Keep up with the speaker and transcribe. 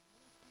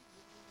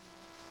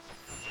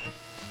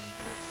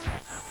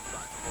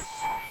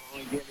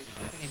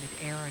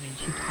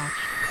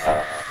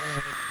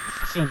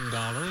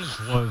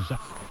was.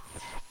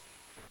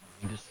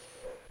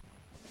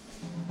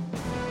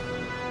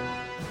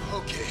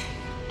 Okay,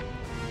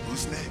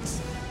 who's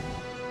next?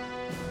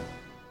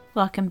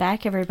 Welcome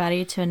back,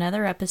 everybody, to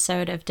another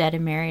episode of Dead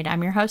and Married.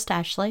 I'm your host,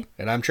 Ashley.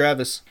 And I'm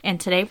Travis.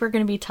 And today we're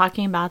going to be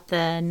talking about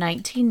the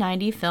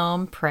 1990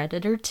 film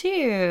Predator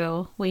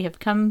 2. We have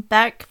come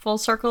back full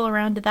circle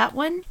around to that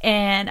one.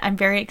 And I'm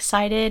very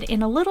excited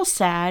and a little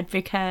sad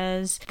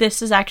because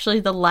this is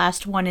actually the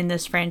last one in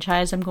this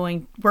franchise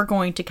we're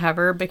going to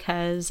cover,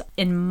 because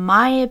in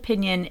my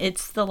opinion,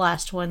 it's the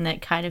last one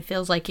that kind of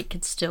feels like it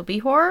could still be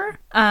horror.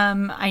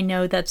 I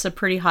know that's a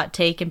pretty hot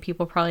take, and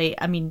people probably,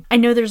 I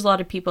know there's a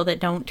lot of people that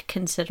don't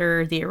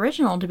consider the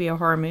original to be a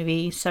horror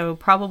movie, so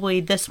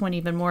probably this one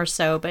even more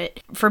so,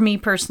 but for me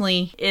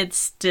personally, it's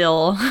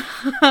still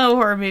a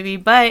horror movie,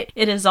 but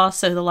it is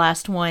also the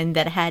last one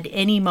that had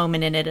any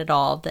moment in it at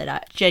all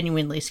that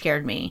genuinely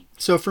scared me.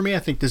 So for me, I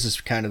think this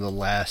is kind of the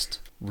last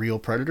real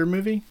Predator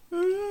movie.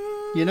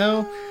 You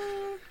know?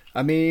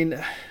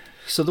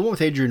 So the one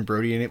with Adrian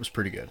Brody in it was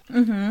pretty good.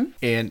 Mm-hmm.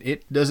 And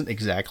it doesn't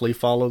exactly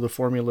follow the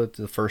formula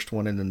the first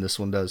one and then this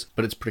one does,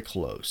 but it's pretty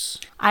close.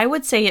 I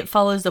would say it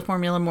follows the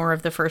formula more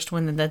of the first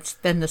one than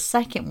the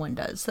second one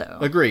does, though.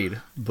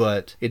 Agreed.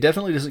 But it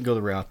definitely doesn't go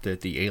the route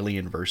that the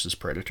Alien versus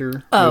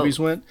Predator movies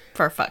went.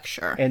 For fuck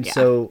sure. And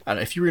so,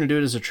 if you were going to do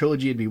it as a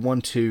trilogy, it'd be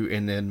 1, 2,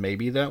 and then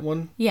maybe that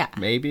one. Yeah.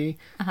 Maybe.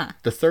 Uh-huh.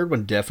 The third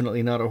one,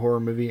 definitely not a horror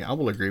movie. I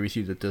will agree with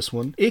you that this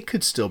one, it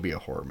could still be a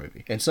horror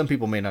movie. And some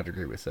people may not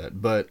agree with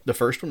that. But the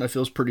first one, I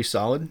feel, is pretty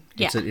solid.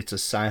 Yeah. It's a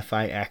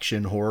sci-fi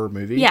action horror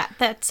movie. Yeah,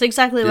 that's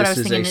exactly what I was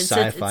thinking. This is a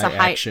sci-fi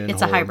action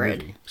it's a horror hybrid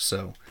movie.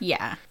 So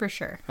yeah, for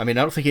sure. I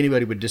don't think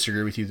anybody would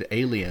disagree with you that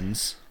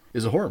Aliens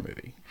is a horror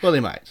movie. Well,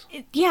 they might.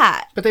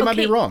 Yeah. But they might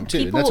be wrong, too.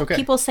 And that's okay.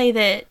 People say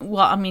that,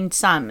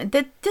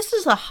 that this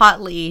is a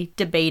hotly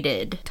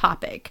debated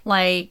topic.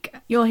 Like,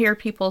 you'll hear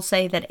people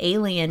say that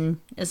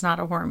Alien is not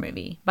a horror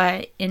movie.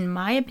 But in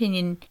my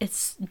opinion,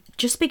 it's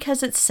just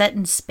because it's set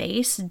in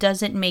space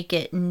doesn't make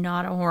it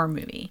not a horror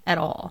movie at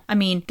all.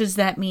 Does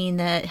that mean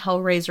that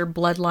Hellraiser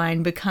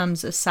Bloodline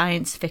becomes a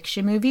science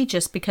fiction movie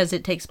just because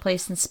it takes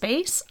place in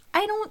space?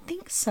 I don't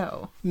think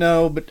so.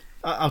 No, but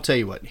I'll tell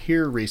you what,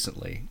 here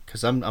recently,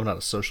 because I'm not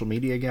a social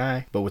media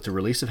guy, but with the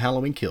release of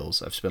Halloween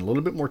Kills, I've spent a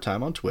little bit more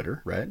time on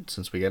Twitter, right?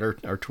 Since we got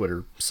our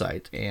Twitter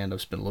site, and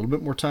I've spent a little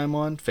bit more time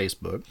on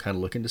Facebook, kind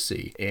of looking to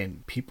see.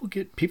 And people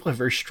have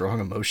very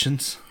strong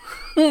emotions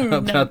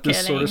about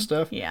this sort of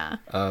stuff. Yeah.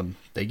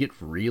 They get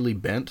really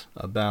bent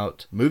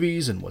about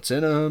movies and what's in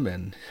them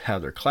and how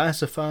they're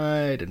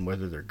classified and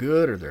whether they're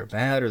good or they're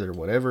bad or they're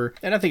whatever.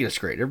 And I think it's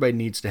great. Everybody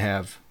needs to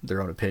have their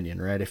own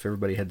opinion, right? If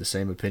everybody had the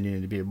same opinion,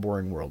 it'd be a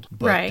boring world.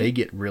 But they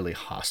get really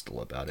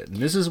hostile about it. And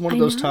this is one of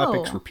those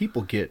topics where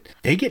people get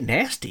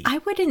nasty. I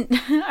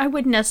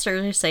wouldn't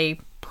necessarily say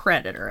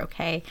Predator,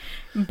 okay?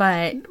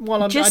 But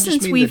I just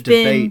mean the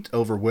debate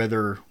over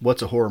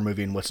what's a horror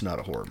movie and what's not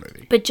a horror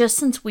movie. But just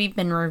since we've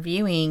been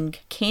reviewing,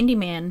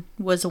 Candyman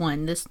was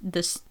one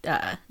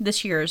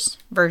this year's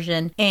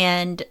version,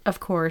 and of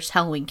course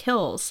Halloween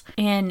Kills,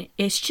 and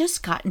it's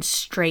just gotten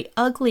straight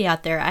ugly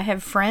out there. I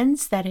have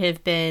friends that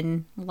have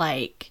been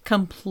like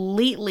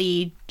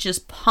completely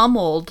just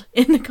pummeled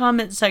in the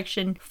comment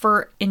section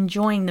for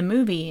enjoying the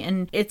movie,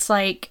 and it's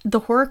like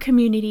the horror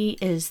community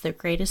is the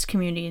greatest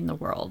community in the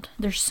world.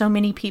 There's so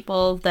many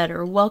people that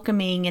are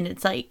welcoming, and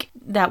it's like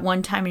that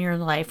one time in your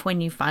life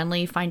when you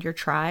finally find your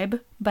tribe.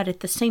 But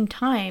at the same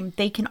time,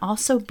 they can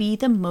also be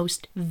the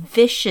most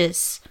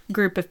vicious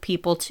group of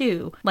people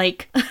too.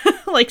 Like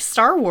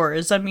Star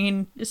Wars.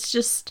 It's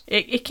just,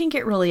 it can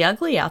get really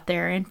ugly out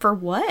there. And for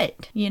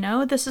what?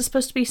 This is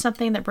supposed to be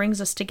something that brings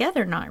us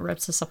together, not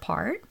rips us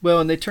apart. Well,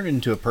 and they turn it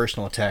into a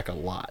personal attack a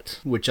lot,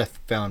 which I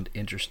found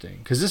interesting.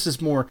 Because this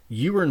is more,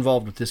 you were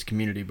involved with this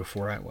community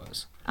before I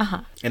was.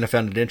 Uh-huh. And I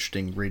found it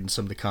interesting reading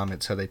some of the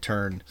comments, how they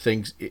turn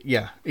things.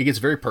 It gets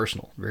very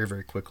personal very,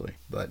 very quickly.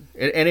 But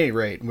at any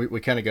rate, we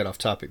kind of got off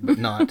topic, but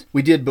not.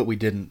 We did, but we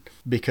didn't.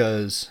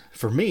 Because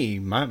for me,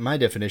 my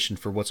definition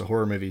for what's a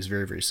horror movie is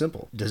very, very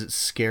simple. Does it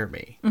scare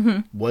me?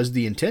 Mm-hmm. Was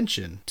the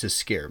intention to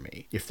scare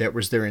me? If that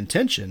was their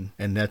intention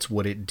and that's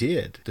what it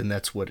did, then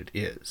that's what it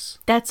is.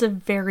 That's a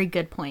very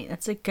good point.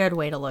 That's a good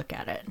way to look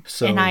at it.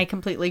 So, and I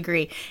completely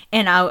agree.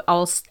 And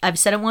I've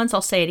said it once,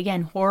 I'll say it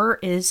again. Horror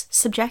is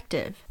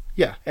subjective.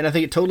 Yeah, and I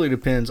think it totally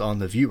depends on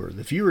the viewer.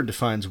 The viewer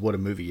defines what a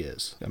movie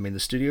is. The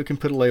studio can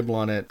put a label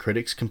on it,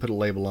 critics can put a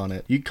label on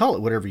it. You can call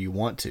it whatever you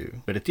want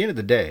to, but at the end of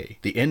the day,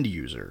 the end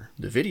user,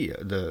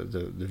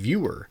 the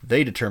viewer,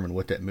 they determine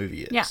what that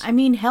movie is. Yeah,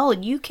 hell,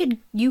 you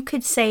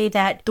could say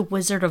that The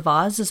Wizard of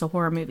Oz is a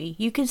horror movie.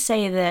 You could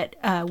say that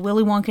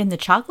Willy Wonka and the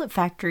Chocolate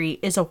Factory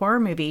is a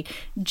horror movie,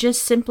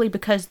 just simply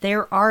because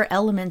there are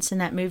elements in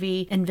that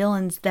movie and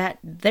villains that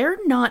they're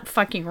not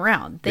fucking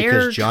around. They're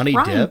because Johnny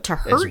trying Depp to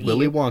hurt as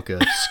Willy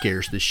Wonka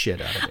scares the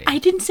shit out of me. I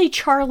didn't say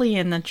Charlie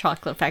and the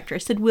Chocolate Factory. I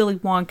said Willy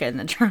Wonka and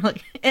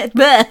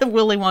the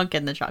Willy Wonka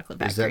and the Chocolate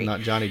Factory. Is that not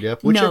Johnny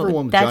Depp? Whichever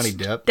one with Johnny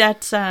Depp.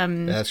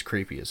 That's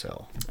creepy as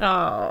hell.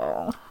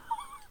 Oh.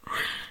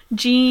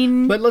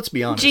 Gene. But let's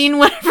be honest. Gene,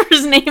 whatever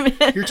his name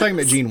is. You're talking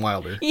about Gene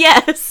Wilder.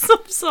 Yes.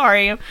 I'm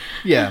sorry.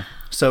 Yeah.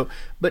 So,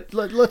 but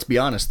let's be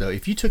honest though.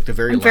 If you took the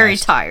very I'm last, very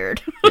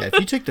tired. yeah, if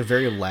you took the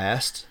very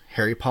last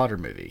Harry Potter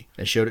movie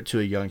and showed it to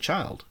a young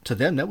child, to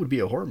them that would be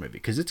a horror movie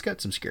because it's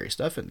got some scary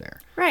stuff in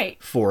there.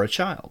 Right. For a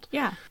child.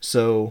 Yeah.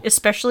 So.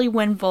 Especially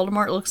when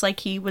Voldemort looks like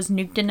he was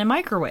nuked in a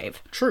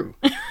microwave. True.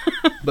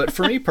 But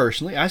for me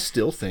personally, I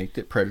still think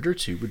that Predator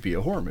 2 would be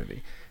a horror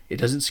movie. It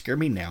doesn't scare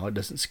me now. It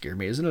doesn't scare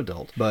me as an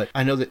adult. But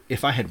I know that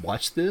if I had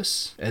watched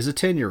this as a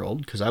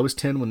 10-year-old, because I was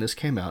 10 when this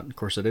came out, and of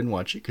course I didn't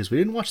watch it because we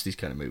didn't watch these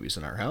kind of movies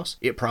in our house,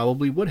 it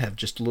probably would have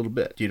just a little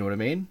bit. Do you know what I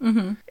mean?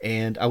 Mm-hmm.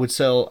 And I would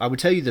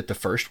tell you that the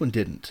first one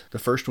didn't. The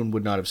first one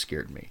would not have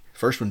scared me. The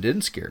first one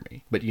didn't scare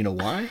me. But you know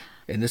why?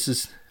 And this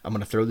is, I'm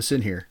going to throw this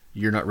in here.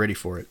 You're not ready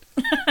for it.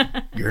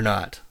 You're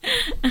not.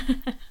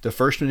 The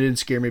first one didn't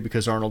scare me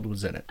because Arnold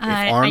was in it.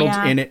 If Arnold's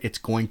in it, it's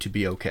going to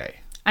be okay.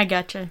 I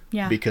gotcha.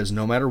 Yeah. Because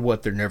no matter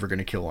what, they're never going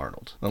to kill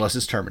Arnold. Unless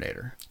it's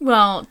Terminator.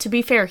 Well, to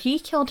be fair, he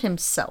killed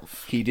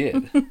himself. He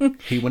did.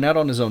 He went out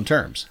on his own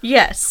terms.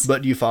 Yes.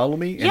 But do you follow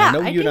me? And Yeah, I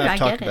know you and I I have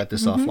talked get about it.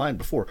 this offline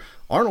before.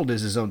 Arnold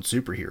is his own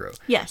superhero.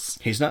 Yes.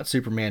 He's not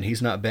Superman.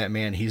 He's not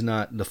Batman. He's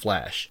not The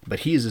Flash. But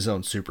he is his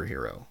own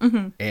superhero.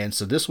 Mm-hmm. And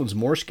so this one's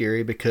more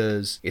scary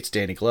because it's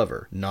Danny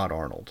Glover, not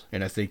Arnold.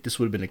 And I think this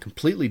would have been a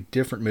completely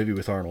different movie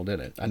with Arnold in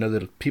it. I know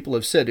that people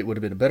have said it would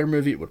have been a better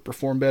movie. It would have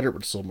performed better. It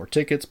would have sold more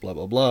tickets, blah,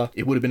 blah, blah.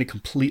 It would have been a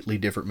completely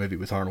different movie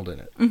with Arnold in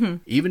it. Mm-hmm.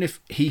 Even if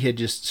he had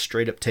just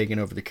straight up taken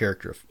over the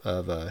character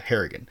of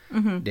Harrigan,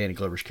 Danny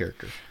Glover's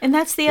character. And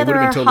that's the It would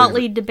other have been totally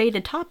hotly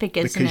debated topic,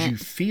 isn't because it? you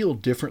feel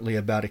differently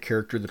about a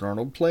character that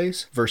Arnold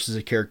plays versus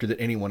a character that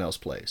anyone else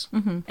plays.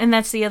 Mm-hmm. And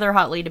that's the other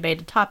hotly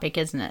debated topic,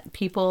 isn't it?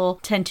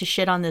 People tend to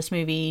shit on this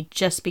movie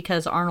just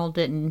because Arnold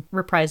didn't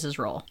reprise his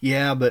role.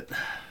 Yeah, but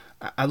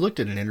I looked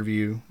at an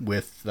interview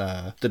with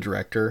the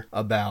director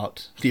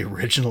about the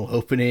original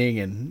opening,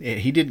 and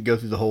he didn't go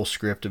through the whole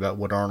script about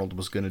what Arnold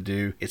was going to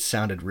do. It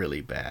sounded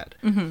really bad.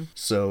 Mm-hmm.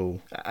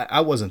 So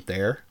I wasn't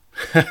there.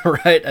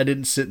 Right? I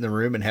didn't sit in the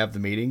room and have the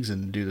meetings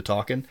and do the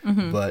talking,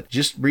 but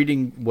just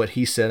reading what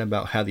he said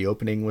about how the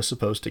opening was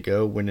supposed to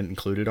go when it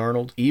included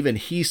Arnold, even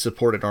he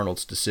supported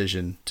Arnold's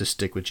decision to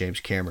stick with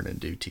James Cameron and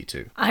do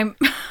T2.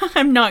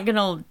 I'm not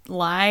gonna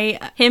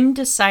lie, him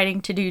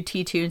deciding to do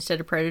T2 instead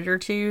of Predator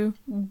 2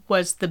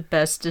 was the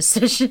best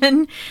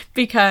decision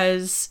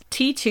because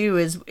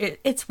T2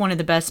 it's one of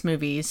the best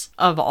movies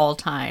of all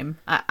time.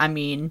 I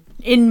mean,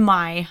 in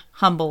my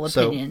humble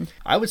opinion. So,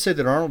 I would say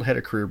that Arnold had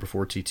a career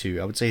before T2.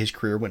 I would say his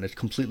career went a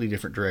completely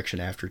different direction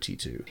after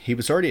T2. He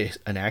was already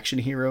an action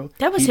hero.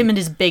 That was him at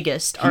his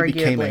biggest, he arguably. He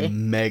became a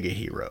mega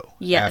hero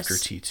after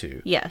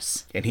T2.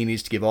 Yes. And he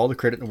needs to give all the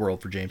credit in the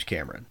world for James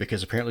Cameron,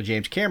 because apparently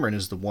James Cameron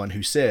is the one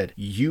who said,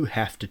 you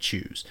have to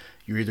choose.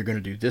 You're either going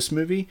to do this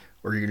movie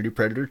or you're going to do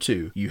Predator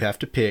 2. You have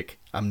to pick.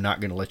 I'm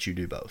not going to let you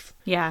do both.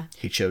 Yeah.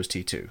 He chose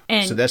T2.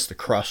 And so that's the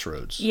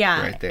crossroads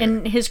right there.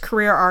 And his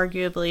career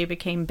arguably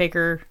became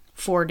bigger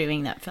for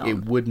doing that film.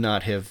 It would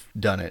not have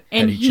done it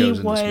and had he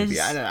chosen was this movie.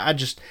 I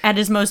just at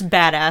his most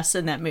badass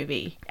in that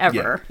movie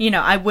ever. Yeah. You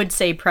know, I would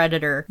say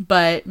Predator,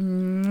 but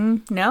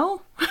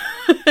no.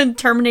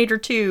 Terminator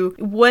 2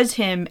 was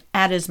him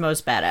at his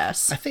most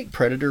badass. I think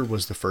Predator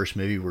was the first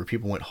movie where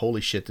people went,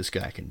 holy shit, this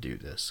guy can do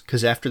this.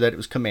 Because after that, it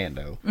was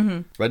Commando.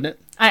 Wasn't it?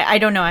 I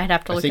don't know. I'd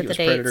have to look at the dates. I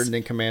think it was Predator and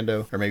then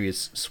Commando, or maybe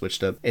it's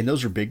switched up. And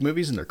those are big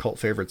movies and they're cult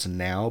favorites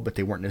now, but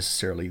they weren't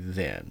necessarily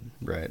then,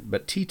 right?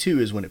 But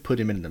T2 is when it put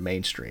him into the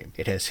mainstream.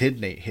 It has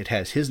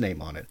his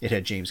name on it. It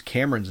had James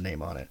Cameron's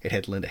name on it. It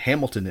had Linda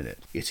Hamilton in it.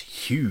 It's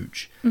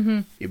huge.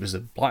 Mm-hmm. It was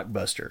a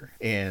blockbuster,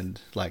 and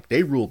like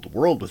they ruled the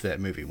world with that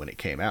movie when it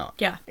came out.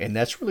 Yeah. And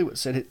that's really what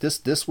said it.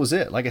 This was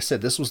it. Like I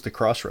said, this was the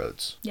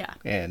crossroads. Yeah.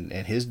 And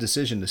his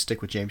decision to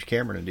stick with James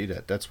Cameron and do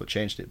that's what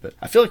changed it. But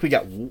I feel like we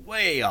got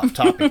way off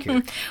topic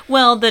here.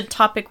 Well, the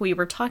topic we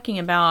were talking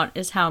about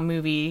is how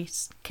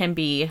movies can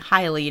be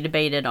highly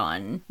debated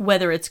on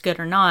whether it's good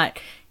or not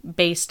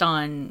based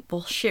on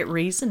bullshit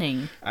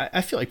reasoning.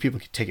 I feel like people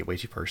could take it way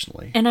too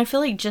personally. And I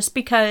feel like just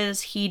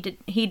because he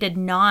did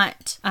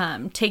not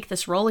take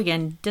this role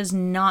again does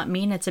not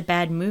mean it's a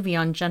bad movie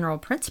on general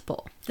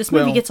principle. This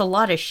movie gets a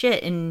lot of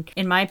shit,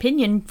 in my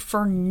opinion,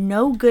 for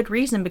no good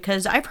reason,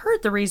 because I've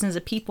heard the reasons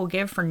that people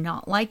give for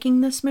not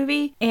liking this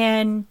movie,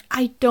 and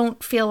I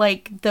don't feel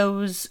like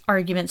those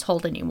arguments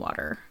hold any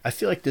water. I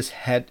feel like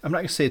I'm not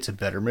going to say it's a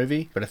better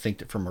movie, but I think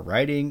that from a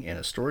writing and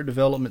a story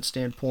development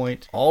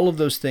standpoint, all of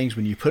those things,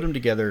 when you put them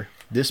together,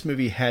 this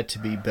movie had to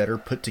be better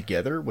put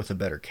together with a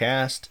better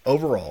cast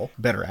overall,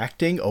 better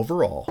acting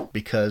overall,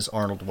 because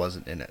Arnold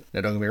wasn't in it.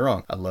 Now, don't get me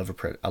wrong. I love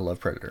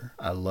Predator.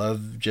 I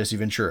love Jesse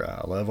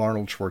Ventura. I love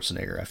Arnold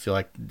Schwarzenegger. I feel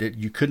like that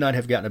you could not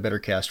have gotten a better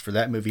cast for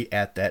that movie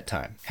at that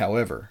time.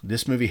 However,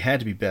 this movie had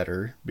to be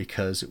better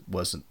because it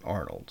wasn't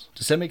Arnold.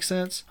 Does that make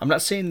sense? I'm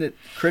not saying that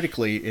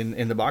critically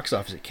in the box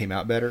office it came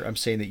out better. I'm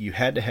saying that you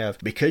had to have,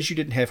 because you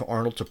didn't have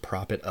Arnold to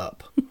prop it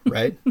up,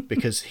 right?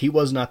 Because he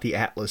was not the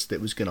Atlas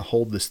that was going to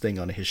hold this thing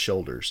on his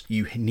shoulders.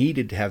 You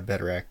needed to have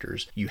better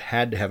actors. You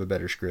had to have a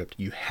better script.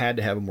 You had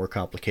to have a more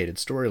complicated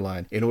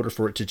storyline in order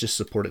for it to just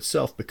support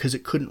itself, because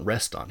it couldn't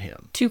rest on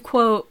him. To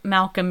quote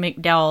Malcolm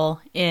McDowell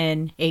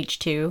in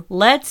H2,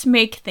 let's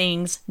make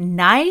things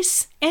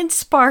nice and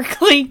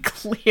sparkly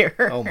clear.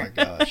 Oh my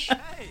gosh.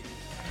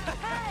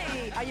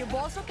 Hey, are your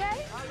balls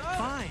okay?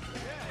 Fine.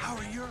 How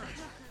are yours?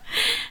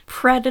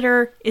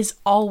 Predator is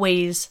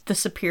always the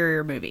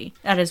superior movie.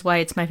 That is why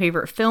it's my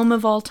favorite film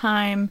of all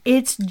time.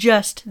 It's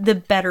just the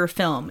better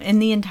film. In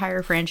the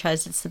entire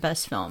franchise, it's the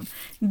best film.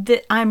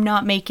 I'm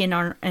not making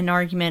an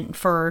argument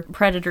for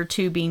Predator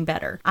 2 being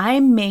better.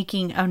 I'm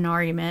making an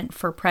argument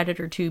for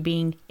Predator 2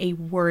 being a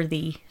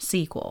worthy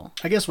sequel.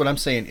 I guess what I'm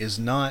saying is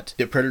not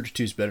that Predator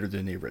 2 is better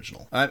than the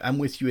original. I'm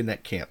with you in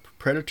that camp.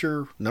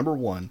 Predator number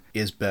 1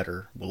 is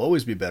better, will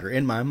always be better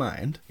in my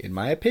mind, in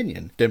my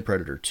opinion, than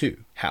Predator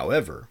 2.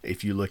 However,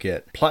 if you look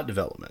at plot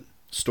development,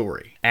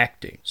 story,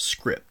 acting,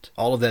 script,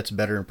 all of that's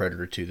better in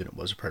Predator 2 than it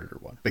was in Predator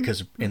 1.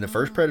 Because in the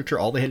first Predator,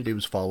 all they had to do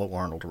was follow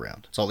Arnold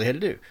around. That's all they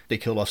had to do. They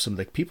killed off some of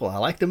the people I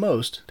like the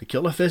most. They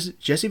killed off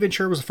Jesse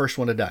Ventura was the first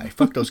one to die.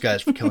 Fuck those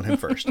guys for killing him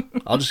first.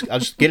 I'll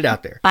just get it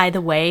out there. By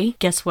the way,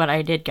 guess what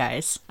I did,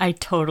 guys? I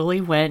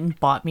totally went and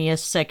bought me a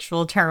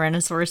sexual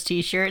Tyrannosaurus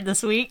t-shirt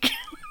this week.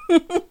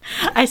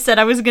 I said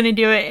I was going to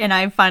do it, and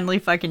I finally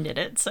fucking did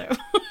it, so.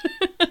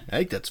 I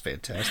think that's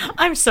fantastic.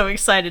 I'm so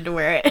excited to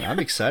wear it. I'm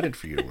excited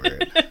for you to wear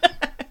it.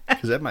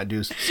 Because that might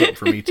do something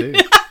for me, too.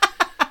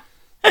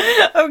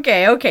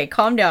 Okay,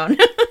 calm down.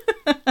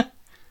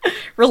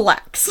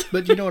 Relax.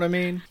 But you know what I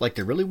mean? Like,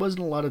 there really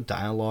wasn't a lot of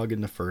dialogue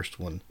in the first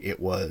one. It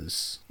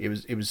was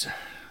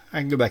I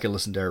can go back and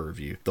listen to our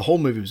review. The whole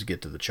movie was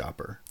Get to the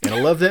Chopper. And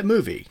I love that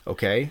movie,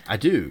 okay? I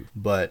do.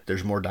 But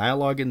there's more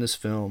dialogue in this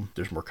film.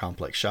 There's more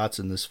complex shots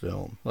in this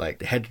film. Like,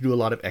 they had to do a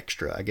lot of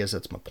extra. I guess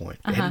that's my point.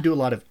 They had to do a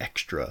lot of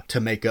extra to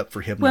make up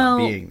for him not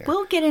being there.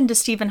 We'll get into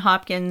Stephen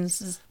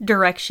Hopkins'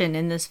 direction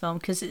in this film,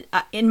 because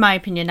in my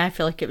opinion, I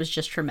feel like it was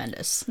just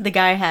tremendous. The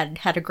guy had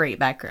a great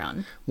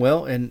background.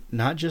 Well, and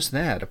not just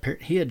that.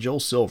 He had Joel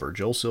Silver.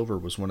 Joel Silver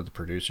was one of the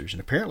producers. And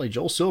apparently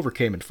Joel Silver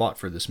came and fought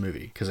for this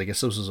movie, because I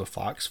guess this was a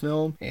Fox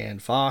film. And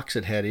Fox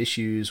had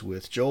issues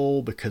with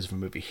Joel because of a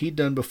movie he'd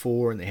done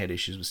before, and they had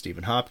issues with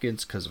Stephen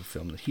Hopkins because of a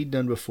film that he'd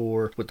done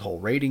before, with the whole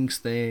ratings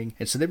thing.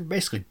 And so they were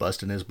basically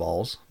busting his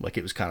balls, like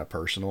it was kind of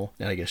personal.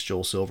 And I guess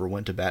Joel Silver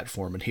went to bat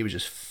for him, and he was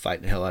just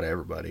fighting the hell out of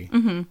everybody,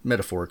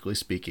 metaphorically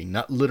speaking,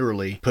 not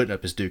literally putting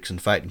up his dukes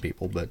and fighting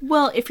people. But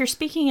well, if you're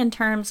speaking in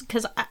terms,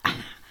 because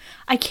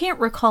I can't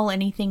recall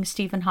anything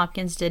Stephen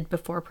Hopkins did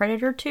before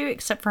Predator 2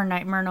 except for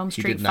Nightmare on Elm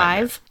Street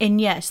 5. And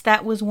yes,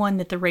 that was one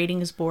that the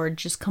ratings board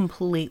just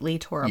completely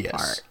tore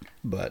apart.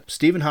 But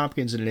Stephen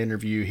Hopkins, in an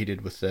interview he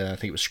did with, I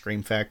think it was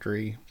Scream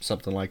Factory,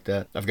 something like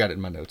that. I've got it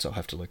in my notes. I'll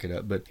have to look it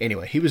up. But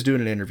anyway, he was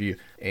doing an interview,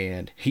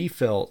 and he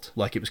felt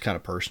like it was kind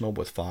of personal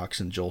with Fox,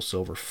 and Joel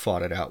Silver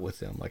fought it out with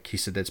them. Like, he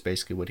said that's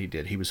basically what he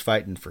did. He was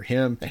fighting for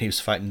him, and he was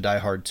fighting Die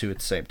Hard 2 at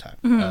the same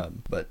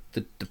time. But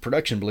the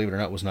production, believe it or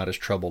not, was not as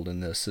troubled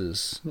in this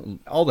as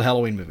all the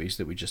Halloween movies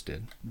that we just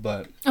did.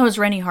 But it was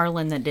Rennie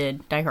Harlan that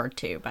did Die Hard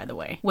 2, by the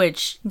way.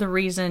 Which, the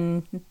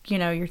reason,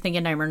 you're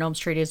thinking Nightmare on Elm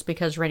Street is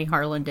because Rennie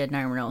Harlan did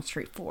Nightmare on Elm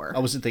Street 4. I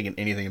wasn't thinking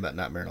anything about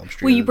Nightmare on Elm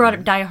Street. Well, you brought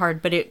up Die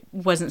Hard, but it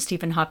wasn't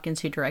Stephen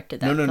Hopkins who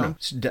directed that film.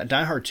 No.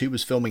 Die Hard 2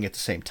 was filming at the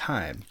same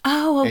time.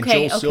 Oh,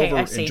 okay.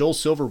 And Joel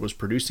Silver was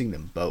producing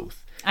them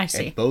both. I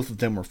see. And both of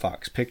them were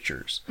Fox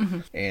Pictures.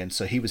 And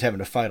so he was having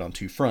to fight on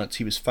two fronts.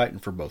 He was fighting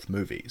for both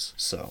movies.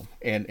 So,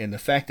 and the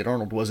fact that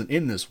Arnold wasn't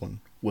in this one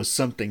was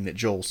something that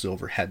Joel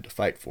Silver had to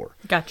fight for.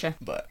 Gotcha.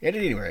 But at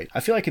any rate,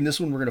 I feel like in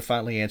this one we're going to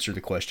finally answer the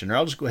question, or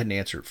I'll just go ahead and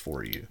answer it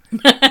for you.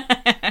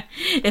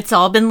 It's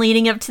all been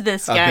leading up to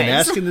this, guys. I've been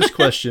asking this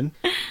question.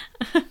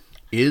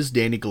 Is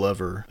Danny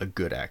Glover a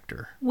good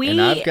actor?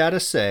 And I've got to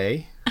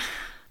say,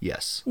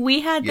 yes.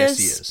 We had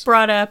this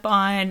brought up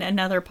on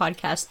another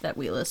podcast that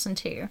we listened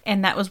to,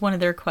 and that was one of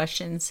their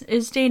questions.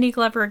 Is Danny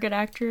Glover a good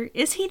actor?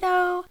 Is he,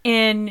 though?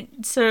 And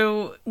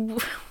so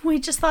we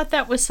just thought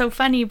that was so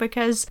funny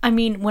because,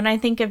 when I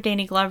think of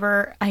Danny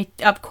Glover,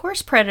 of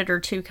course Predator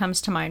 2 comes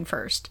to mind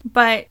first,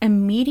 but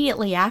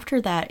immediately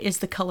after that is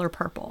The Color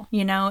Purple.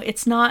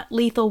 It's not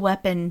Lethal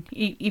Weapon,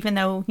 even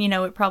though,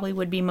 it probably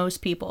would be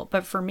most people,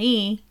 but for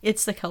me,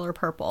 it's The Color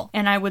Purple.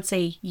 And I would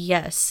say,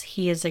 yes,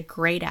 he is a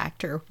great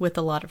actor with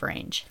a lot of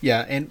range.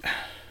 Yeah,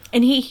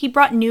 and he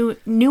brought new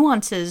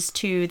nuances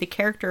to the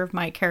character of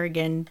Mike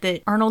Kerrigan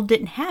that Arnold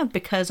didn't have,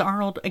 because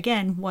Arnold,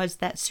 again, was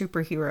that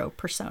superhero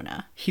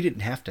persona. He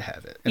didn't have to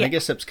have it. And I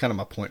guess that's kind of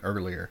my point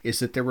earlier, is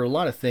that there were a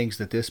lot of things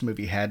that this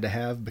movie had to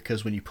have,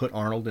 because when you put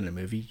Arnold in a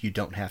movie, you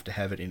don't have to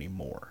have it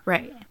anymore.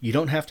 Right. You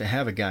don't have to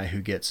have a guy who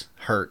gets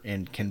hurt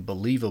and can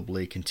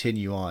believably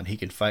continue on. He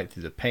can fight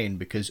through the pain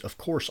because, of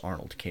course,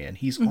 Arnold can.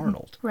 He's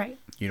Arnold. Right.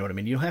 You know what I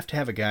mean? You don't have to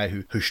have a guy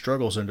who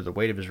struggles under the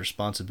weight of his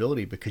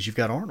responsibility, because you've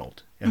got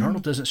Arnold. And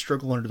Arnold doesn't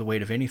struggle under the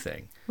weight of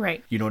anything.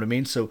 Right. You know what I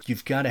mean? So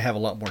you've got to have a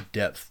lot more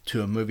depth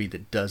to a movie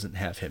that doesn't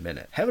have him in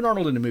it. Having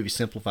Arnold in a movie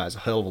simplifies a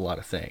hell of a lot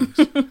of things.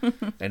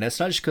 And that's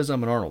not just because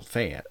I'm an Arnold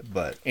fan.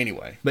 But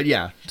anyway. But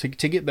yeah, to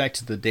get back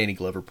to the Danny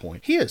Glover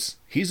point, he's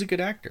a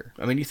good actor.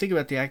 I mean, you think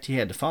about the act he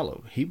had to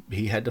follow.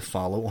 He had to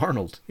follow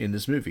Arnold in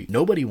this movie.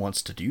 Nobody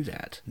wants to do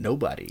that.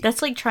 Nobody.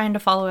 That's like trying to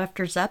follow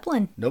after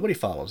Zeppelin. Nobody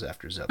follows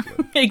after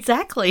Zeppelin.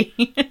 Exactly.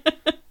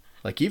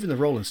 Like, even the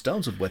Rolling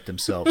Stones would wet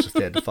themselves if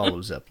they had to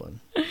follow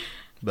Zeppelin.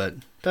 But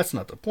that's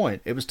not the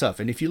point. It was tough.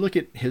 And if you look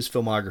at his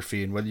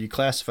filmography and whether you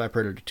classify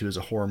Predator 2 as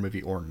a horror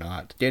movie or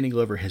not, Danny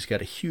Glover has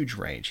got a huge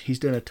range. He's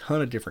done a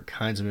ton of different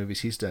kinds of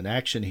movies. He's done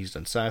action, he's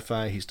done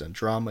sci-fi, he's done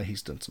drama,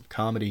 he's done some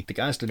comedy. The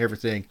guy's done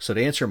everything. So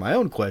to answer my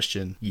own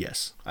question,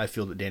 yes, I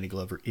feel that Danny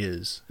Glover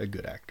is a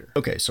good actor.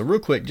 Okay, so real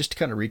quick, just to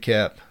kind of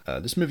recap,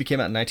 this movie came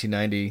out in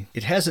 1990.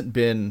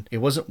 It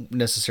wasn't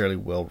necessarily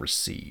well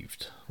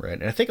received. Right.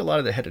 And I think a lot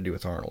of that had to do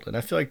with Arnold. And I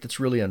feel like that's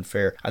really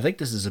unfair. I think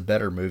this is a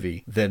better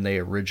movie than they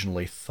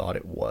originally thought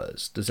it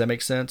was. Does that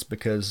make sense?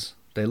 Because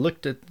they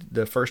looked at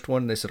the first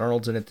one and they said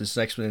Arnold's in it. This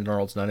next one, and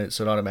Arnold's not in it.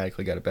 So it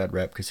automatically got a bad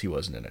rep because he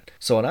wasn't in it.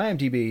 So on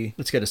IMDb,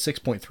 let's get a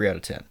 6.3 out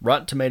of 10.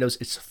 Rotten Tomatoes,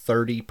 it's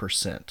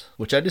 30%,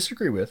 which I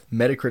disagree with.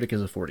 Metacritic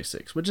is a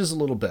 46, which is a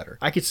little better.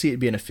 I could see it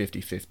being a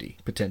 50-50,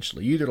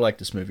 potentially. You either like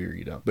this movie or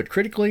you don't. But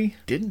critically,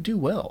 didn't do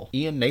well.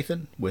 Ian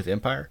Nathan with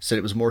Empire said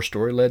it was more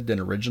story-led than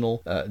the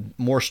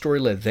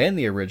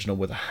original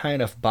with a high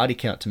enough body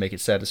count to make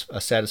it a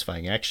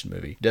satisfying action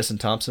movie. Desson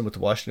Thompson with the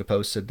Washington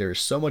Post said there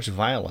is so much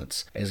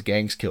violence as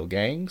gangs kill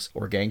gangs,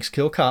 or gangs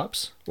kill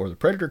cops, or the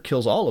Predator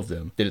kills all of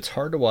them, that it's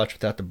hard to watch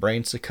without the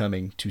brain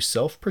succumbing to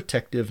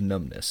self-protective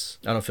numbness.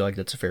 I don't feel like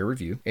that's a fair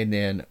review. And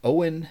then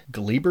Owen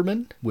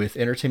Gleiberman with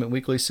Entertainment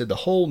Weekly said the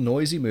whole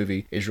noisy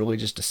movie is really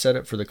just a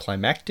setup for the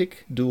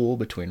climactic duel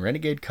between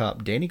renegade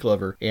cop Danny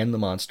Glover and the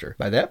monster.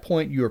 By that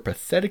point, you are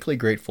pathetically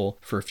grateful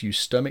for a few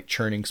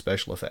stomach-churning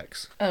special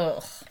effects.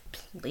 Ugh,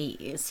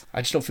 please.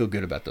 I just don't feel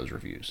good about those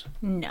reviews.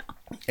 No.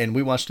 And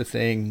we watched a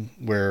thing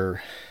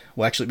where...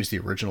 Well, actually, it was the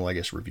original, I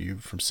guess, review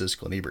from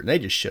Siskel and Ebert, and they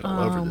just shit all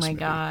over this movie. Oh, my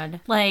God.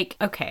 Like,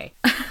 okay.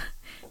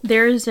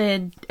 There's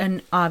an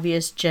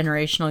obvious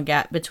generational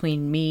gap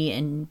between me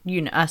and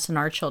us and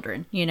our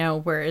children,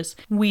 whereas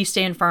we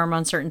stand firm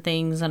on certain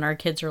things and our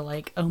kids are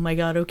like, oh my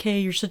God, okay,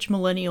 you're such a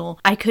millennial.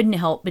 I couldn't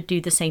help but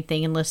do the same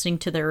thing. And listening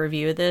to their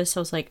review of this, I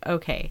was like,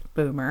 okay,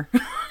 boomer.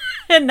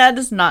 And that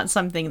is not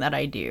something that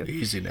I do.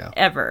 Easy now.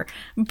 Ever.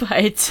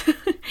 But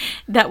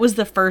that was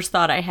the first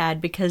thought I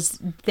had because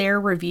their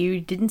review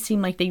didn't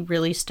seem like they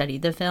really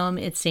studied the film.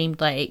 It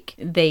seemed like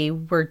they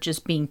were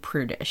just being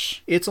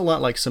prudish. It's a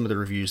lot like some of the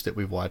reviews that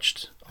we've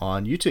watched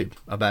on YouTube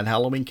about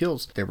Halloween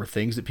Kills. There were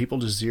things that people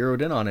just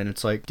zeroed in on, and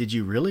it's like, did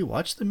you really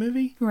watch the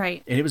movie?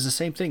 Right. And it was the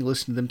same thing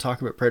listening to them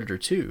talk about Predator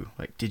 2.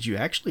 Like, did you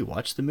actually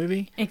watch the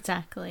movie?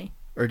 Exactly.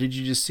 Or did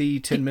you just see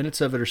 10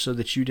 minutes of it or so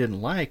that you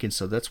didn't like, and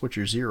so that's what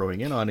you're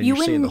zeroing in on, and you're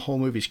saying the whole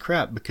movie's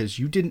crap because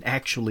you didn't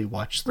actually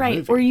watch the movie.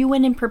 Right, or you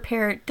went and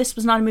prepared. This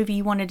was not a movie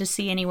you wanted to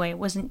see anyway. It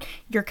wasn't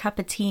your cup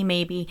of tea,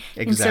 maybe.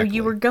 Exactly. And so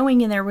you were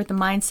going in there with the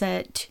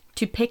mindset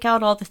to pick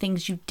out all the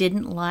things you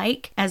didn't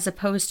like as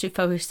opposed to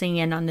focusing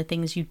in on the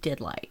things you did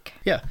like.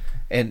 Yeah.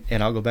 And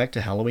I'll go back to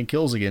Halloween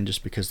Kills again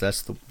just because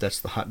that's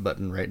the hot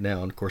button right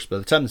now. And of course, by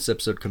the time this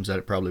episode comes out,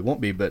 it probably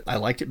won't be. But I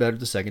liked it better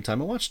the second time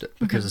I watched it.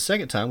 Because the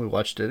second time we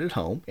watched it at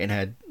home and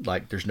had,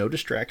 there's no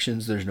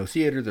distractions, there's no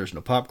theater, there's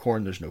no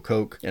popcorn, there's no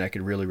Coke. And I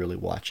could really, really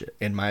watch it.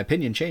 And my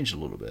opinion changed a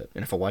little bit.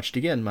 And if I watched it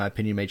again, my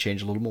opinion may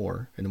change a little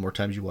more. And the more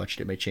times you watch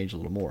it, it may change a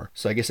little more.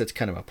 So I guess that's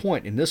kind of my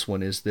point in this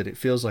one, is that it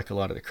feels like a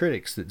lot of the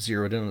critics that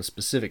zeroed in on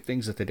specific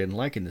things that they didn't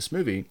like in this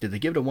movie. Did they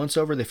give it a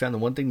once-over? They found the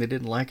one thing they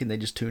didn't like and they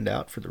just tuned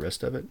out for the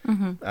rest of it?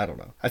 I don't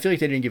know. I feel like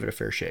they didn't give it a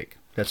fair shake.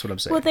 That's what I'm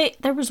saying. Well,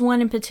 there was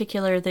one in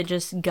particular that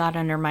just got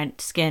under my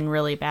skin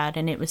really bad,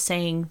 and it was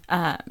saying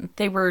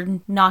they were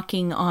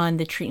knocking on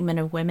the treatment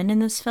of women in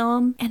this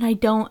film, and I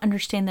don't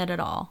understand that at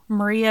all.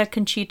 Maria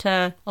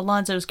Conchita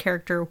Alonso's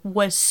character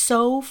was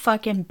so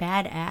fucking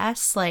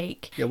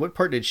badass. Yeah, what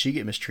part did she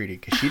get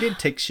mistreated? Because she didn't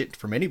take shit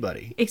from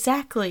anybody.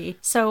 Exactly.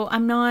 So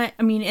and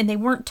they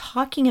weren't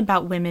talking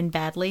about women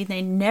badly.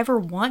 They never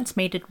once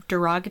made a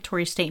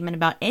derogatory statement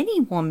about any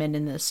woman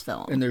in this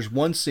film. And there's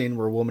one scene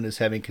where a woman is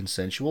having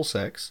consensual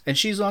sex, and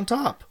she's on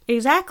top.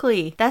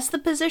 Exactly. That's the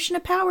position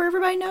of power.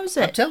 Everybody knows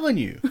it. I'm telling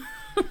you.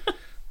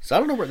 So I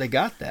don't know where they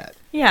got that.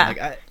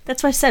 Yeah.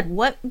 That's why I said,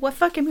 what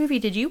fucking movie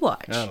did you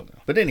watch? I don't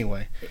know. But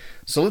anyway,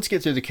 so let's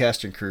get through the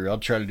cast and crew. I'll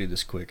try to do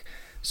this quick.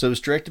 So it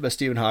was directed by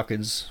Stephen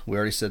Hopkins. We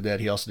already said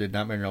that. He also did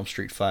Nightmare on Elm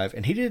Street 5.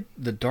 And he did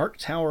the Dark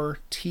Tower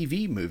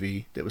TV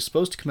movie that was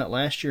supposed to come out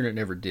last year and it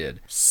never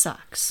did.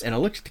 Sucks. And I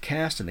looked at the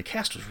cast, and the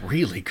cast was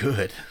really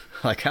good.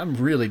 Like, I'm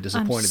really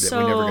disappointed that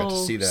we never got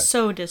to see that.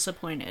 So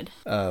disappointed.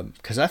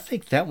 Because I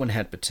think that one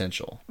had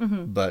potential.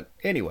 But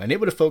anyway, and it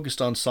would have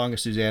focused on Song of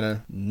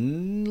Susanna,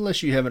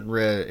 unless you've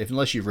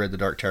read The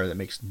Dark Tower,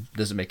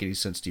 doesn't make any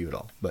sense to you at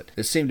all. But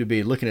it seemed to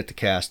be, looking at the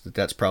cast,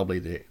 that's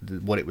probably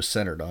what it was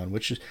centered on,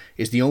 which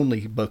is the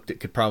only book that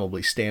could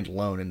probably stand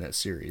alone in that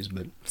series.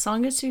 But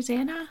Song of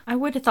Susanna? I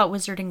would have thought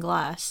Wizard and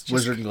Glass.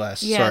 Wizard and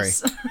Glass.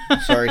 Yes.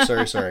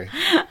 Sorry.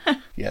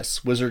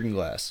 Yes, Wizard and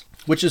Glass.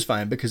 Which is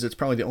fine, because it's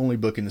probably the only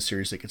book in the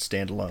series that could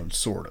stand alone,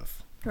 sort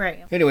of.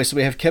 Right. Anyway, so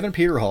we have Kevin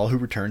Peter Hall, who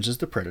returns as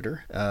the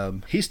Predator.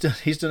 He's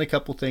done a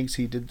couple things.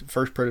 He did the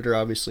first Predator,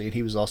 obviously, and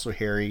he was also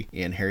Harry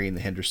in Harry and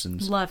the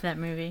Hendersons. Love that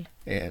movie.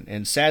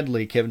 And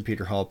sadly, Kevin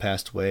Peter Hall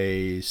passed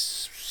away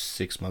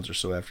 6 months or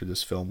so after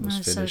this film was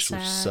finished, so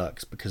which sad.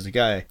 sucks, because the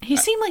guy... He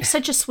seemed like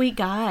such a sweet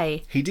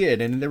guy. He did,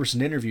 and there was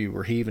an interview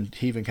where he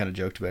even kind of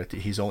joked about it.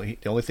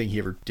 That the only thing he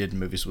ever did in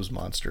movies was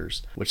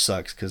monsters, which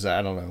sucks, because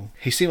I don't know.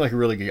 He seemed like a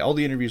really good... All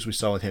the interviews we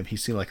saw with him, he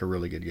seemed like a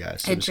really good guy.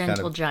 So A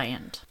gentle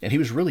giant. And he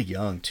was really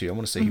young, too. I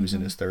want to say he was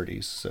in his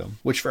 30s, so...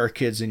 Which for our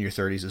kids in your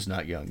 30s is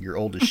not young. You're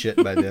old as shit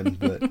by then,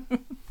 but...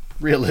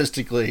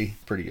 Realistically,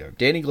 pretty young.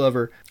 Danny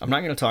Glover, I'm not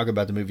going to talk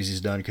about the movies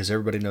he's done because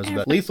everybody knows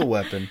about Lethal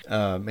Weapon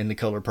and The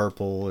Color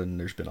Purple, and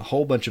there's been a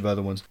whole bunch of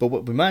other ones. But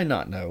what we might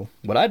not know,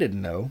 what I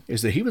didn't know,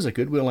 is that he was a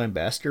Goodwill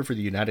Ambassador for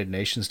the United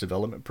Nations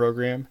Development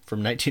Program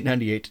from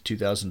 1998 to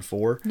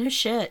 2004. No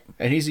shit.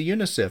 And he's a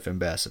UNICEF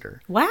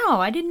ambassador. Wow,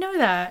 I didn't know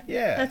that.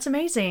 Yeah. That's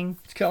amazing.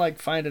 It's kind of like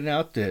finding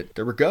out that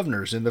there were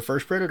governors in the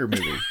first Predator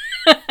movie.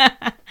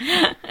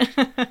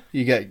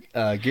 You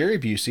got Gary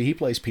Busey. He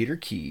plays Peter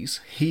Keyes.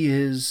 He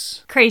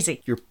is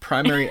crazy. Your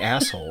primary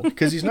asshole,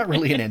 because he's not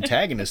really an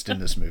antagonist in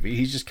this movie.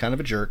 He's just kind of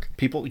a jerk.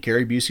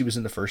 Gary Busey was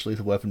in the first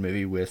Lethal Weapon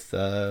movie with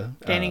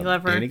Danny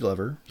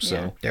Glover.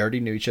 So they already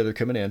knew each other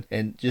coming in.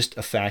 And just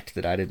a fact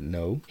that I didn't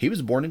know: he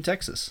was born in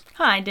Texas.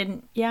 Huh? I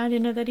didn't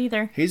know that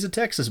either. He's a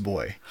Texas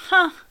boy.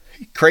 Huh?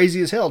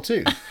 Crazy as hell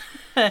too.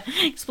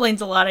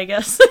 Explains a lot, I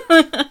guess.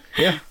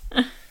 Yeah.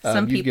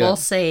 Some people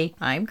say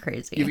I'm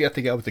crazy. You've got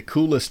the guy with the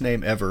coolest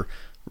name ever,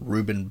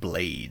 Ruben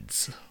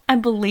Blades. I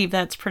believe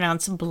that's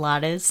pronounced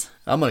Blades.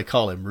 I'm going to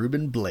call him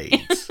Ruben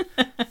Blades.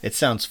 It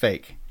sounds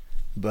fake,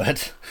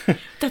 but...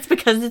 That's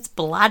because it's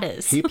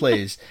Blades. He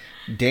plays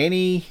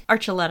Danny...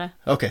 Archuleta.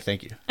 Okay,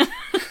 thank you.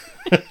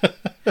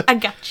 I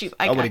got you.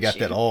 I would have got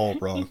that all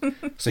wrong.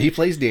 So he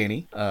plays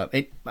Danny.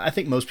 I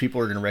think most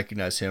people are going to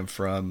recognize him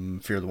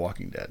from Fear the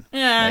Walking Dead.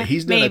 Yeah,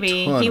 he's done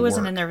maybe. a ton He of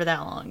wasn't work. in there for that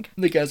long.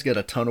 The guy's got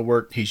a ton of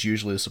work. He's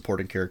usually a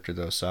supporting character,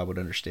 though, so I would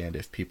understand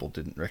if people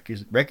didn't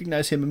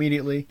recognize him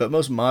immediately. But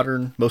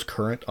most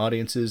current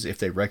audiences, if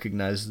they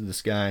recognize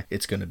this guy,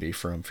 it's going to be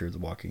from Fear the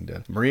Walking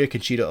Dead. Maria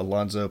Conchita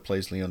Alonso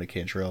plays Leona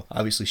Cantrell.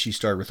 Obviously, she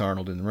starred with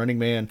Arnold in The Running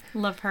Man.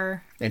 Love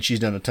her. And she's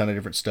done a ton of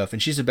different stuff.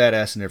 And she's a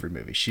badass in every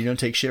movie. She don't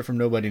take shit from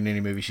nobody in any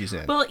movie she's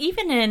in. Well,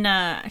 even in,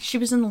 she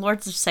was in The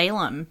Lords of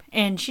Salem,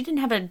 and she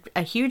didn't have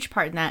a huge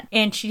part in that.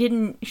 And she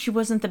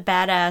wasn't the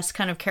badass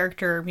kind of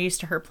character I'm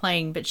used to her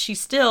playing, but she's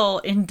still,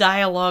 in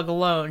dialogue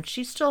alone,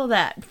 she's still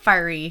that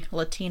fiery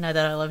Latina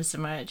that I love so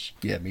much.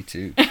 Yeah, me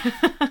too.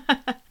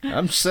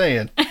 I'm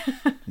saying.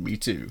 Me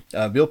too.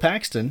 Bill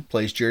Paxton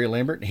plays Jerry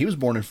Lambert. He was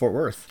born in Fort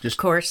Worth, just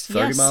of course,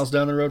 30 miles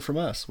down the road from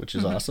us, which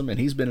is awesome. And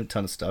he's been in a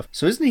ton of stuff.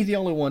 So isn't he the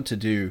only one to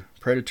do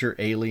Predator,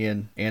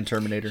 Alien, and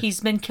Terminator? He's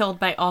been killed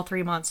by all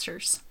three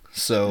monsters.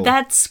 So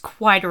that's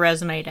quite a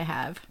resume to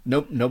have.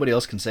 Nope, nobody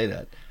else can say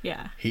that.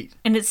 Yeah.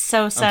 And it's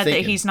so sad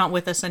that he's not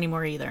with us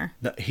anymore either.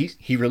 No,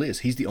 he really is.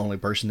 He's the only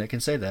person that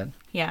can say that.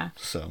 Yeah.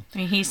 So I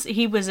mean,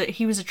 he was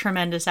a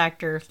tremendous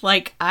actor.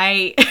 Like,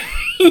 I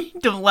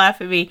don't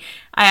laugh at me.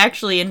 I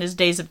actually, in his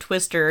days of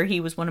Twister, he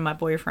was one of my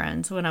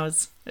boyfriends when I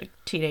was a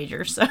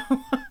teenager. So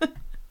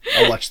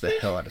I watched the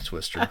hell out of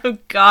Twister. Oh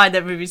God,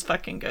 that movie's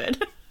fucking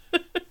good.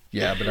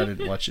 Yeah, but I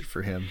didn't watch it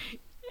for him.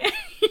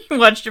 You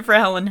watched it for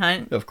Helen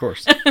Hunt. Of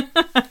course.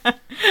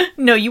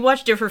 No, you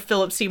watched it for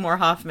Philip Seymour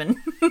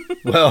Hoffman.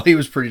 Well, he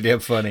was pretty damn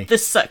funny. The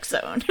Suck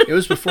Zone. It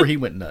was before he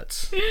went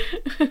nuts.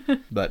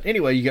 But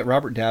anyway, you got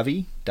Robert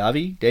Davey.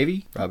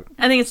 Robert.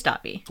 I think it's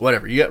Davey.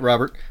 Whatever. You got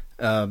Robert.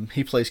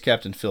 He plays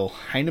Captain Phil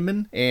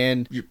Heineman,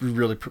 and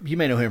you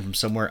may know him from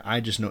somewhere. I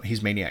just know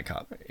he's Maniac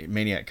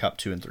Cop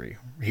 2 and 3.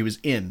 He was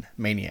in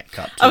Maniac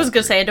Cop 2. I was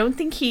gonna say I don't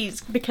think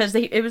he's because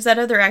it was that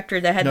other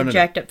actor that had the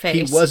jacked up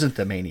face. He wasn't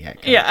the Maniac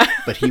Cop, yeah,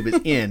 but he was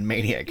in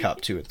Maniac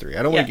Cop 2 and 3.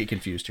 I don't want to get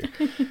confused here.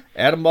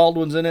 Adam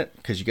Baldwin's in it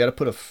because you got to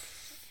put a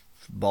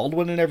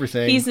Baldwin in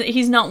everything.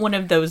 He's not one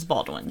of those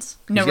Baldwins.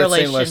 No he's got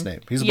relation. The same last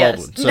name. He's a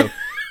Baldwin. So.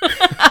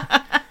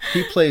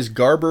 He plays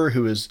Garber,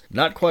 who is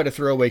not quite a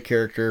throwaway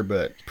character,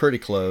 but pretty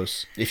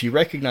close. If you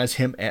recognize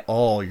him at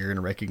all, you're going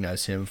to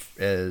recognize him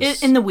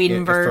as in the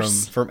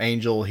Whedonverse. From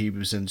Angel. He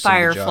was in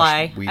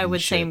Firefly. I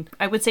would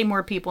say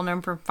more people know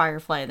him from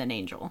Firefly than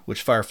Angel.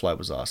 Which Firefly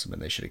was awesome,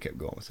 and they should have kept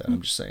going with that.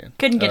 I'm just saying.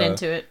 Couldn't get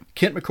into it.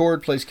 Kent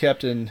McCord plays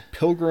Captain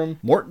Pilgrim.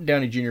 Morton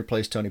Downey Jr.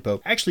 plays Tony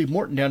Pope. Actually,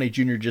 Morton Downey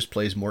Jr. just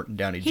plays Morton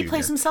Downey Jr. He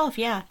plays himself,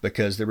 yeah.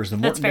 Because there was the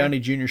Morton Downey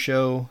Jr.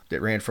 show that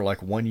ran for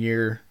like 1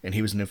 year, and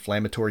he was an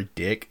inflammatory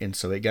dick, and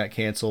so it got got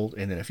canceled,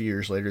 and then a few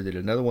years later they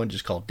did another one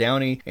just called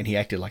Downey, and he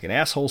acted like an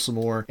asshole some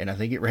more, and I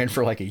think it ran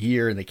for like a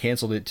year, and they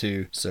canceled it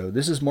too. So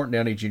this is Morton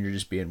Downey Jr.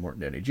 just being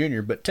Morton Downey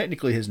Jr., but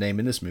technically his name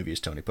in this movie is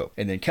Tony Pope.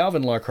 And then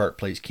Calvin Lockhart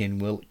plays King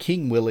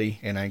Willie,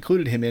 and I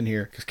included him in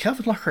here because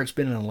Calvin Lockhart's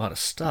been in a lot of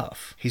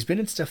stuff. He's been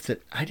in stuff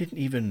that I didn't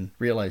even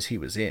realize he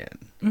was in.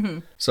 Mm-hmm.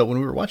 So when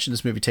we were watching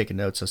this movie taking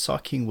notes, I saw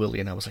King Willie,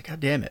 and I was like, God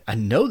damn it, I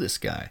know this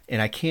guy,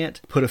 and I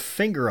can't put a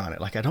finger on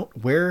it. Like,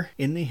 where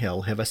in the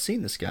hell have I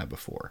seen this guy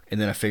before? And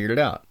then I figured it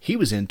out. He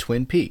was in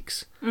Twin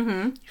Peaks.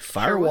 Mm-hmm.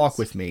 Fire Walk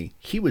with Me.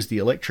 He was the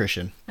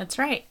electrician. That's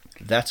right.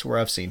 That's where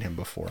I've seen him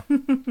before.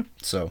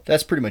 So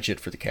that's pretty much it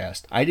for the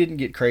cast. I didn't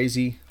get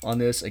crazy on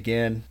this.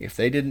 Again, if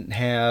they didn't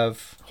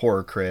have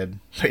horror cred,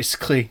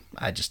 basically,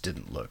 I just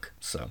didn't look.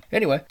 So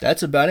anyway,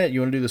 that's about it.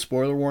 You want to do the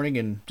spoiler warning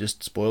and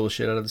just spoil the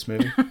shit out of this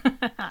movie?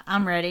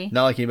 I'm ready.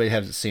 Not like anybody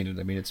hasn't seen it.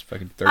 I mean, it's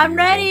fucking 30 I'm years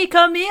ready. old.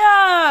 Come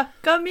here.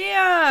 Come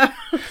here.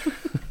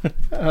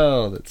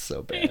 Oh, that's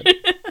so bad.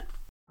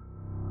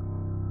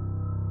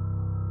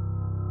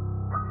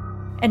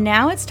 And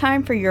now it's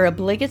time for your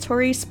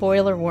obligatory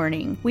spoiler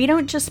warning. We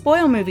don't just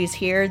spoil movies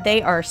here,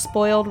 they are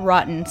spoiled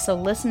rotten, so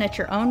listen at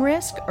your own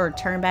risk or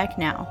turn back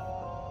now.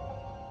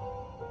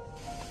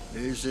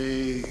 They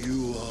say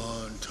you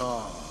want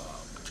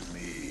talk to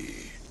me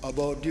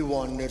about the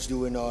one that's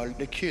doing all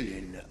the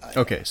killing.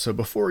 Okay, so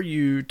before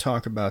you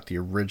talk about the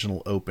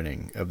original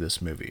opening of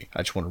this movie,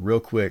 I just want to real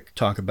quick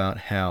talk about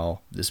how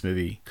this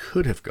movie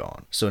could have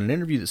gone. So in an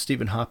interview that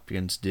Stephen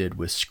Hopkins did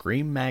with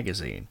Scream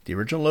magazine, the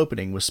original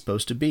opening was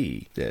supposed to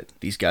be that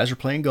these guys are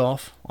playing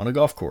golf on a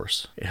golf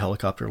course. A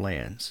helicopter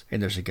lands,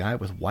 and there's a guy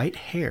with white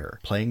hair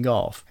playing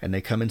golf, and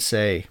they come and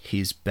say,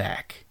 he's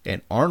back.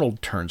 And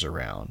Arnold turns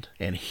around,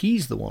 and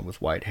he's the one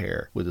with white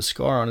hair with a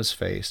scar on his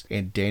face,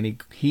 and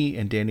he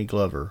and Danny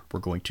Glover were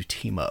going to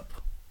team up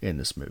in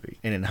this movie.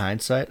 And in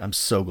hindsight, I'm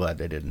so glad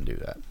they didn't do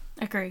that.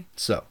 Agree.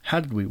 So,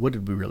 what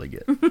did we really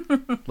get?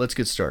 Let's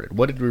get started.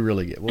 What did we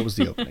really get? What was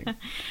the opening?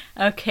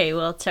 Okay,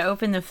 well, to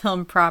open the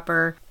film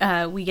proper,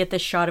 we get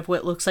this shot of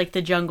what looks like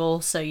the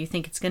jungle, so you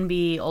think it's going to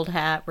be Old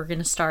Hat. We're going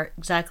to start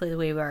exactly the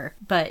way we were,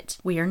 but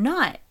we are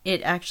not.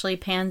 It actually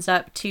pans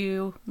up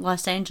to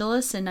Los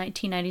Angeles in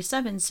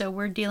 1997, so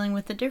we're dealing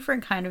with a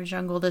different kind of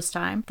jungle this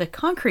time, the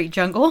concrete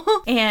jungle,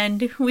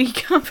 and we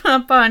come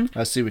up on...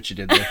 I see what you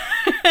did there.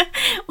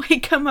 We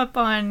come up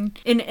on...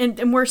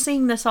 And we're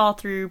seeing this all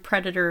through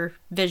Predator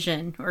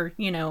vision, or,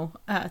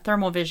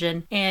 thermal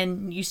vision,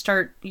 and you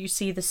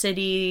see the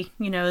city,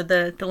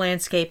 the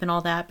landscape and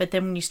all that, but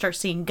then when you start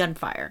seeing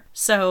gunfire.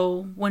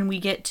 So when we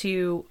get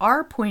to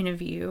our point of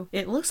view,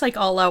 it looks like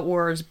all-out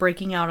war is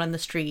breaking out on the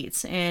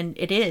streets, and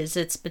it is.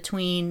 It's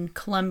between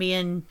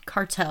Colombian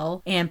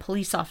cartel and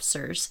police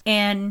officers,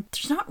 and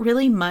there's not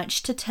really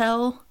much to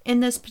tell in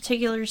this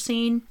particular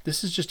scene.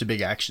 This is just a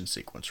big action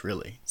sequence,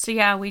 really. So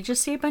yeah, we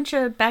just see a bunch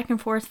of back and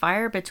forth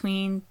fire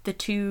between the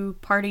two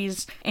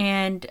parties,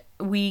 and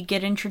we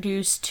get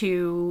introduced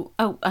to...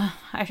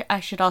 I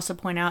should also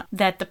point out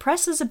that the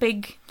press is a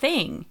big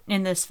thing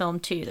in this film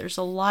too. There's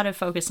a lot of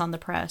focus on the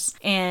press,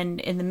 and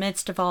in the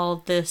midst of all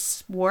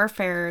this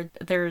warfare,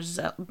 there's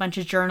a bunch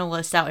of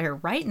journalists out here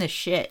writing the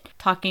shit,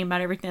 talking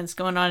about everything that's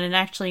going on, and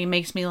actually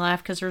makes me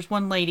laugh because there's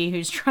one lady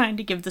who's trying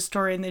to give the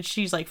story, and then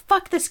she's like,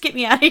 fuck this, get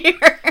me out of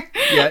here.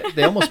 Yeah,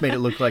 they almost made it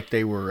look like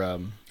they were...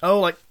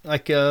 like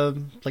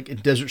in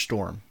Desert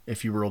Storm,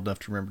 if you were old enough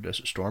to remember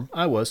Desert Storm.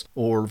 I was.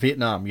 Or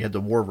Vietnam, you had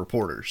the war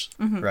reporters,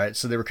 right?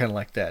 So they were kind of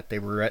like that. They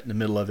were right in the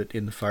middle of it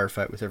in the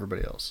firefight with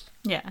everybody else.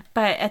 Yeah,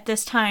 but at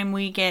this time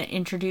we get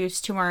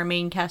introduced to our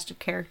main cast of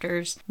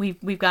characters.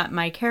 We've got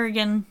Mike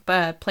Harrigan,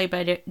 played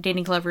by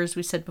Danny Glover, as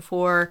we said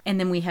before, and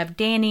then we have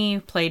Danny,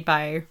 played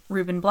by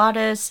Ruben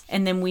Blades,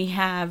 and then we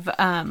have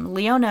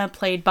Leona,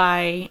 played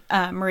by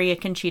Maria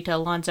Conchita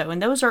Alonso,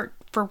 and those are,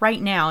 for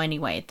right now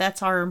anyway,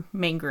 that's our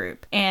main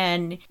group.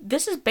 And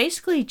this is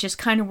basically just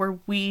kind of where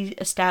we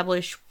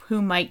establish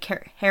who Mike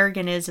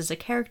Harrigan is as a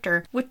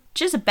character, which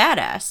is a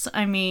badass.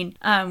 I mean,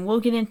 we'll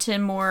get into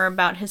more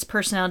about his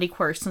personality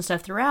quirks and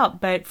stuff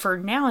throughout, but for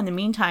now, in the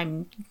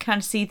meantime, you kind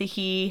of see that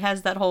he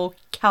has that whole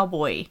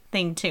cowboy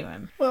thing to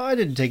him. Well, I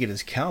didn't take it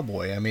as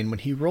cowboy. I mean, when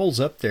he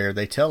rolls up there,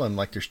 they tell him,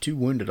 like, there's two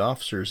wounded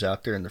officers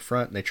out there in the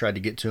front, and they tried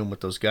to get to him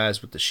with those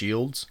guys with the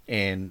shields,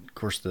 and, of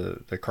course,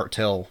 the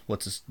cartel,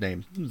 what's his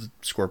name? The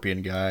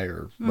Scorpion guy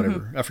or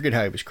whatever. I forget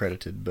how he was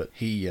credited, but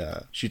he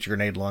shoots a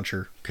grenade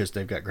launcher because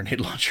they've got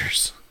grenade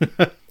launchers.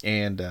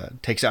 And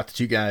takes out the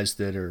two guys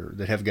that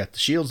have got the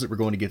shields that were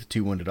going to get the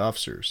two wounded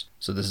officers.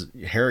 So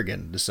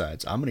Harrigan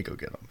decides, I'm going to go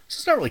get them. So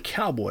it's not really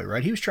cowboy,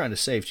 right? He was trying to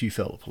save two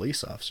fellow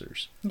police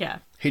officers. Yeah.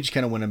 He just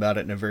kind of went about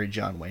it in a very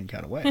John Wayne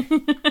kind of way.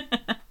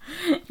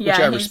 Yeah, which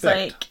I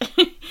respect.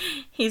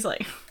 He's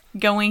like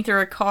going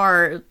through a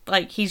car,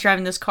 like he's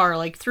driving this car,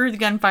 like through the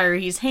gunfire,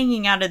 he's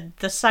hanging out of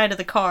the side of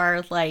the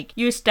car, like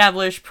you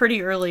establish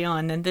pretty early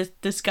on, and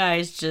this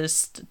guy's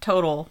just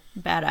total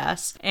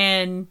badass,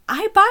 and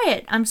I buy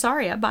it. I'm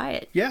sorry, I buy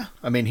it. Yeah,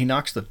 I mean, he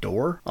knocks the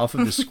door off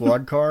of his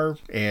squad car,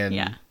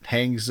 and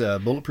hangs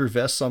bulletproof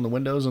vests on the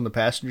windows on the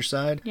passenger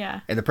side.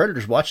 Yeah. And the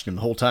Predator's watching him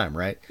the whole time,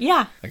 right?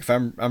 Yeah. Like if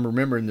I'm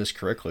remembering this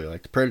correctly,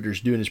 like the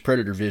Predator's doing his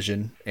Predator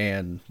vision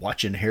and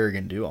watching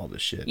Harrigan do all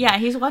this shit. Yeah,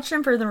 he's watching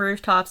him from the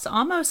rooftops,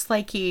 almost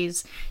like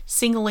he's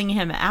singling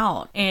him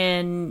out.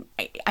 And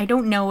I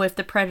don't know if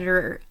the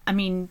Predator, I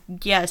mean,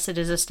 yes, it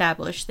is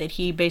established that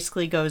he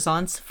basically goes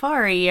on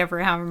safari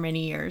every however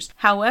many years.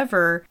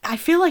 However, I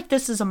feel like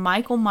this is a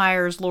Michael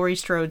Myers, Laurie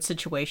Strode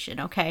situation,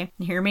 okay?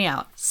 Hear me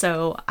out.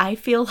 So I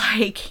feel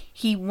like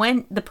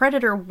the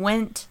Predator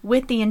went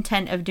with the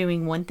intent of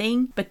doing one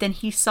thing, but then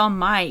he saw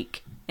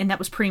Mike, and that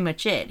was pretty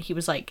much it. He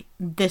was like,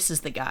 this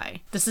is the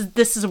guy. This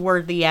is a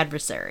worthy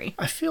adversary.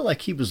 I feel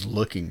like he was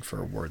looking for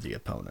a worthy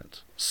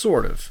opponent.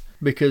 Sort of.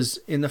 Because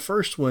in the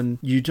first one,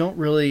 you don't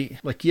really,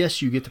 like,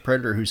 yes, you get the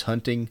Predator who's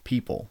hunting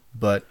people,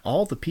 but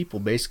all the people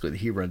basically that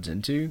he runs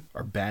into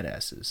are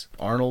badasses.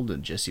 Arnold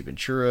and Jesse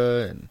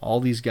Ventura and all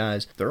these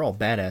guys, they're all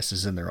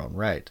badasses in their own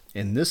right.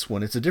 In this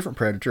one, it's a different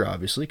Predator,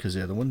 obviously, because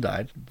the other one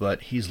died,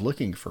 but he's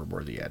looking for a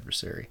worthy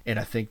adversary. And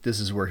I think this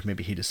is where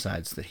maybe he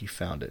decides that he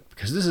found it.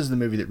 Because this is the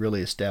movie that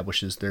really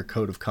establishes their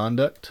code of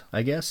conduct,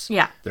 I guess.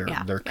 Yeah.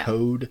 Their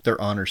code, their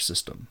honor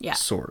system. Yeah.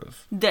 Sort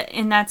of.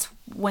 And that's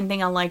one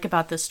thing I like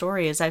about this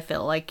story is I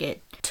feel like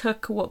it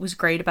took what was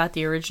great about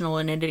the original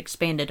and it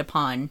expanded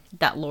upon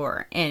that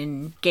lore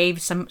and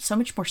gave so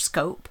much more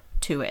scope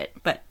to it.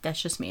 But that's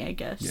just me, I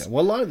guess. Yeah,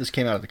 well, a lot of this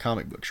came out of the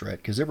comic books, right?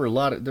 Because there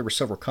were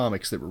several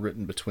comics that were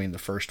written between the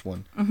first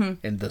one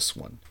and this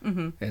one,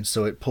 and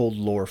so it pulled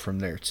lore from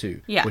there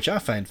too. Yeah, which I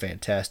find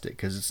fantastic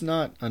because it's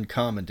not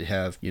uncommon to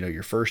have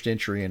your first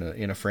entry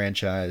in a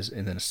franchise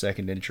and then a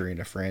second entry in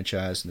a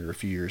franchise, and there are a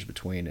few years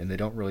between, and they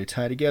don't really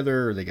tie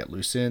together, or they got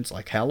loose ends,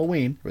 like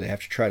Halloween, where they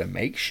have to try to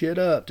make shit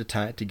up to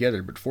tie it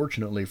together. But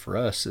fortunately for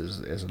us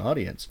as an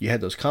audience, you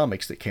had those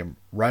comics that came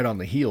right on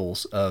the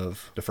heels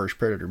of the first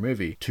Predator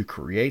movie to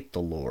create the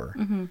lore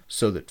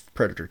so that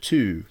Predator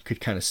 2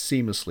 could kind of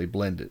seamlessly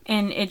blend it.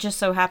 And it just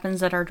so happens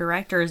that our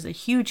director is a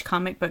huge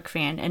comic book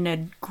fan and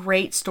a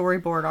great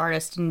storyboard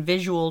artist and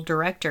visual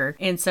director.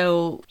 And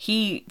so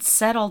he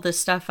set all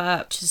this stuff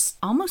up just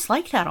almost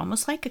like that,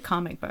 almost like a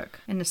comic book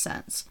in a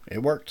sense.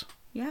 It worked.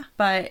 Yeah.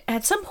 But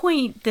at some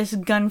point, this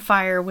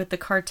gunfire with the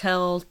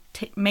cartel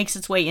makes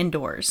its way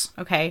indoors.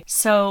 Okay.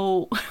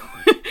 So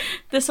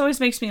this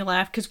always makes me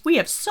laugh because we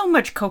have so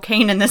much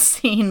cocaine in this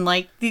scene.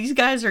 Like, these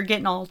guys are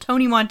getting all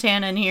Tony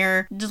Montana in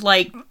here, just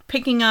like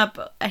picking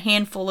up a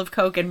handful of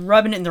coke and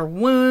rubbing it in their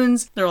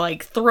wounds. They're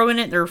like throwing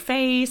it in their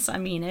face. I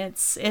mean,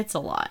 it's a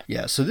lot.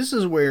 Yeah. So this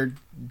is where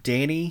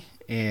Danny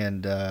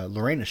and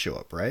Lorena show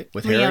up, right?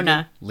 With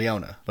Leona.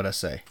 Leona, what'd I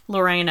say?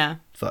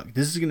 Lorena. Fuck.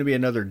 This is going to be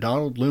another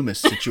Donald Loomis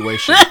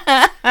situation.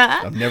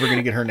 I'm never going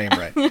to get her name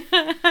right.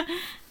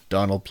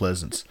 Donald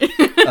Pleasance.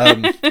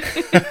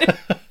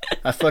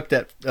 I fucked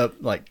that up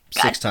like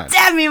 6 times.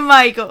 Damn you,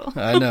 Michael.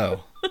 I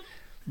know.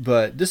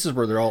 But this is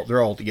where they're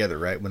all together,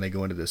 right? When they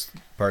go into this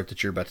part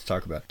that you're about to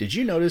talk about. Did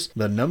you notice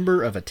the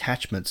number of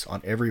attachments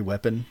on every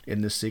weapon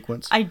in this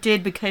sequence? I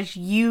did, because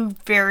you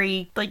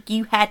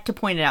had to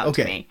point it out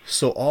to me.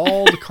 So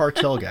all the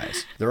cartel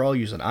guys, they're all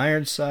using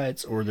iron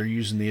sights or they're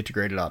using the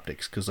integrated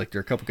optics, because like there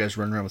are a couple guys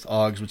running around with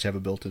AUGs, which have a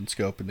built-in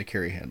scope and the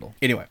carry handle.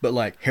 Anyway, but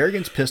like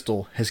Harrigan's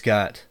pistol has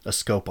got a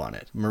scope on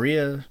it.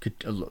 Leona?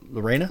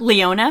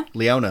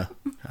 Leona.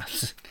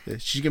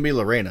 She's gonna be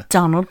Lorena.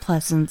 Donald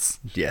Pleasance.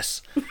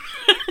 Yes.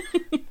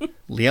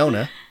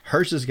 Leona,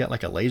 hers has got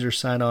like a laser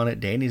sight on it.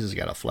 Danny's has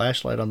got a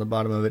flashlight on the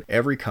bottom of it.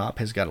 Every cop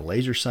has got a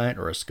laser sight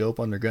or a scope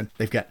on their gun.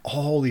 They've got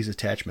all these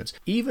attachments.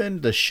 Even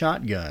the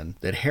shotgun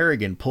that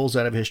Harrigan pulls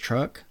out of his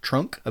trunk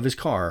of his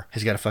car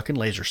has got a fucking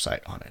laser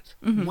sight on it.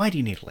 Why do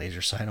you need a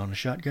laser sight on a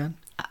shotgun?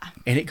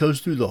 And it goes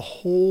through the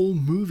whole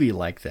movie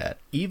like that.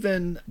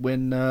 Even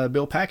when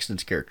Bill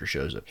Paxton's character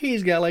shows up,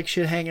 he's got like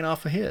shit hanging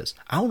off of his.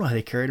 I don't know how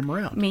they carried him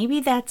around. Maybe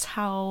that's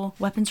how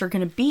weapons are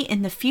going to be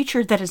in the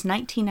future. That is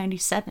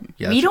 1997.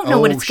 Yeah, we don't know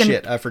what it's going to.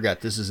 Shit! I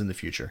forgot. This is in the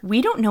future.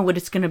 We don't know what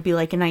it's going to be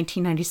like in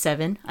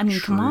 1997. I mean,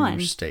 come on.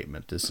 True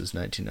statement. This is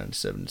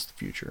 1997. It's the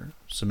future.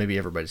 So maybe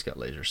everybody's got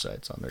laser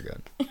sights on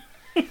their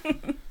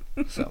gun.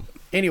 So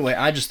anyway,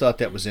 I just thought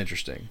that was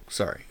interesting.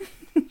 Sorry.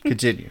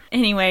 Continue.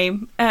 Anyway,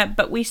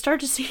 but we start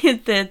to see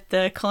that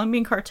the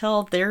Colombian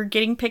cartel, they're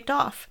getting picked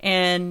off.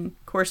 And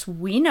of course,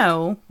 we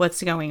know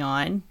what's going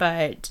on,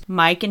 but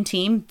Mike and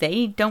team,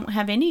 they don't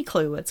have any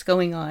clue what's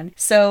going on.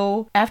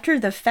 So after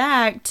the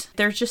fact,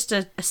 there's just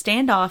a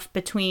standoff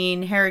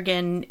between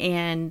Harrigan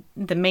and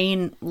the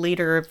main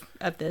leader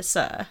of this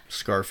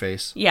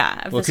Scarface.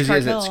 Yeah, well, because he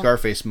has that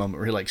Scarface moment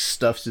where he like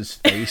stuffs his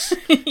face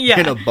yeah.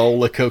 in a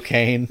bowl of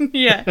cocaine.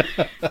 Yeah.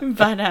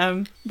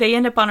 But they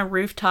end up on a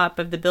rooftop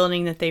of the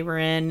building that they were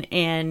in,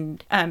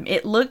 and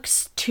it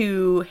looks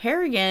to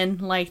Harrigan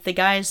like the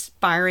guy's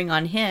firing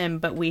on him,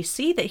 but we see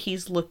see that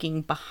he's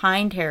looking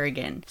behind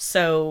Harrigan.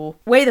 So,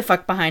 way the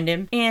fuck behind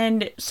him.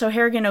 And so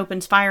Harrigan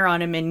opens fire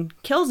on him and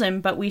kills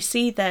him, but we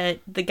see that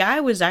the guy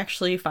was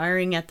actually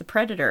firing at the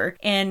Predator.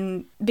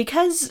 And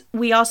because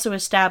we also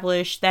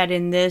established that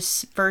in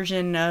this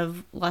version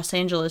of Los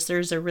Angeles,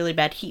 there's a really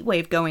bad heat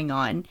wave going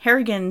on,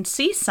 Harrigan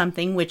sees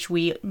something which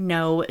we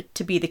know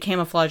to be the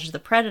camouflage of the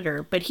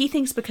Predator, but he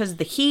thinks because of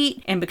the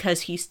heat and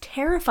because he's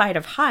terrified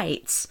of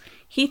heights,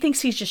 he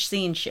thinks he's just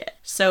seeing shit.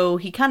 So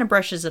he kind of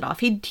brushes it off.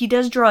 He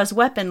does draw his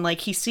weapon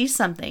like he sees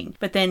something,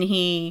 but then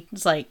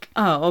he's like,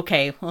 oh,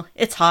 okay, well,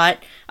 it's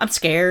hot. I'm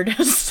scared.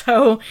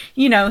 So,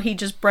 he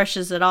just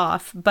brushes it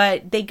off.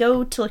 But they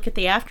go to look at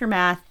the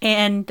aftermath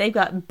and they've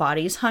got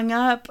bodies hung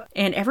up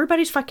and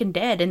everybody's fucking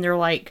dead. And they're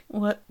like,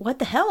 what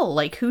the hell?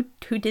 Like, who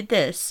did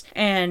this?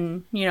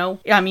 And,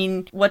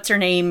 what's her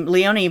name?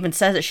 Leona even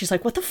says it. She's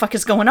like, what the fuck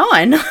is going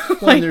on?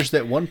 Well, and there's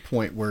that one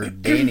point where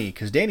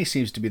because Danny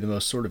seems to be the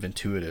most sort of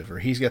intuitive,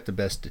 or he's got the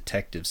best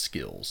detective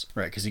skills,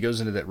 right? Because he goes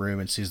into that room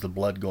and sees the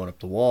blood going up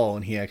the wall,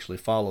 and he actually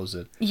follows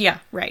it. Yeah,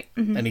 right.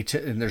 Mm-hmm. And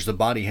and there's the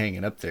body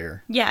hanging up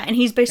there. Yeah, and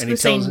he's basically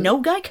saying no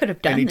guy could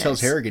have done this. And he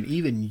tells Harrigan,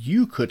 even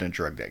you couldn't have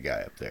drugged that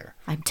guy up there.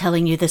 I'm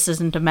telling you, this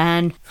isn't a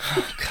man.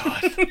 Oh,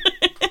 God.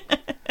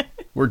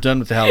 We're done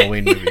with the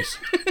Halloween movies.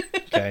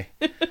 Okay.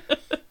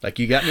 Like,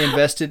 you got me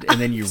invested,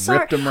 and then you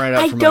ripped them right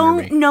out from under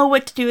me. I don't know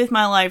what to do with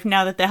my life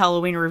now that the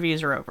Halloween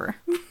reviews are over.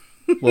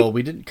 Well,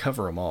 we didn't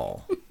cover them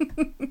all.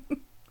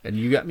 And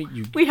you got me.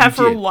 We have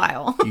for a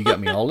while. You got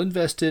me all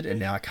invested, and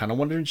now I kind of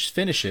want to just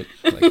finish it.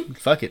 Like,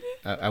 fuck it.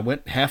 I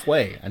went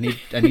halfway. I need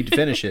to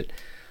finish it.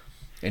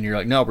 And you're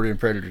like, no, we're doing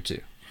Predator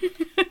 2.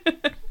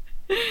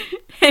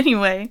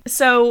 Anyway,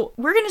 so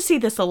we're going to see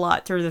this a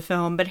lot through the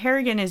film, but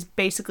Harrigan is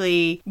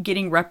basically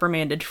getting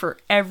reprimanded for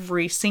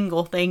every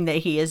single thing that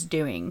he is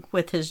doing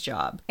with his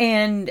job.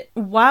 And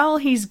while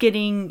he's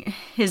getting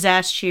his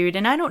ass chewed,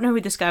 and I don't know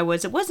who this guy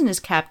was, it wasn't his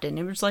captain,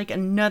 it was like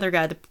another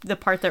guy, the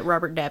part that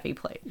Robert Davi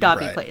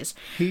plays.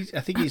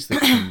 I think he's the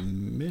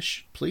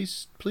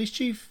police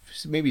chief?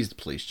 Maybe he's the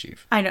police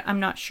chief. I'm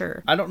not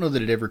sure. I don't know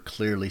that it ever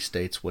clearly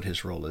states what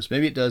his role is.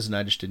 Maybe it does and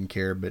I just didn't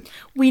care, but...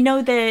 We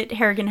know that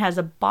Harrigan has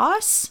a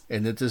boss.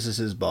 And that this is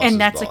his boss's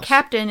and that's boss. A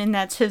captain, and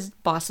that's his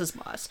boss's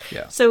boss.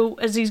 Yeah. So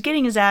as he's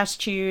getting his ass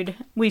chewed,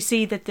 we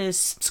see that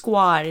this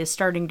squad is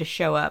starting to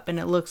show up, and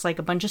it looks like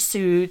a bunch of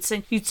suits,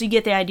 and you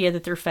get the idea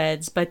that they're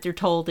feds, but they're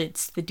told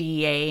it's the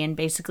DEA, and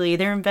basically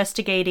they're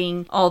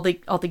investigating all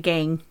the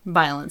gang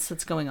violence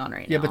that's going on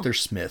right now. Yeah, but they're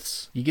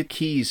Smiths. You get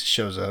Keyes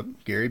shows up,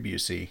 Gary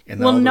Busey, and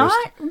well,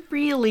 not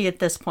really at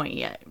this point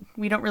yet.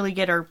 We don't really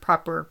get our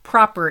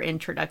proper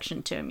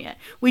introduction to him yet.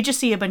 We just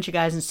see a bunch of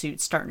guys in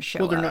suits starting to show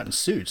up. Well, they're not in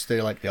suits. They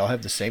all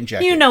have the same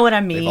jacket. You know what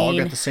I mean. They've all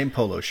got the same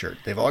polo shirt.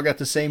 They've all got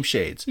the same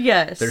shades.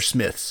 Yes. They're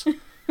Smiths.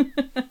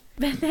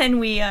 But then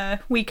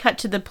we cut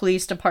to the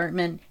police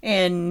department,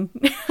 and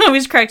it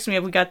always cracks me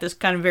up. We got this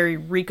kind of very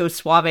Rico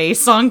Suave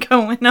song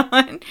going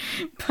on.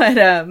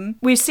 But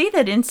we see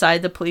that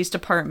inside the police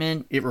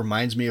department... It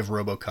reminds me of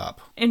RoboCop.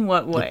 In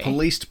what way? The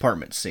police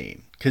department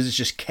scene. Because it's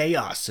just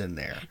chaos in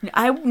there.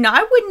 I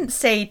wouldn't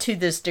say to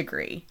this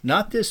degree.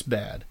 Not this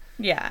bad.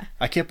 Yeah.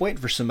 I kept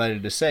waiting for somebody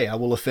to say, I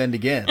will offend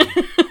again.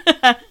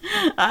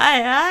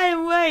 I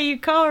what you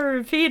call a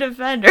repeat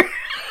offender.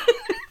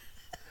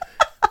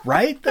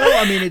 Right, though?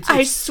 I mean,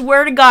 I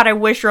swear to God, I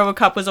wish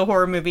RoboCop was a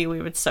horror movie.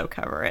 We would so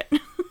cover it.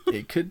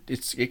 It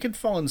could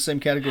fall in the same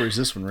category as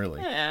this one,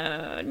 really.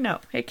 No,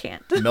 it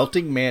can't.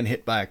 Melting man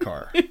hit by a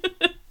car.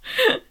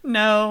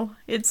 No,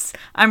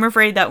 I'm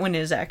afraid that one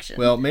is action.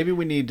 Well, maybe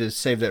we need to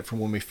save that for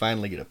when we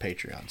finally get a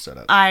Patreon set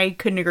up. I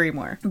couldn't agree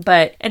more.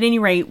 But at any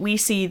rate, we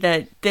see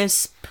that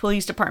this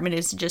police department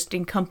is just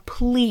in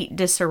complete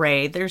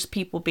disarray. There's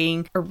people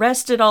being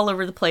arrested all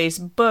over the place,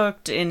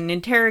 booked and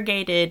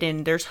interrogated,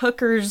 and there's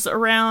hookers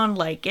around.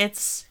 Like,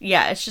 it's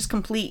just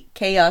complete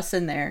chaos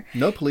in there.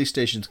 No police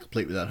station's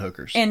complete without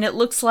hookers. And it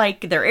looks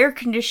like their air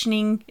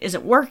conditioning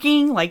isn't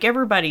working. Like,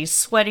 everybody's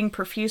sweating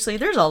profusely.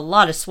 There's a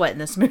lot of sweat in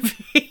this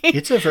movie.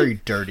 It's a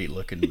very dirty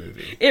looking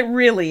movie. It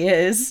really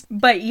is.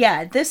 But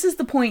yeah, this is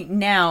the point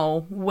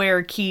now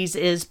where Keyes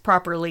is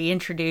properly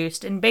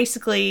introduced. And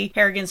basically,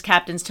 Harrigan's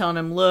captain's telling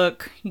him,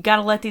 look, you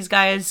gotta let these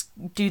guys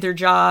do their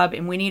job,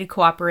 and we need to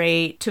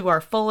cooperate to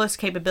our fullest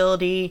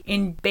capability,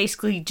 and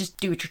basically just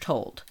do what you're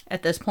told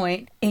at this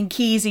point. And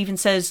Keyes even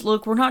says,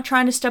 look, we're not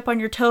trying to step on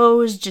your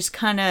toes, just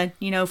kind of,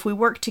 if we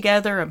work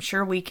together, I'm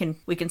sure we can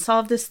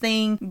solve this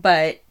thing.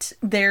 But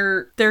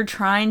they're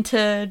trying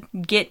to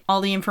get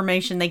all the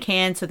information they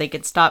can so they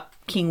could stop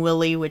King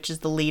Willie, which is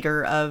the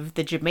leader of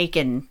the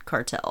Jamaican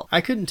cartel.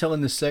 I couldn't tell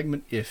in this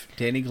segment if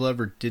Danny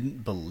Glover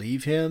didn't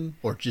believe him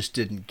or just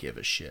didn't give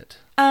a shit.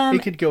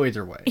 It could go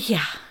either way.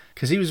 Yeah.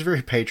 Because he was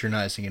very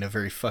patronizing in a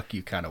very fuck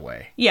you kind of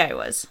way. Yeah, it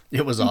was.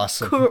 It was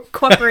awesome.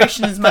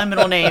 Cooperation is my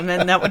middle name,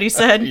 isn't that what he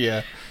said?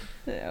 Yeah.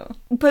 So.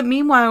 But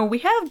meanwhile, we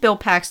have Bill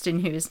Paxton,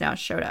 who's now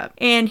showed up.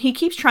 And he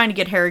keeps trying to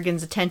get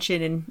Harrigan's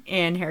attention,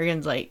 and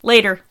Harrigan's like,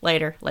 later.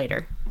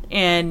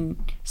 And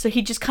so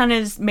he just kind of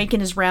is making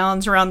his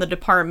rounds around the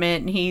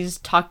department, and he's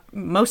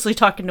mostly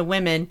talking to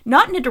women,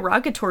 not in a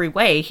derogatory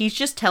way. He's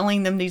just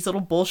telling them these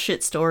little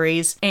bullshit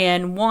stories.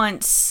 And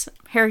once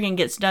Harrigan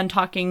gets done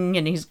talking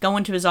and he's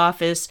going to his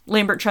office,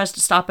 Lambert tries to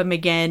stop him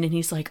again, and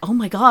he's like, oh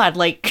my God,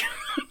 like,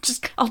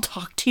 just, I'll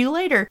talk to you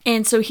later.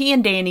 And so he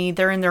and Danny,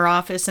 they're in their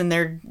office and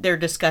they're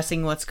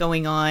discussing what's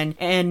going on.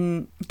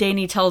 And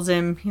Danny tells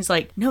him, he's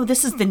like, no,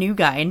 this is the new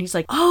guy. And he's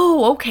like,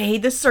 oh, okay,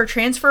 this is our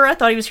transfer. I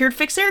thought he was here to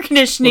fix air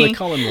conditioning. Well, they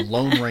call him the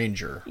Lone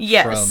Ranger.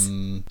 Yes.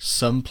 From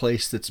some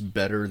place that's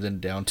better than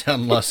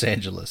downtown Los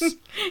Angeles.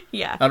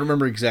 Yeah. I don't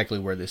remember exactly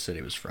where they said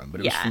he was from, but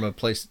it was from a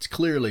place that's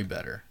clearly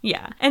better.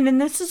 Yeah. And then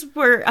this is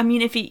where, I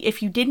mean, if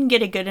you didn't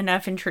get a good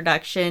enough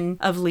introduction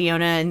of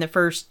Leona in the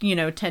first,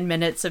 10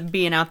 minutes of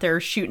being out there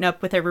shooting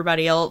up with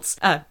everybody else,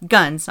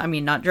 guns, I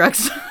mean, not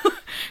drugs.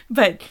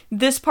 But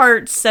this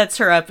part sets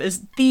her up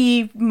as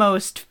the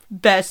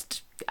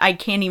best, I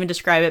can't even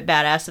describe it,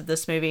 badass of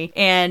this movie.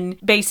 And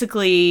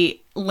basically,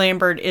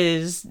 Lambert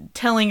is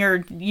telling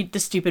her the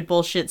stupid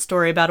bullshit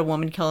story about a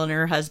woman killing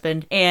her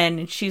husband.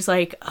 And she's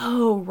like,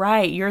 oh,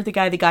 right, you're the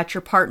guy that got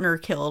your partner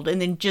killed.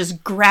 And then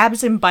just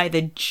grabs him by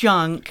the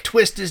junk.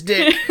 Twist his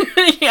dick.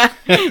 Yeah.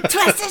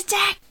 Twist his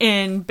dick.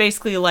 And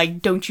basically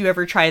like, don't you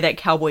ever try that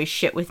cowboy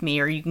shit with me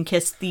or you can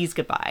kiss these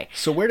goodbye.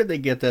 So where did they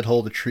get that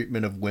whole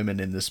treatment of women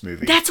in this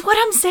movie? That's what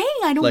I'm saying.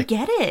 I don't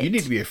get it. You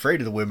need to be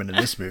afraid of the women in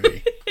this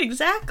movie.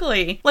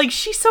 Exactly. Like,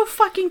 she's so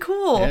fucking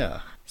cool.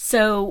 Yeah.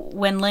 So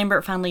when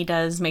Lambert finally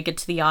does make it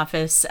to the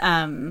office,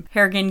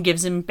 Harrigan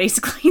gives him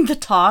basically the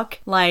talk,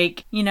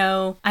 like,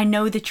 I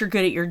know that you're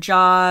good at your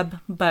job,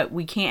 but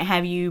we can't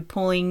have you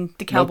pulling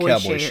the cowboy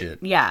shit.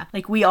 Yeah,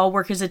 like, we all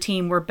work as a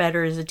team. We're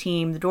better as a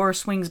team. The door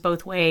swings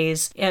both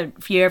ways.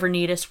 If you ever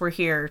need us, we're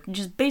here.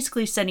 Just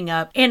basically setting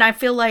up. And I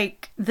feel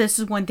like this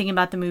is one thing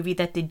about the movie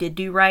that they did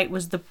do right,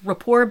 was the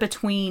rapport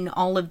between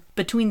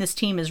this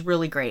team is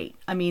really great.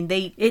 I mean,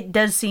 it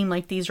does seem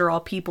like these are all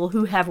people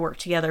who have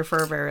worked together for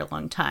a very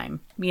long time.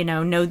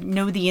 Know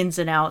the ins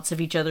and outs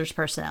of each other's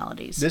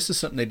personalities. This is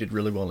something they did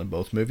really well in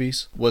both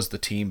movies, was the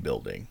team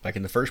building. Like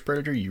in the first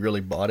Predator, you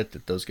really bought it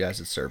that those guys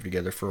had served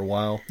together for a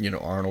while,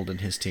 Arnold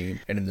and his team.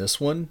 And in this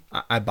one,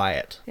 I buy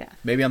it. Yeah.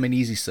 Maybe I'm an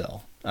easy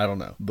sell. I don't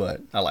know,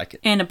 but I like it.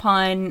 And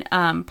upon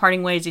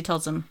parting ways, he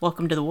tells them,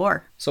 welcome to the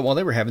war. So while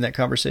they were having that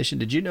conversation,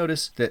 did you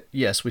notice that,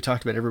 yes, we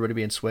talked about everybody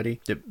being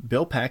sweaty, that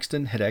Bill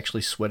Paxton had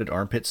actually sweated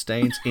armpit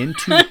stains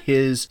into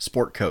his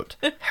sport coat?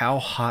 How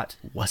hot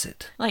was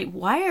it? Like,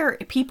 why are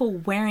people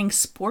wearing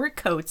sport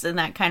coats in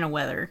that kind of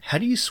weather? How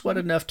do you sweat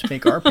enough to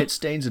make armpit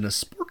stains in a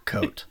sport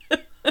coat?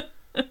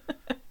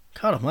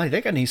 God almighty,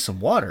 that guy needs some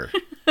water.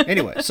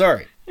 Anyway,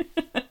 sorry.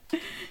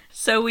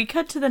 So we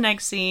cut to the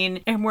next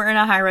scene, and we're in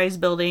a high-rise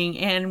building,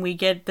 and we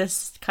get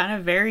this kind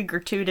of very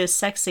gratuitous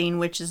sex scene,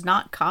 which is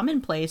not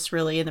commonplace,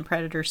 really, in the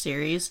Predator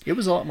series. It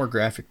was a lot more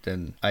graphic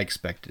than I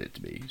expected it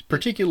to be,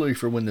 particularly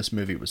for when this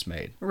movie was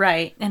made.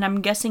 Right, and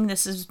I'm guessing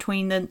this is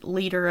between the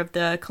leader of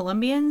the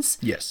Colombians.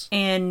 Yes.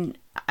 And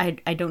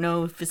I don't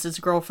know if it's his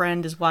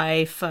girlfriend, his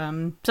wife,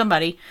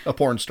 somebody. A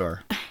porn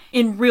star.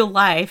 In real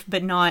life,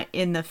 but not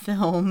in the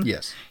film.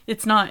 Yes.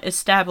 It's not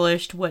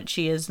established what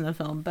she is in the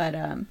film, but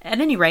at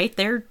any rate,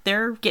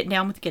 they're getting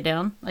down with get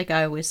down, like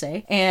I always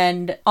say.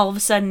 And all of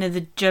a sudden,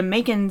 the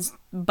Jamaicans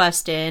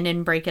bust in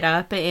and break it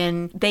up,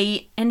 and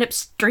they end up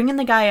stringing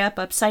the guy up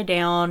upside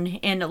down,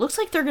 and it looks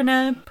like they're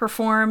gonna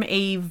perform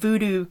a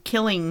voodoo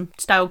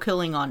style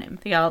killing on him.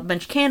 They got a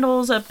bunch of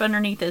candles up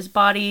underneath his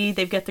body.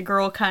 They've got the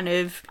girl kind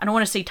of, I don't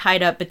want to say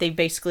tied up, but they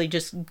basically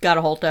just got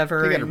a hold of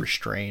her. They got her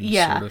restrained,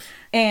 yeah, sort of.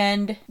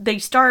 And they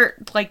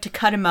start like to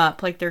cut him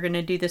up, like they're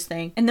gonna do this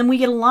thing. And then we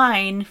get a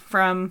line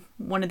from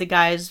one of the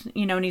guys,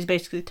 and he's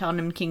basically telling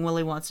him King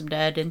Willie wants him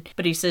dead,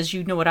 but he says,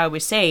 you know what I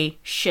always say,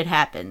 shit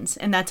happens.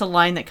 And that's a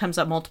line that comes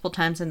up multiple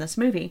times in this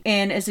movie.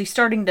 And as he's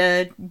starting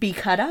to be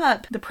cut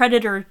up, the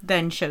Predator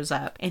then shows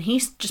up, and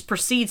he just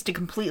proceeds to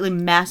completely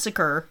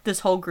massacre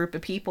this whole group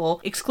of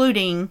people,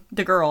 excluding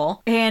the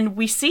girl. And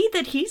we see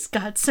that he's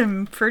got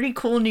some pretty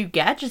cool new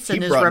gadgets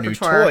in his repertoire. He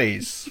brought new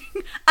toys.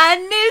 A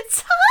new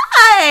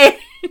toy!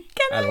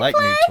 I like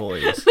new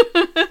toys.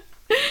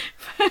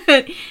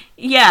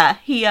 Yeah,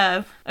 he,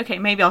 okay,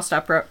 maybe I'll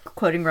stop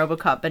quoting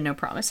RoboCop, but no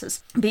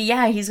promises. But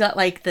yeah, he's got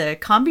like the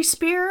combi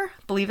spear,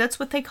 I believe that's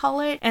what they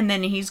call it. And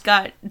then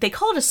they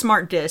call it a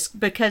smart disc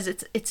because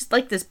it's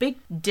like this big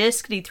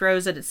disc that he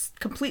throws it. It's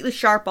completely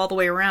sharp all the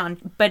way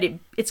around, but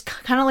it's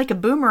kind of like a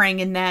boomerang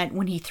in that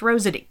when he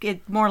throws it,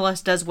 it more or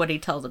less does what he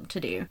tells him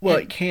to do. Well,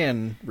 it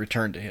can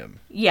return to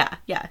him. Yeah.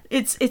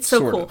 It's so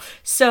sort cool. Of.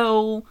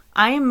 So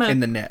in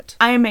the net.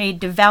 I am a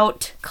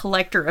devout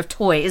collector of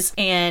toys,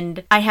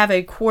 and I have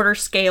a quarter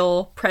scale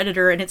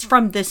Predator, and it's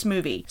from this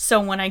movie. So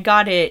when I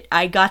got it,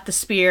 I got the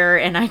spear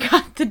and I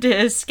got the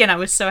disc, and I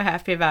was so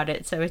happy about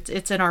it. So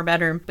it's in our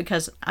bedroom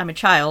because I'm a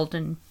child,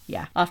 and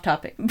yeah, off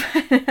topic.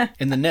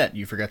 In the net,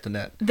 you forgot the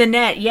net. The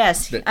net,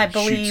 yes, that I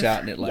believe. Shoots out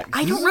and it like.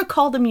 I don't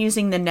recall them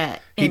using the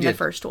net in the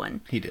first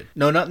one. He did.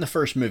 No, not in the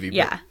first movie.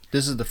 Yeah.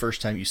 This is the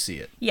first time you see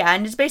it. Yeah,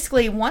 and it's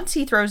basically once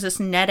he throws this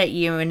net at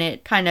you and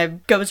it kind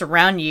of goes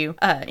around you,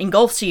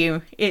 engulfs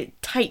you, it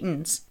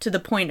tightens to the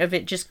point of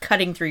it just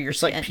cutting through your It's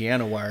skin. like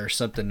piano wire or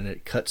something, and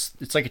it cuts.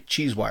 It's like a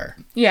cheese wire.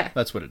 Yeah.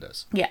 That's what it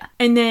does. Yeah.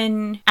 And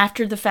then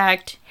after the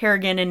fact,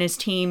 Harrigan and his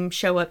team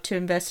show up to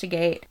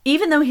investigate,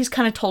 even though he's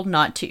kind of told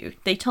not to.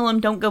 They tell him,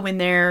 don't go in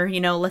there,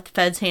 let the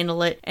feds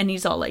handle it. And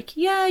he's all like,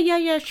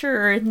 yeah,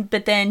 sure.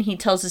 But then he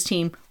tells his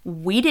team,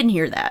 we didn't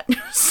hear that.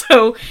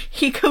 So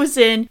he goes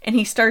in and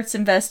he starts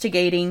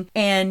investigating.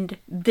 And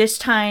this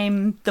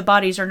time the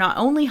bodies are not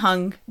only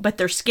hung, but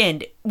they're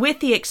skinned, with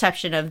the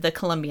exception of the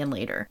Colombian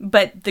leader.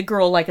 But the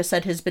girl, like I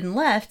said, has been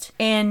left.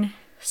 And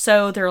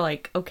so they're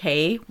like,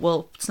 okay,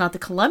 well, it's not the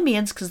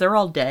Colombians because they're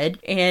all dead.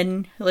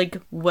 And like,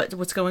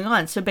 what's going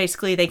on? So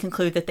basically they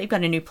conclude that they've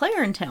got a new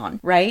player in town,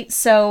 right?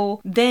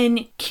 So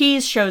then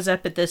Keyes shows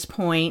up at this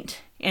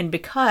point. And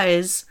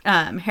because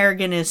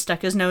Harrigan has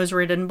stuck his nose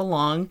where he didn't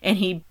belong, and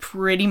he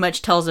pretty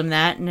much tells him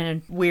that in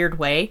a weird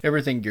way.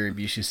 Everything Gary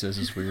Busey says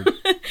is weird.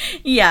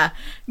 Yeah,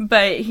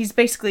 but he's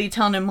basically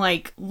telling him,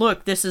 like,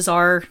 look, this is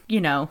our,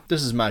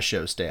 This is my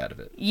show. Stay out of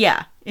it.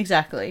 Yeah,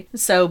 exactly.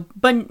 So,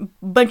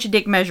 bunch of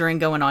dick measuring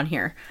going on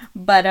here.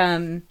 But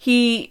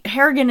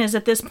Harrigan is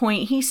at this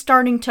point, he's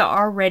starting to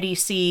already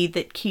see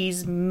that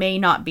Keyes may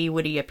not be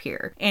what he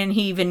appear. And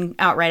he even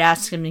outright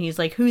asks him, and he's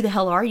like, who the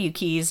hell are you,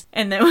 Keyes?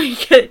 And then we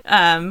get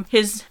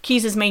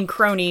Keyes' main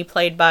crony,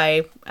 played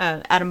by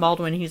Adam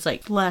Baldwin. He's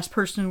like, the last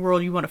person in the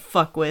world you want to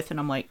fuck with. And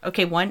I'm like,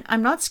 okay, one,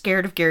 I'm not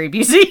scared of Gary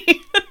Busey.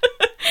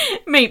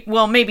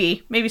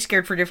 Maybe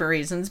scared for different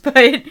reasons,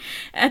 but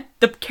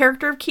the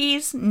character of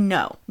Keyes,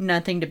 no,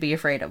 nothing to be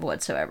afraid of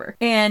whatsoever.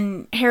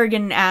 And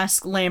Harrigan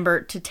asks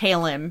Lambert to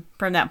tail him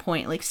from that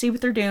point, like, see what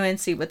they're doing,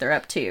 see what they're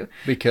up to.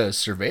 Because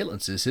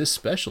surveillance is his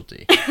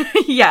specialty.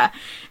 Yeah,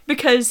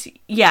 because,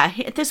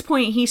 at this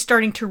point, he's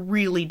starting to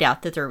really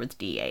doubt that they're with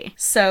DA.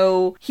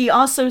 So he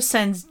also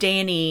sends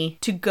Danny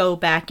to go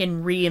back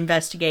and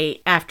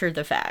reinvestigate after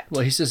the fact.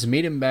 Well, he says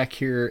meet him back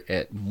here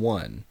at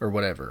 1 or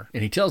whatever.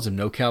 And he tells him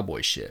no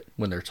cowboy shit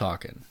when they're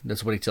talking.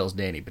 That's what he tells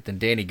Danny. But then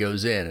Danny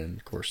goes in, and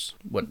of course,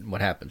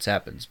 what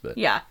happens. But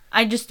yeah,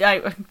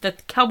 the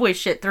cowboy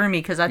shit threw me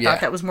because I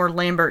thought that was more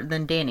Lambert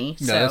than Danny.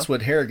 No, that's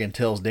what Harrigan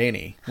tells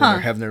Danny when they're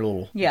having their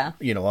little,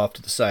 off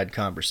to the side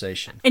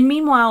conversation. And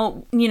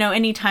meanwhile,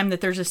 anytime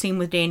that there's a scene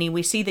with Danny,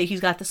 we see that he's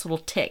got this little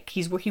tick.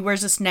 He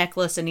wears this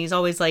necklace, and he's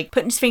always like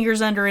putting his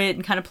fingers under it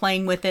and kind of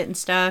playing with it and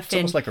stuff. It's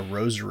almost like a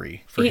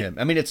rosary for him.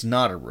 I mean, it's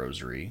not a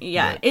rosary.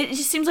 Yeah, it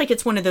just seems like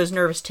it's one of those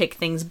nervous tick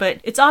things, but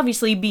it's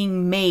obviously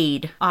being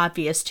made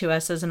obvious to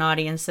us as an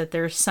audience that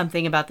there's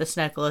something about this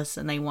necklace,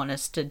 and they want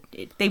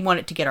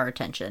it to get our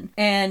attention.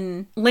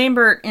 And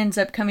Lambert ends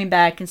up coming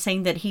back and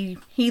saying that he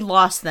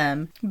lost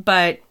them,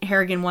 but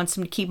Harrigan wants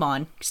him to keep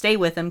on, stay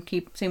with them,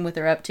 keep seeing what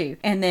they're up to.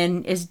 And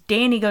then as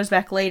Danny goes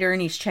back later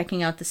and he's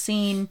checking out the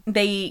scene,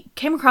 they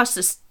came across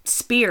this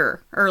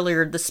spear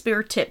earlier, the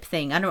spear tip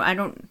thing.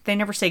 They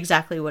never say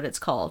exactly what it's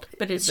called,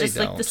 but it's just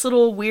like this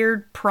little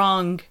weird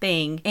prong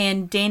thing.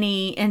 And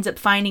Danny ends up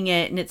finding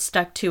it, and it's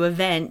stuck to a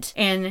vent,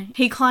 and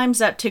he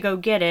climbs up to go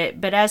get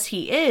it. But as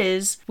he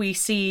is, we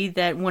see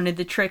that one of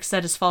the tricks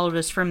that has followed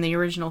us from the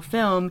original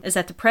film is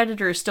that the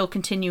Predator is still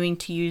continuing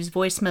to use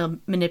voice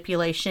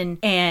manipulation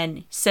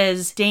and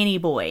says Danny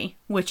boy,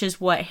 which is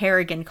what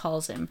Harrigan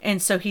calls him.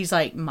 And so he's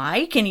like,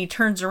 Mike, and he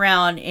turns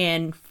around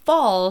and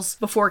falls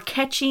before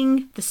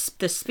catching the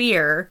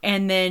spear,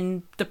 and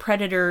then the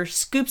Predator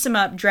scoops him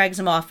up, drags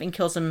him off, and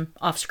kills him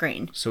off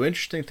screen. So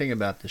interesting thing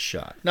about this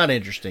shot. Not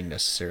interesting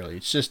necessarily.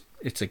 It's just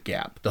it's a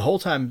gap. The whole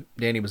time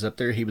Danny was up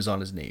there, he was on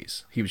his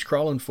knees. He was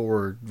crawling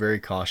forward very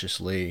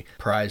cautiously,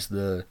 pries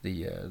the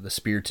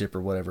spear tip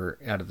or whatever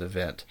out of the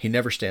vent. He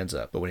never stands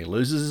up, but when he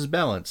loses his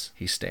balance,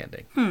 he's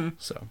standing.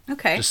 So,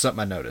 okay, just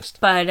something I noticed.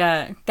 But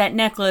that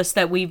necklace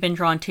that we've been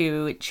drawn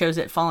to, it shows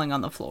it falling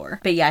on the floor.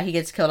 But yeah, he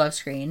gets killed off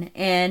screen.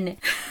 And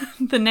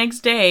the next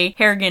day,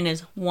 Harrigan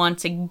is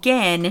once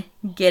again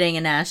getting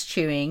an ass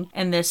chewing,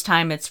 and this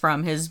time it's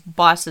from his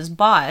boss's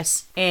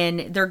boss,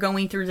 and they're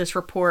going through this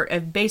report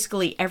of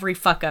basically every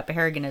fuck up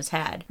Harrigan has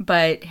had.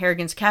 But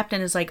Harrigan's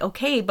captain is like,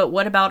 okay, but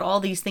what about all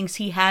these things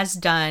he has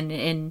done?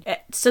 And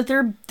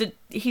so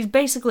he's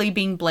basically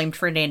being blamed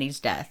for Danny's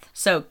death.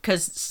 So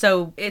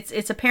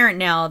it's apparent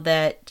now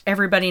that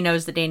everybody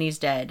knows that Danny's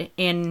dead,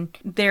 and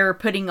they're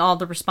putting all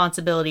the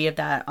responsibility of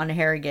that on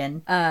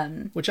Harrigan.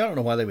 Which I don't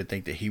know why they would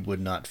think that he would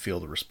not feel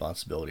the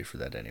responsibility for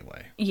that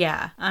anyway.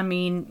 Yeah, I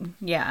mean,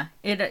 yeah,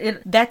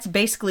 that's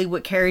basically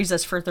what carries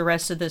us for the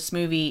rest of this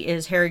movie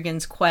is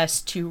Harrigan's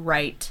quest to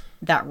right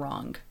that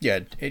wrong.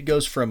 Yeah, it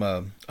goes from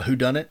a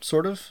whodunit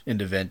sort of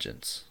into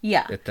vengeance.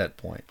 Yeah, at that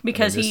point,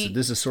 because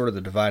this is sort of the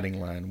dividing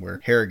line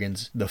where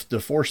Harrigan's the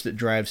force that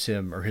drives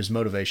him, or his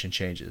motivation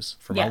changes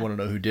from I want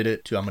to know who did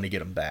it to I'm going to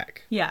get him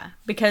back. Yeah,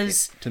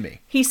 because to me,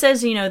 he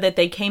says that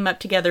they came up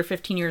together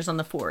 15 years on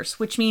the force,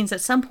 which means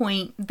at some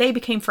point they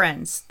became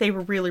friends. They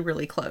were really,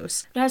 really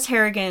close. But as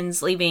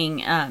Harrigan's leaving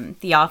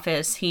the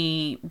office,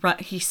 he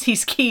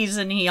sees Keyes,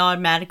 and he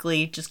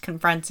automatically just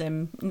confronts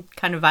him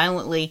kind of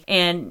violently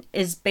and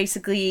is basically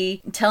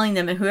basically telling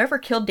them that whoever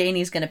killed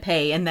Danny's gonna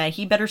pay, and that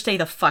he better stay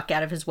the fuck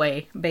out of his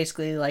way.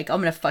 Basically, like, I'm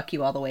gonna fuck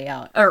you all the way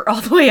out. Or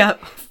all the way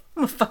up.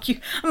 I'm gonna fuck you.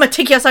 I'm gonna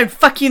take you outside and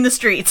fuck you in the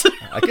streets.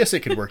 I guess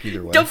it could work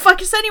either way. Don't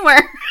fuck us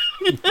anywhere.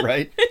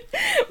 Right?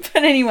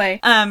 But anyway,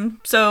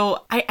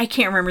 so I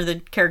can't remember the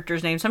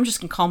character's name, so I'm just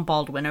gonna call him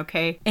Baldwin,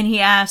 okay? And he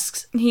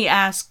asks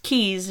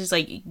Keyes, he's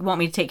like, you want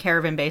me to take care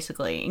of him,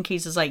 basically? And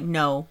Keyes is like,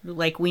 no,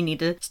 like, we need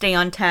to stay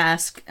on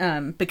task,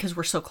 because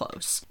we're so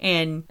close.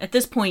 And at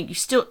this point,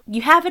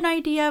 you have an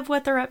idea of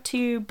what they're up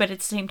to, but at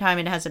the same time,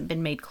 it hasn't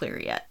been made clear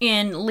yet.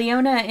 And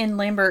Leona and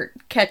Lambert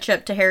catch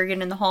up to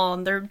Harrigan in the hall,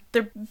 and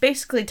they're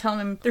basically telling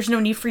him, there's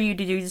no need for you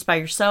to do this by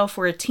yourself.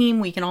 We're a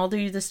team. We can all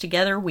do this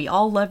together. We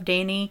all love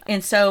Danny.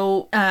 And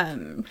so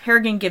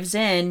Harrigan gives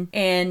in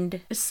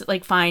and it's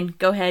like, fine,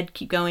 go ahead,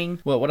 keep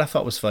going. Well, what I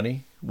thought was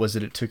funny was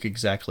that it took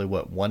exactly,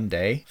 1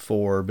 day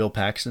for Bill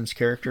Paxton's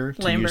character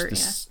to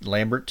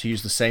Lambert to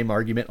use the same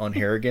argument on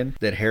Harrigan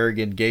that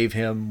Harrigan gave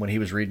him when he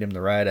was reading him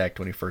the riot act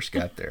when he first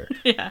got there.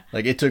 Yeah.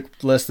 Like, it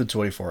took less than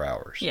 24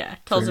 hours. Yeah.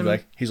 Tells him,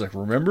 he's like,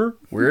 remember,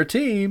 we're a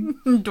team.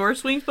 Door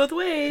swings both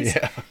ways.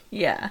 Yeah.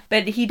 Yeah.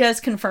 But he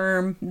does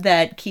confirm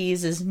that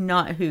Keyes is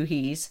not who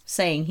he's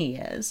saying he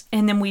is.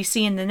 And then we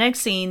see in the next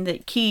scene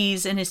that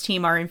Keyes and his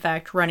team are in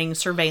fact running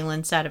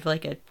surveillance out of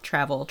like a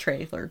travel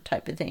trailer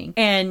type of thing.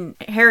 And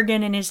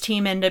Harrigan and his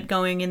team end up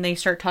going and they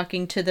start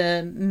talking to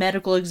the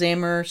medical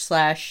examiner /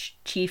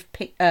 chief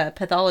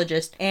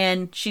pathologist,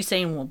 and she's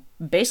saying, well,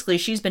 basically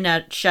she's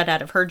been shut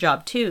out of her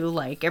job too.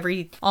 Like,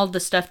 all the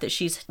stuff that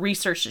she's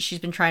researched that she's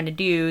been trying to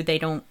do, they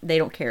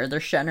don't care. They're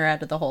shutting her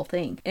out of the whole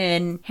thing.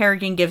 And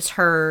Harrigan gives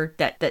her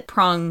that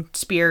prong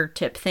spear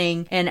tip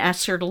thing and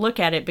asks her to look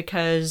at it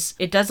because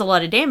it does a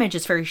lot of damage.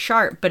 It's very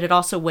sharp, but it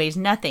also weighs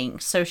nothing.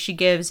 So she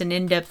gives an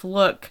in-depth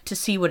look to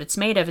see what it's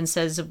made of and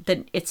says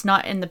that it's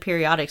not in the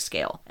periodic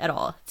scale at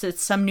all.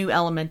 It's some new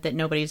element that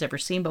nobody's ever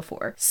seen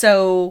before.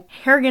 So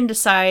Harrigan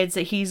decides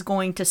that he's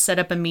going to set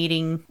up a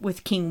meeting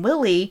with King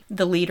Willie,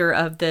 the leader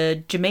of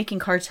the Jamaican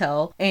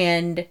cartel,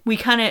 and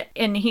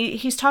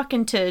he's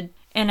talking to,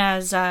 and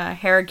as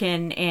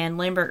Harrigan and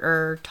Lambert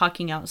are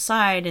talking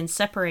outside and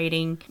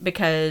separating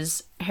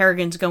because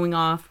Harrigan's going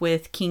off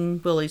with King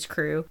Willie's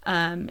crew,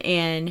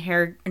 and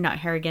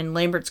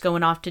Lambert's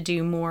going off to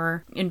do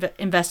more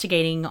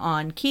investigating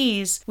on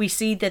Keyes. We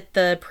see that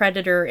the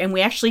Predator, and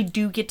we actually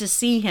do get to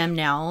see him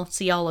now,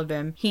 see all of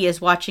him. He is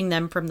watching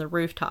them from the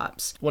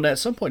rooftops. Well, at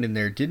some point in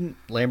there, didn't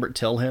Lambert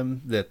tell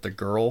him that the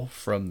girl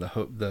from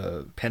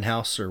the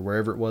penthouse or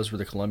wherever it was where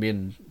the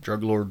Colombian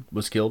drug lord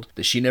was killed,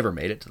 that she never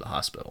made it to the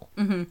hospital?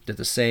 Mm-hmm. That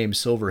the same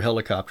silver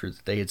helicopter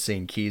that they had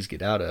seen Keyes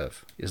get out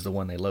of is the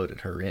one they loaded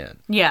her in.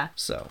 Yeah.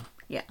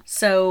 Yeah.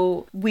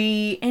 So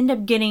we end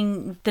up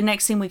getting the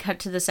next scene. We cut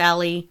to this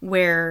alley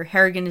where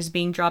Harrigan is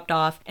being dropped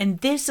off. And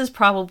this is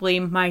probably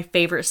my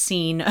favorite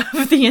scene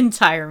of the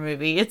entire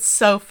movie. It's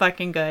so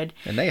fucking good.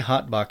 And they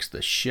hotboxed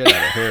the shit out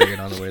of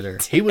Harrigan on the way there.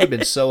 He would have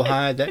been so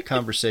high, that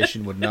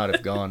conversation would not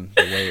have gone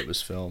the way it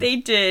was filmed. They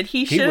did.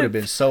 He would have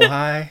been so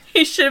high.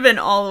 He should have been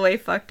all the way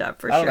fucked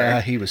up for sure. I don't know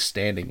how he was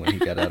standing when he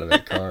got out of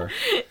that car.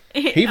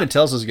 He even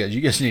tells those guys,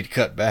 you guys need to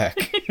cut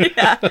back.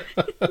 Yeah.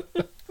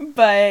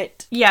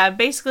 But yeah,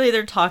 basically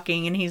they're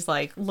talking and he's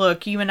like,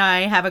 look, you and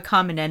I have a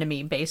common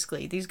enemy.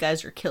 Basically, these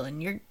guys are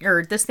killing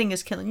this thing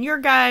is killing your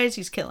guys.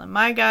 He's killing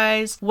my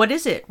guys. What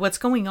is it? What's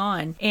going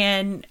on?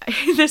 And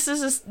this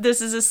is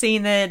a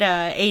scene that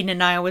Aiden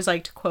and I always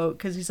like to quote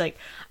because he's like,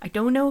 I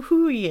don't know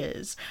who he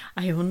is.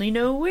 I only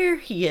know where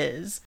he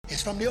is.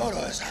 It's from the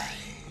other side.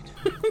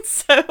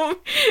 So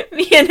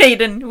me and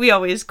Aiden, we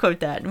always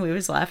quote that and we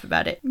always laugh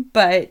about it.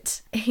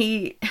 But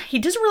he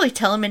doesn't really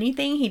tell him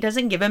anything. He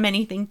doesn't give him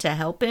anything to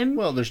help him.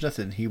 Well, there's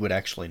nothing he would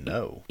actually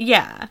know.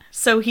 Yeah.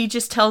 So he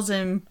just tells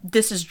him,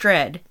 this is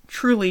Dredd.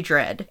 Truly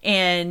Dredd,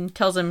 and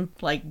tells him,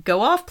 like,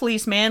 go off,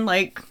 policeman,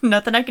 like,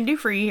 nothing I can do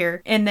for you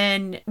here. And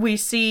then we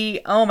see,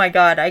 oh my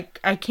god, I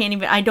can't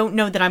even, I don't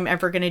know that I'm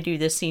ever gonna do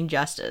this scene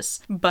justice,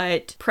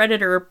 but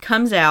Predator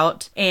comes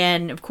out,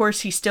 and of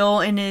course he's still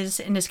in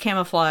his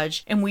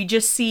camouflage, and we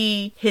just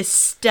see his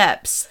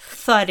steps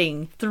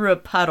thudding through a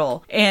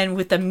puddle, and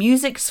with the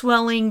music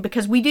swelling,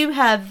 because we do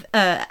have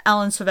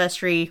Alan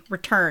Silvestri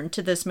return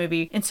to this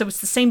movie, and so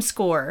it's the same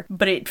score,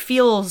 but it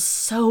feels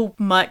so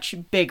much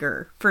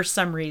bigger for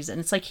some reason.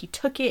 It's like he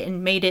took it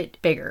and made it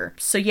bigger.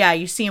 So yeah,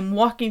 you see him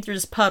walking through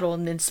this puddle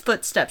and then his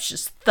footsteps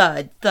just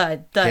thud,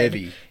 thud, thud.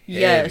 Heavy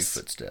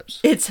footsteps.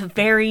 It's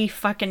very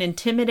fucking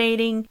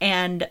intimidating,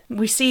 and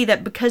we see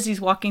that because he's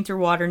walking through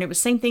water, and it was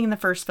the same thing in the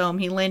first film,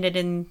 he landed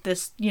in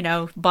this,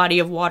 body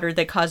of water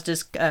that caused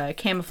his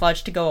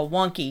camouflage to go all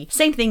wonky.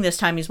 Same thing this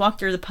time, he's walked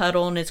through the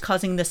puddle and it's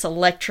causing this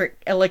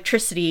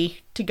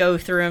electricity to go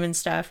through him and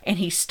stuff, and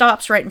he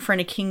stops right in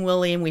front of King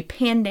Willie, and we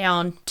pan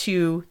down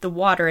to the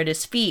water at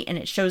his feet and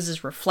it shows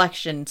his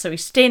reflection. So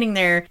he's standing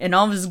there in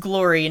all of his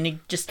glory, and he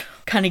just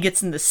kind of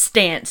gets in the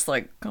stance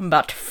like, I'm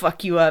about to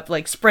fuck you up,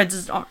 like spreads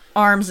his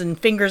arms and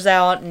fingers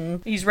out,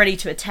 and he's ready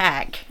to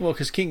attack. Well,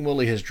 because King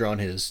Willie has drawn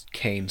his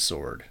cane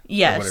sword.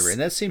 Yes. Or whatever,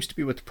 and that seems to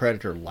be what the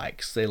Predator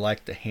likes. They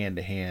like the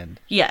hand-to-hand,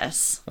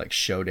 yes, like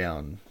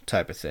showdown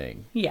type of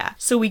thing. Yeah.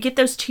 So we get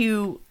those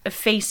two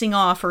facing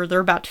off, or they're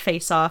about to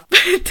face off,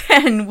 but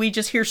then we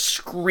just hear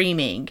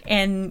screaming,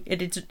 and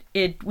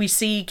we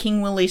see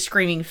King Willie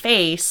screaming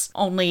face,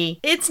 only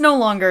it's no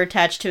longer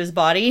attached to his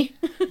body.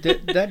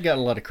 That got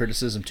a lot of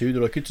criticism too.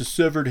 They're like, it's a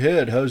severed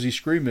head, how's he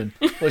screaming?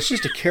 Well, it's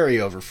just a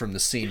carryover from the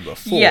scene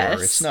before.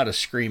 Yes. It's not a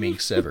screaming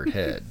severed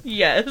head.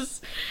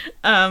 Yes.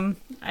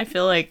 I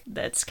feel like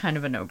that's kind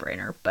of a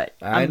no-brainer, but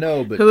I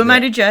know, but who am I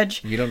to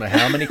judge? You don't know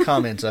how many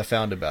comments I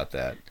found about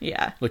that.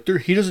 Yeah. Like,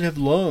 he doesn't have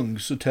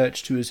lungs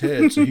attached to his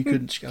head, so he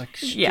couldn't.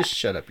 Yeah. Just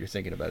shut up. You're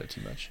thinking about it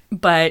too much.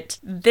 But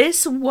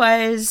this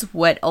was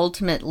what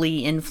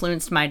ultimately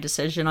influenced my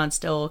decision on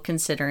still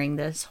considering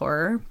this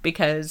horror,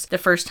 because the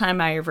first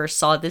time I ever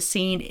saw this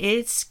scene,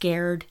 it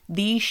scared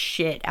the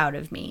shit out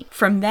of me.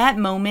 From that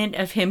moment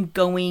of him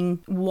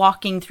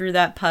walking through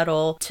that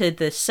puddle to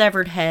the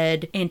severed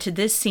head, and to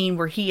this scene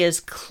where he is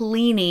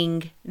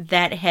cleaning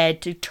that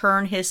head to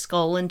turn his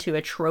skull into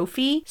a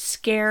trophy,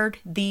 scared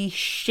the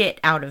shit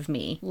out of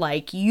me.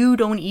 Like, you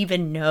don't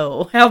even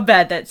know how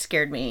bad that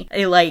scared me.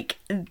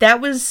 That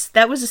was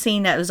a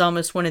scene that was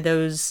almost one of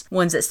those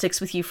ones that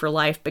sticks with you for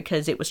life,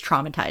 because it was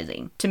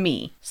traumatizing to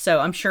me. So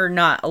I'm sure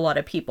not a lot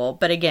of people,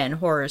 but again,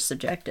 horror is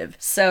subjective.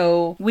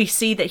 So we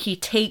see that he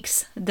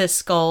takes this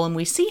skull, and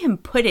we see him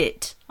put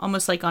it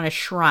almost like on a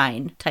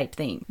shrine type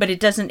thing, but it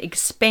doesn't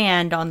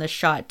expand on the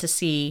shot to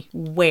see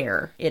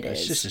where it is.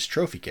 It's just his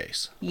trophy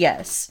case.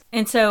 Yes.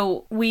 And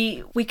so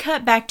we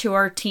cut back to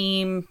our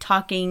team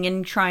talking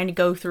and trying to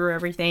go through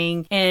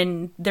everything,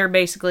 and they're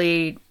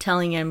basically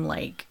telling him,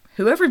 like,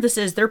 whoever this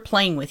is, they're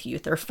playing with you.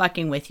 They're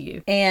fucking with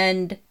you.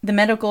 And the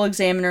medical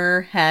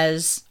examiner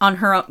has, on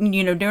her own,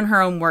 doing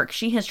her own work,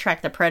 she has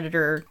tracked the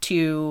predator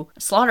to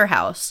a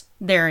slaughterhouse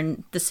there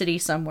in the city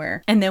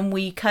somewhere. And then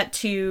we cut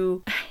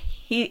to...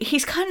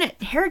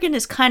 Harrigan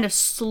is kind of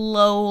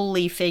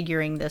slowly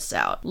figuring this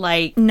out.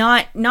 Like,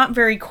 not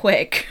very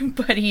quick,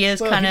 but he is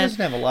kind of... he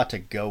doesn't have a lot to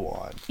go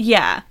on.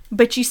 Yeah,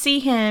 but you see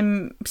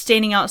him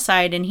standing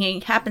outside, and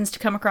he happens to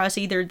come across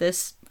either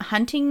this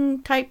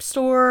hunting type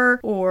store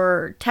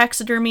or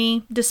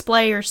taxidermy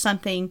display or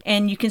something,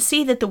 and you can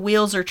see that the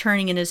wheels are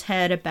turning in his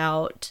head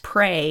about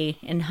prey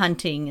and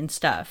hunting and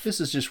stuff. This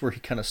is just where he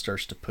kind of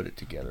starts to put it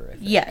together, I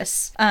think.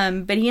 Yes.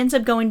 But he ends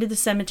up going to the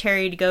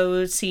cemetery to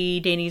go see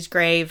Danny's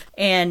grave,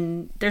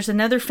 and there's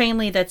another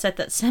family that's at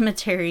that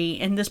cemetery,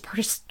 and this part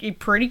is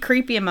pretty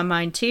creepy in my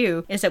mind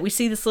too, is that we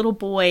see this little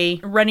boy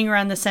running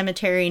around the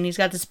cemetery, and he's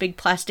got this big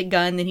plastic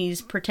gun that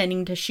he's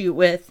pretending to shoot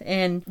with,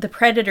 and the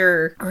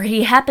predator, or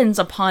he happens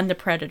upon the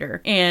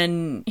predator,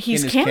 and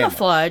he's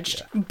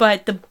camouflaged,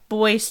 but the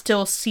boy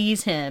still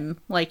sees him,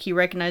 like he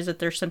recognizes that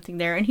there's something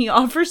there, and he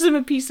offers him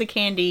a piece of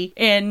candy,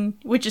 and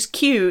which is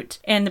cute,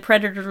 and the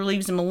predator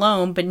leaves him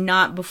alone, but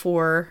not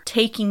before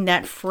taking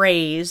that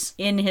phrase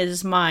in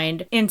his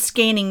mind and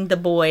scanning the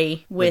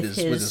boy with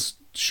his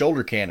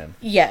shoulder cannon.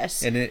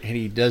 Yes. And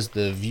he does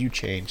the view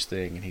change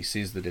thing, and he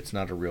sees that it's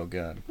not a real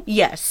gun.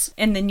 Yes.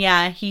 And then,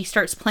 he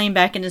starts playing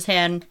back in his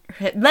head.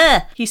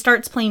 Bleh! He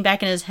starts playing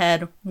back in his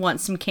head,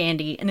 wants some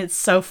candy, and it's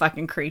so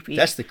fucking creepy.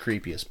 That's the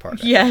creepiest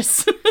part.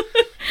 Yes.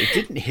 It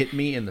didn't hit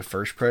me in the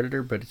first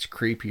Predator, but it's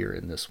creepier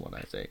in this one,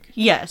 I think.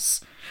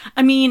 Yes.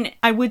 I mean,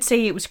 I would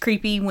say it was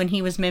creepy when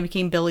he was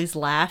mimicking Billy's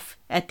laugh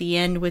at the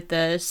end with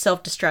the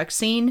self-destruct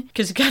scene,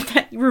 because he got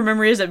that,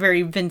 remember, is a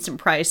very Vincent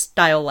Price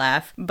style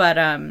laugh, but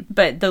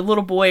the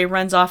little boy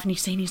runs off and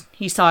he's saying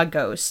he saw a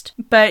ghost.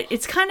 But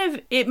it's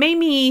it made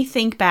me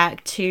think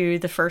back to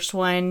the first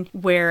one,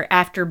 where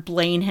after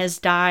Blaine has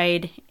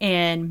died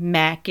and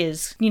Mac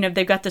is,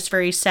 they've got this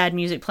very sad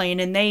music playing,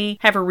 and they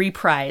have a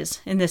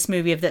reprise in this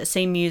movie of that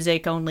same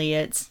music, only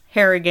it's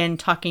Harrigan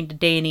talking to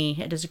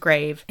Danny at his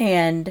grave.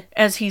 And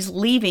as he's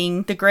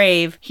leaving the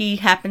grave, he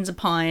happens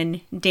upon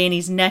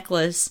Danny's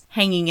necklace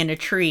hanging in a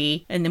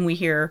tree. And then we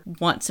hear,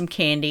 want some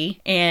candy.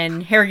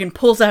 And Harrigan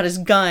pulls out his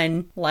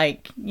gun,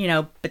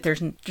 but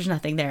there's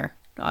nothing there,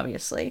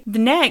 obviously. The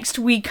next,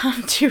 we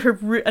come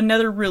to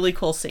another really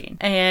cool scene.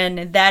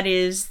 And that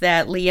is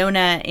that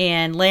Leona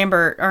and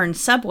Lambert are in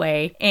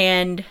Subway.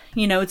 And,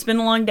 it's been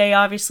a long day,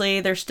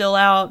 obviously. They're still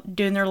out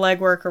doing their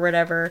legwork or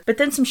whatever. But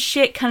then some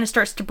shit kind of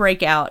starts to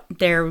break out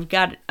there. We've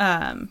got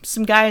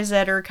some guys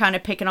that are kind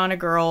of picking on a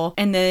girl.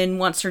 And then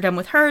once they're done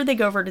with her, they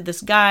go over to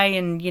this guy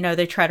and,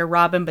 they try to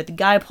rob him. But the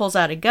guy pulls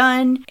out a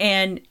gun.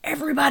 And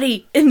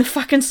everybody in the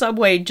fucking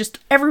Subway,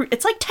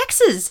 it's like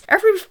Texas.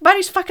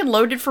 Everybody's fucking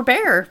loaded for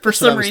bear for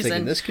some reason.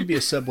 Thinking, this could be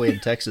a Subway in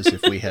Texas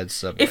if we had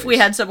Subways. If we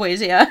had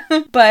Subways, yeah.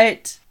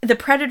 But the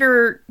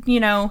predator,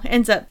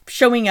 ends up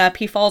showing up.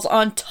 He falls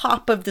on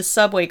top of the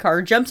subway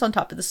car, jumps on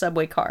top of the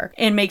subway car,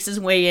 and makes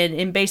his way in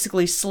and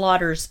basically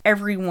slaughters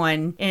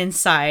everyone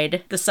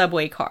inside the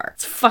subway car.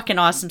 It's a fucking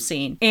awesome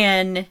scene.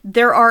 And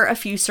there are a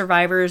few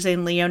survivors,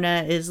 and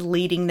Leona is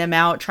leading them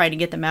out, trying to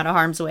get them out of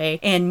harm's way.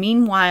 And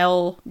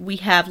meanwhile, we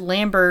have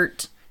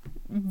Lambert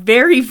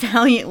very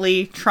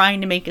valiantly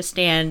trying to make a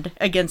stand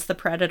against the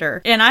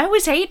predator. And I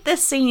always hate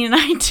this scene.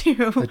 I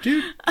do. The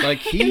dude, I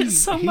hate it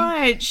so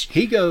much.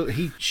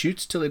 He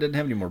shoots till he doesn't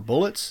have any more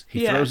bullets.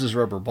 He throws his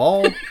rubber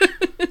ball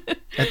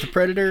at the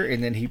Predator,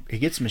 and then he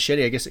gets a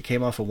machete. I guess it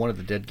came off of one of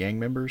the dead gang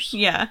members.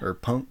 Yeah. Or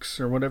punks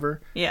or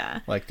whatever.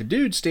 Yeah. Like, the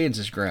dude stands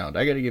his ground.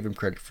 I gotta give him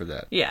credit for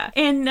that. Yeah.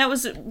 And that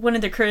was one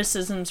of the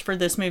criticisms for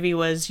this movie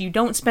was you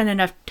don't spend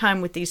enough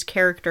time with these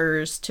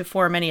characters to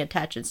form any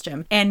attachments to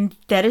them. And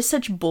that is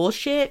such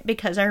bullshit,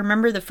 because I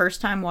remember the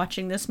first time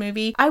watching this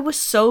movie, I was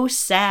so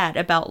sad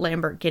about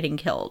Lambert getting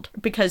killed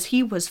because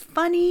he was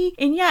funny.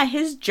 And yeah,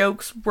 his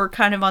jokes were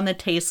kind of on the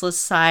tasteless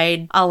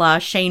side, a la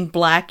Shane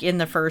Black in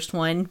the first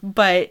one.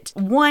 But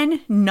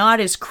one, not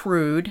as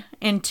crude.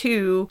 And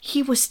two,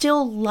 he was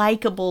still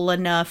likable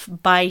enough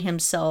by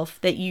himself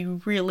that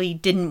you really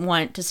didn't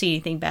want to see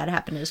anything bad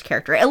happen to his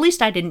character. At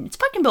least I didn't. It's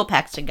fucking Bill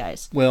Paxton,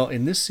 guys. Well,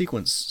 in this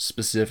sequence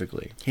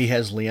specifically, he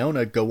has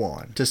Leona go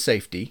on to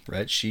safety,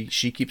 right? She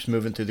keeps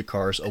moving through the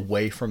cars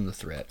away from the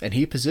threat. And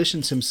he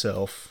positions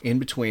himself in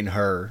between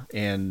her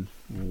and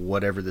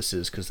whatever this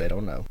is, because they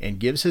don't know, and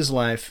gives his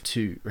life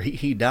to, or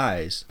he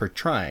dies for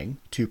trying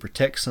to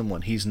protect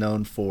someone he's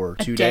known for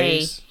 2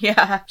 days.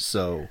 Yeah.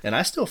 So, and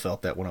I still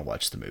felt that when I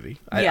watched the movie.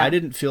 Yeah. I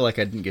didn't feel like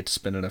I didn't get to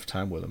spend enough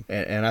time with him,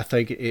 and I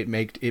think it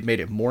made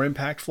it more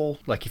impactful.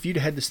 Like, if you'd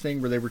had this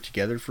thing where they were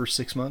together for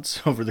 6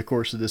 months over the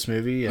course of this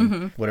movie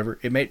and whatever,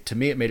 it made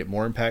it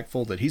more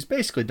impactful that he's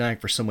basically dying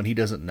for someone he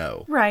doesn't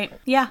know. Right.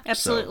 Yeah,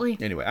 absolutely.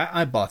 So, anyway,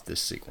 I bought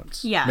this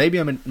sequence. Yeah. Maybe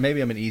I'm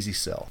an easy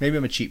sell. Maybe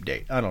I'm a cheap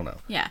date. I don't know.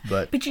 Yeah.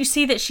 But you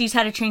see that she's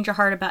had a change of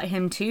heart about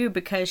him too,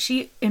 because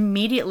she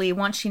immediately,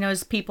 once she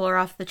knows people are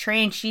off the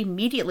train, she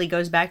immediately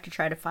goes back to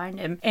try to find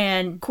him.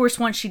 And of course,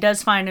 once she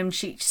does find him,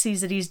 she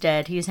sees that he's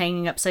dead. He's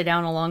hanging upside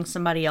down along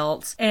somebody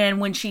else. And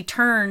when she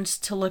turns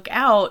to look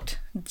out,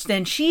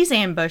 then she's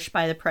ambushed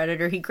by the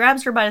Predator. He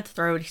grabs her by the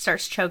throat. He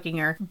starts choking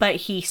her, but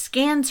he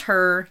scans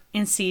her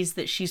and sees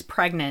that she's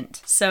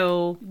pregnant.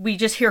 So we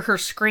just hear her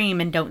scream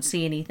and don't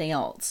see anything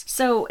else.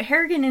 So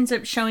Harrigan ends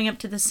up showing up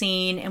to the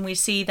scene, and we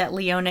see that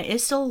Leona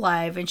is still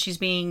alive and she's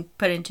being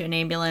put into an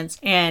ambulance,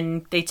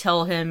 and they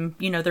tell him,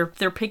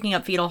 they're picking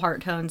up fetal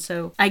heart tones.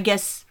 So I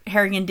guess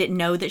Harrigan didn't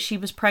know that she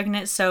was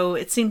pregnant, so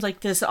it seems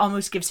like this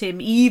almost gives him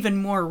even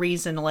more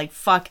reason to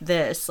fuck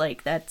this,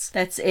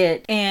 that's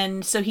it.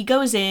 And so he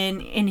goes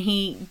in and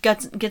he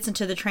gets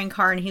into the train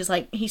car, and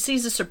he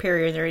sees the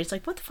superior there. He's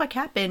like, what the fuck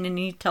happened? And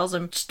he tells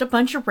him just a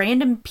bunch of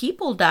random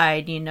people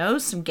died,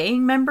 some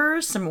gang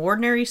members, some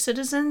ordinary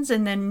citizens.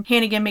 And then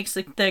Hannigan makes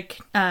the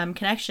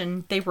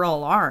connection. They were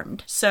all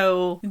armed.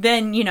 So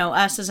then,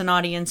 us as an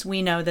audience,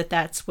 we know that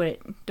that's what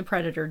the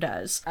Predator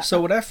does.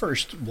 So when I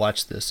first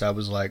watched this, I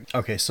was like,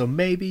 okay, so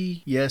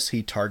maybe, yes,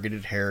 he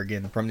targeted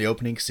Harrigan from the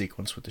opening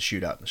sequence with the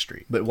shootout in the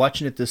street. But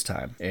watching it this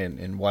time,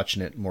 and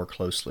watching it more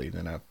closely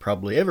than I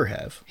probably ever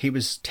have, he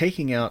was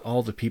taking out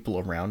all the people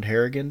around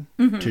Harrigan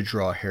to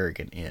draw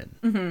Harrigan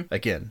in.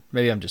 Again,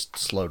 maybe I'm just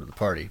slow to the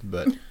party,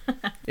 but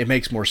it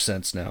makes more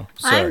sense now.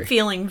 Sorry. I'm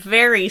feeling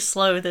very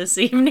slow this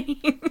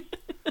evening.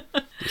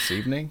 This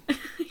evening?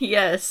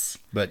 Yes.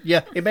 But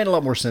yeah, it made a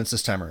lot more sense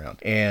this time around.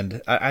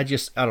 And I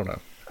don't know.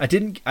 I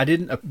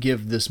didn't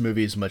give this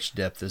movie as much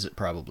depth as it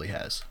probably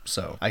has.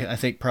 So I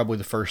think probably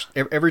the first,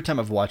 every time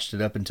I've watched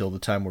it up until the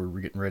time we were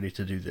getting ready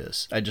to do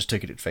this, I just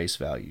took it at face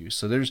value.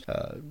 So there's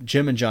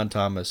Jim and John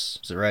Thomas,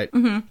 is it right?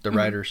 The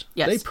writers.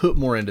 Yes. They put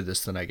more into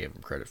this than I gave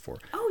them credit for.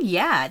 Oh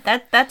yeah,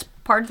 that's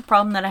part of the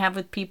problem that I have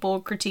with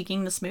people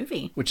critiquing this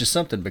movie. Which is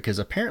something, because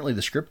apparently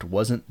the script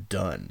wasn't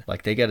done.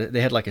 Like they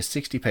had like a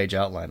 60-page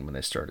outline when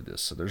they started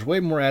this. So there's way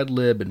more ad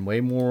lib and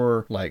way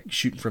more like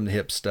shooting from the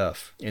hip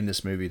stuff in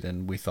this movie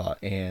than we thought.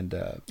 And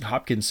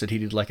Hopkins said he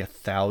did like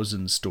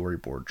 1,000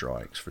 storyboard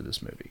drawings for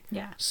this movie.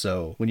 Yeah.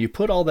 So when you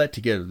put all that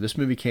together, this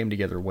movie came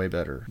together way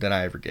better than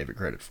I ever gave it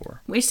credit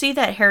for. We see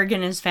that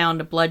Harrigan has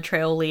found a blood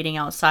trail leading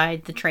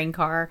outside the train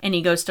car, and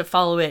he goes to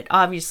follow it,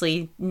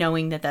 obviously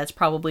knowing that that's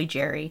probably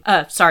Jerry.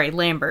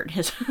 Lambert.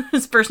 His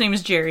first name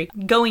is Jerry.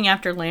 Going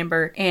after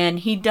Lambert, and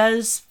he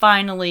does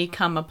finally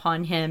come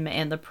upon him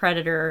and the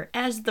Predator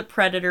as the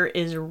Predator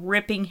is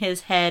ripping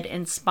his head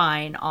and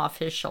spine off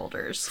his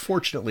shoulders.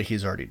 Fortunately,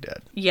 he's already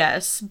dead.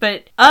 Yes,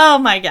 but oh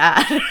my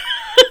god.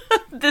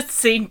 This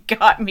scene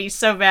got me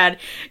so bad.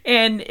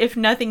 And if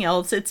nothing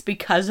else, it's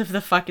because of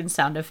the fucking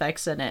sound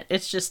effects in it.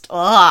 It's just,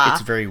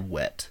 It's very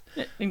wet.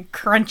 And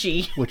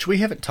crunchy. Which we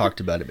haven't talked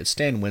about it, but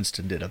Stan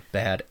Winston did a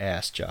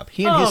badass job.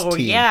 He and his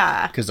team.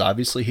 Yeah. Because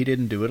obviously he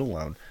didn't do it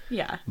alone.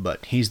 Yeah.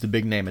 But he's the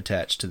big name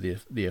attached to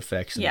the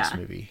effects in this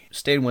movie.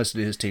 Stan Winston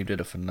and his team did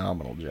a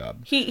phenomenal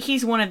job.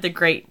 He's one of the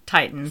great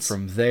titans.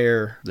 From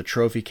there, the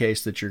trophy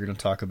case that you're going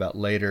to talk about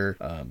later,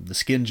 the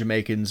skin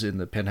Jamaicans in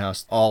the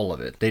penthouse, all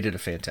of it. They did a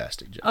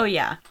fantastic job. Oh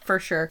yeah, for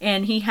sure.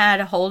 And he had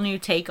a whole new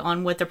take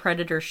on what the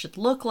Predator should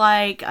look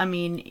like. I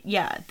mean,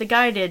 yeah, the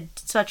guy did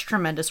such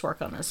tremendous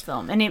work on this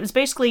film. And it was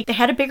basically, they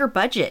had a bigger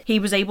budget. He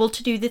was able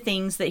to do the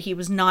things that he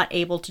was not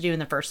able to do in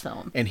the first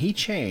film. And he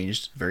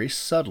changed very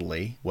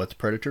subtly what the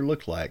Predator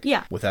looked like.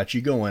 Yeah. Without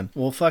you going,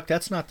 well, fuck,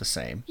 that's not the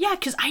same. Yeah,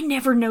 because I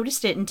never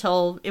noticed it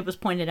until it was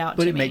pointed out to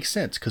me. But it makes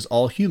sense, because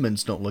all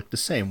humans don't look the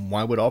same.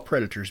 Why would all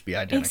predators be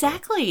identical?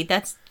 Exactly.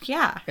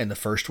 Yeah. And the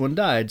first one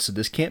died, so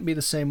this can't be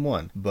the same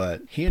one.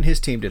 But he and his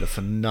team did a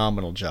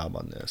phenomenal job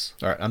on this.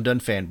 All right, I'm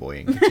done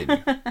fanboying.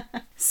 Continue.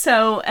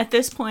 So at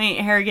this point,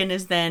 Harrigan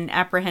is then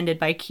apprehended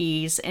by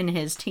Keyes and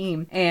his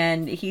team,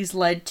 and he's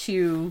led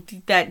to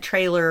that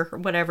trailer or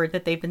whatever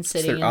that they've been It's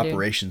sitting their in.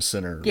 operations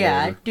center. or Yeah,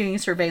 whatever. doing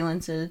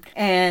surveillances.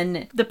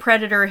 And the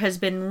Predator has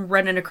been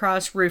running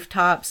across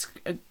rooftops,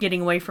 getting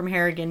away from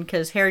Harrigan,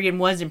 because Harrigan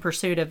was in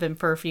pursuit of him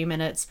for a few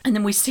minutes. And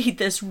then we see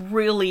this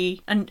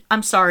really, and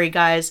I'm sorry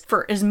guys,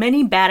 for as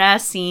many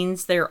badass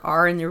scenes there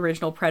are in the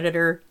original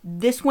Predator,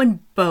 this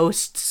one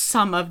boasts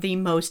some of the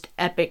most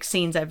epic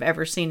scenes I've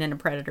ever seen in a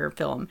Predator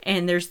film.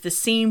 And there's the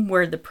scene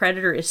where the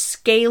Predator is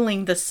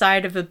scaling the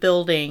side of a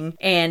building,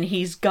 and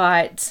he's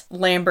got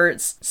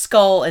Lambert's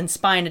skull and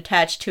spine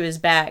attached to his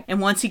back. And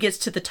once he gets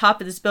to the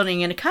top of this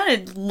building, and it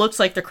kind of looks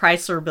like the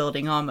Chrysler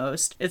building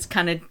almost. It's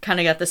kind of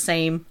got the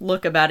same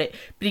look about it.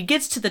 But he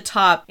gets to the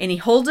top, and he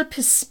holds up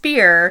his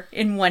spear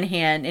in one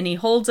hand, and he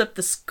holds up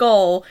the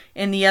skull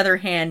in the other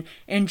hand,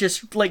 and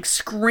just like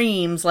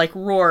screams, like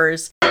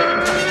roars.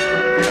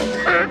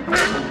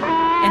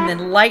 And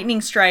then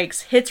lightning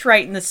strikes, hits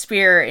right in the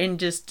spear, and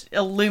just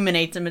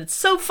illuminates him. It's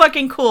so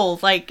fucking cool.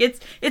 Like,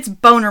 it's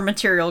boner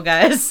material,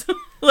 guys.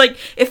 Like,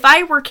 if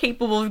I were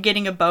capable of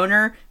getting a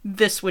boner,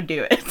 this would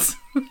do it.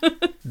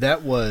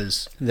 That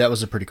was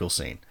a pretty cool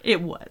scene.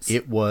 It was.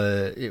 It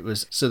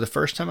was. So the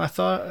first time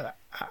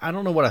I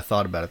don't know what I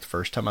thought about it the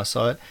first time I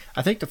saw it.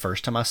 I think the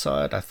first time I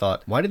saw it, I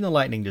thought, why didn't the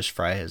lightning just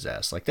fry his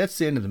ass? Like, that's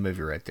the end of the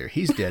movie right there.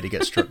 He's dead. He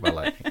got struck by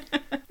lightning.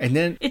 And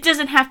then It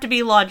doesn't have to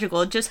be logical.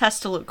 It just has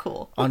to look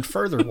cool. on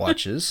further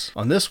watches,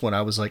 on this one,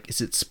 I was like,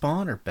 is it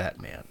Spawn or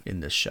Batman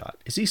in this shot?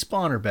 Is he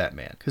Spawn or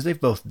Batman? Because they've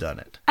both done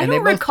it. I And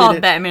don't they both recall did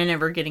it- Batman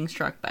ever getting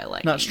struck by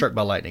lightning. Not struck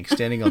by lightning,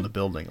 standing on the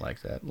building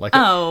like that. Like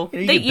Oh, you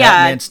they- get yeah.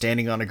 Batman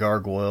standing on a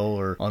gargoyle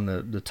or on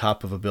the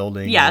top of a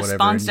building Yeah, or whatever.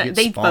 Spawn's and you done- get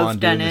they've Spawn both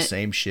done doing it. the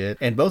same shit.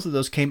 And both of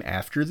those came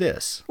after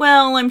this.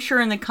 Well, I'm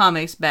sure in the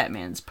comics,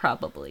 Batman's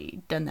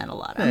probably done that a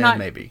lot. I'm not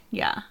maybe.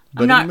 Yeah,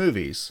 But I'm not. in the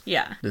movies,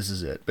 Yeah, this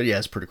is it. But yeah,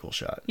 it's a pretty cool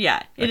shot.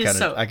 yeah.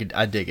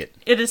 I dig it.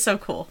 It is so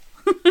cool.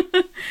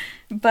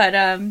 But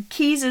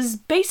Keyes is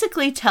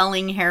basically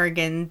telling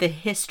Harrigan the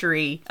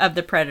history of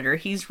the Predator.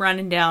 He's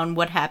running down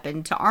what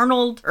happened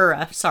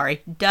to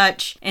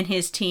Dutch and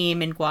his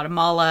team in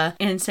Guatemala,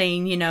 and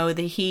saying, you know,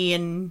 that he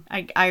and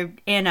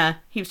Anna,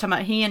 he was talking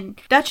about he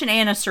and Dutch and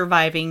Anna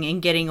surviving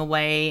and getting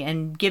away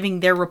and giving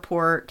their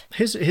report.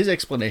 His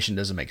explanation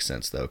doesn't make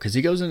sense though, because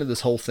he goes into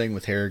this whole thing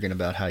with Harrigan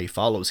about how he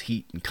follows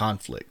heat and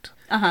conflict.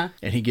 And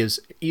he gives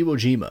Iwo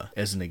Jima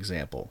as an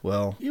example.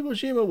 Well, Iwo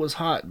Jima was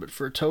hot, but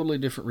for a totally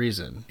different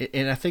reason.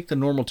 And I think the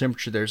normal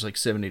temperature there is like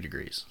 70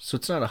 degrees. So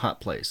it's not a hot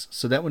place.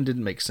 So that one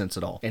didn't make sense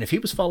at all. And if he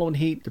was following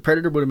heat, the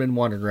Predator would have been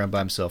wandering around by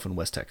himself in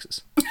West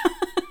Texas.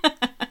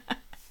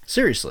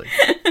 Seriously.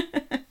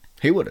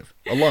 He would have.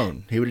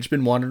 Alone. He would have just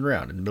been wandering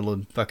around in the middle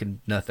of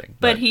fucking nothing.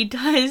 But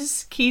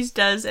Keyes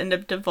does end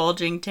up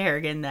divulging to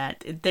Harrigan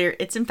that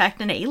it's in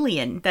fact an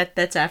alien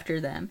that's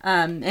after them.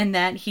 And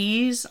that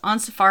he's on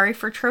safari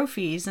for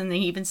trophies. And he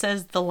even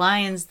says the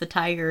lions, the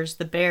tigers,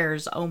 the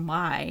bears, oh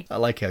my. I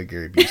like how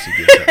Gary Busey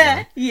gives that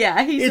line.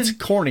 Yeah, It's a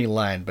corny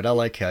line, but I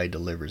like how he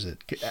delivers it.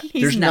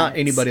 There's not nuts.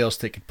 anybody else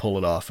that could pull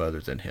it off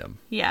other than him.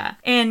 Yeah.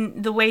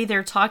 And the way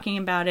they're talking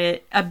about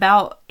it,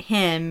 about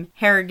him,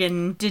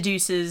 Harrigan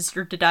deduces,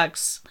 like,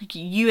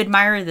 you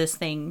admire this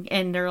thing.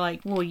 And they're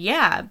like, well,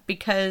 yeah,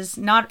 because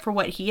not for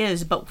what he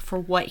is, but for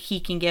what he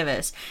can give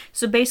us.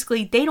 So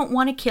basically, they don't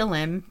want to kill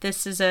him.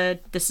 This is a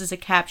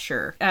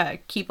capture.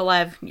 Keep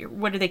alive.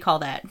 What do they call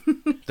that?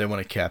 They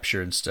want to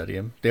capture and study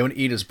him. They want to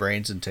eat his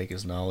brains and take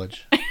his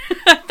knowledge.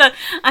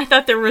 I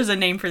thought there was a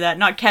name for that.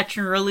 Not catch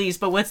and release,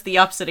 but what's the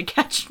opposite of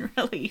catch and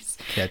release?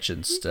 Catch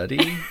and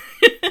study?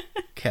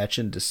 Catch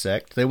and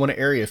dissect? They want to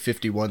Area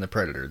 51 the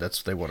Predator. That's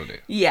what they want to do.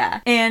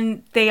 Yeah.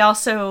 And they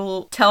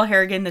also tell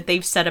Harrigan that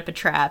they've set up a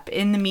trap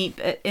in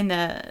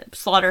the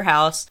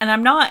slaughterhouse.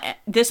 And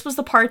this was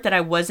the part that I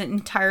wasn't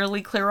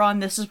entirely clear on.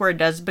 This is where it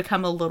does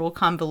become a little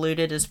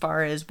convoluted as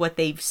far as what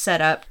they've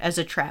set up as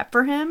a trap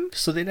for him.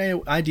 So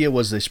the idea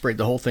was they sprayed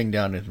the whole thing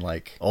down in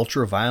like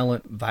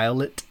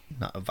violet.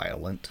 Not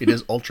violent. It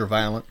is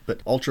ultraviolet, but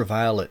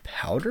ultraviolet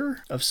powder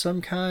of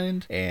some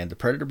kind. And the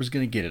Predator was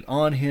going to get it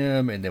on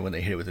him. And then when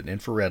they hit it with an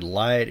infrared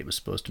light, it was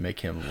supposed to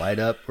make him light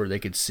up where they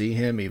could see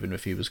him even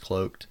if he was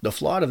cloaked. The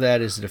flaw to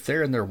that is that if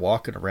they're in there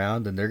walking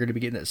around, then they're going to be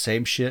getting that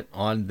same shit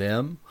on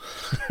them.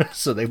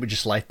 So they would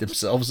just light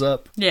themselves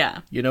up.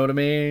 Yeah. You know what I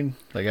mean?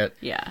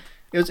 Yeah.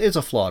 It's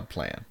a flawed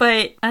plan.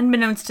 But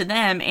unbeknownst to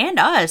them and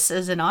us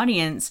as an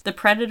audience, the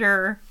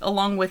Predator,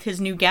 along with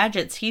his new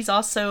gadgets, he's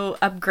also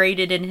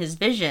upgraded in his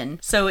vision.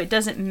 So it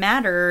doesn't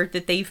matter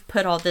that they've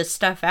put all this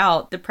stuff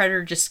out. The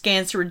Predator just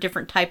scans through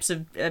different types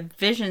of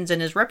visions in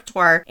his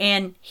repertoire,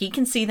 and he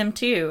can see them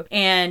too.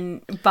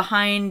 And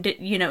behind,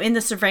 in the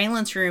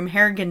surveillance room,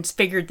 Harrigan's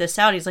figured this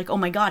out. He's like, oh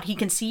my god, he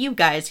can see you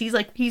guys. He's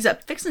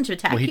up fixing to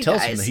attack you guys. Well, he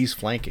tells him that he's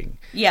flanking.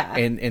 Yeah.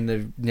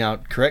 And now,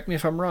 correct me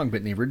if I'm wrong, but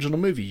in the original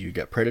movie, you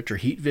got Predator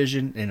heat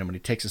vision, and when he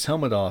takes his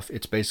helmet off,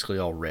 it's basically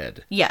all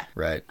red. Yeah.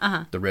 Right?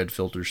 Uh-huh. The red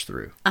filters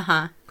through.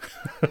 Uh-huh.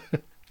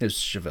 It's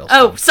Chevelle.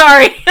 Oh,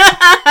 sorry.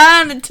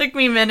 It took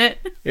me a minute.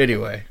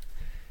 Anyway.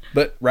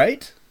 But,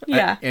 right?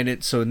 Yeah.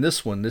 So in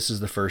this one, this is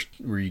the first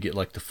where you get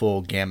like the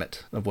full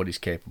gamut of what he's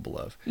capable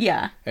of.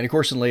 Yeah. And of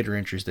course, in later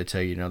entries, they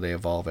tell you, they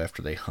evolve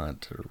after they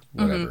hunt or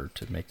whatever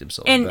to make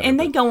themselves And better. and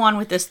they go on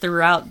with this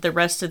throughout the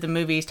rest of the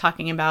movies,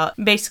 talking about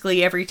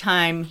basically every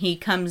time he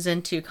comes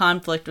into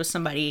conflict with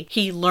somebody,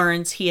 he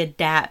learns, he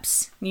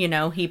adapts,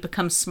 he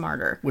becomes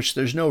smarter. Which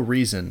there's no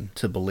reason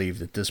to believe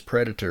that this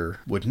predator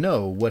would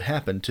know what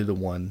happened to the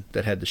one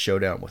that had the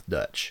showdown with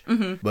Dutch.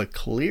 Mm-hmm. But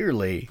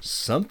clearly,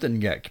 something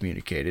got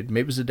communicated.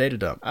 Maybe it was a data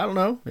dump. I don't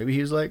know. Maybe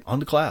he was like on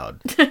the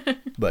cloud.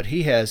 But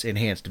he has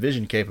enhanced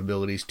vision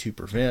capabilities to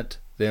prevent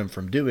them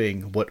from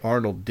doing what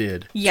Arnold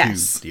did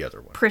to the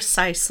other one.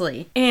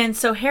 Precisely. And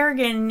so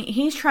Harrigan,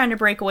 he's trying to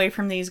break away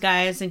from these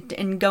guys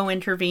and go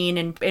intervene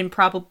and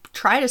probably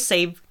try to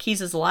save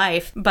Keyes'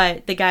 life,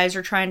 but the guys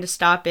are trying to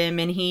stop him,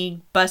 and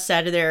he busts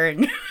out of there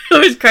and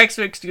always cracks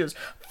me because he goes,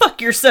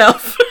 "Fuck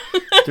yourself."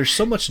 There's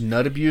so much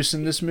nut abuse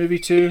in this movie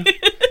too.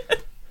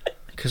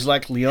 Because,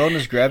 like,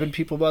 Leona's grabbing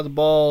people by the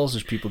balls.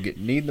 There's people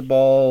getting kneed in the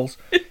balls.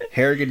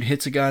 Harrigan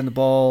hits a guy in the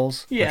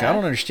balls. Yeah. Like, I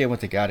don't understand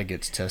what they got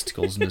against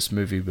testicles in this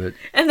movie, but...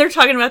 And they're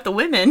talking about the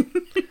women.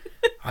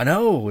 I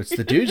know. It's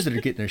the dudes that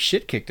are getting their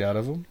shit kicked out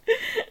of them.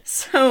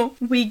 So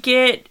we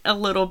get a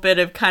little bit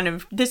of kind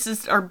of... This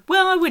is our...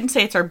 Well, I wouldn't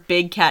say it's our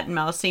big cat and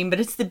mouse scene, but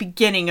it's the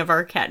beginning of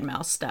our cat and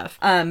mouse stuff.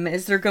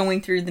 As they're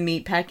going through the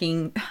meat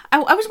packing... I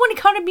was wanting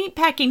to call it a meat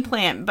packing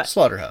plant, but...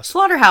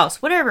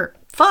 Slaughterhouse, whatever.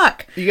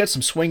 Fuck. You got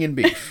some swinging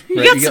beef. Right?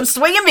 You got some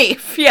swinging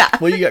beef, yeah.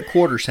 Well, you got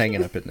quarters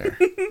hanging up in there.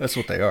 That's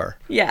what they are.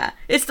 Yeah.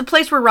 It's the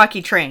place where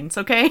Rocky trains,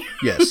 okay?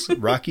 Yes.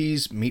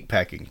 Rocky's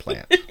meatpacking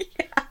plant.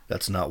 Yeah.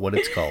 That's not what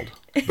it's called.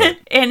 But.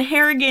 And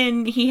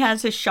Harrigan, he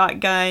has his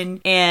shotgun,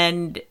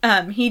 and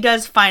he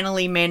does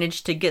finally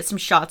manage to get some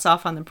shots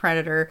off on the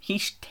Predator. He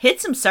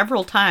hits him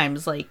several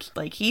times,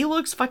 like he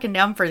looks fucking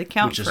down for the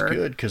count. Which is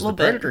good, because the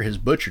Predator has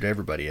butchered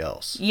everybody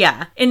else.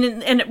 Yeah,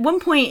 and at one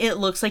point it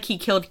looks like he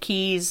killed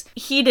Keyes.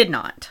 He did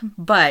not.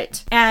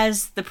 But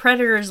as the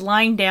Predator is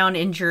lying down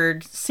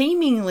injured,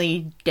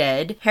 seemingly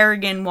dead,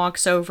 Harrigan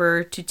walks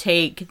over to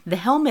take the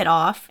helmet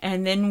off,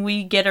 and then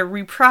we get a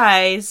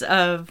reprise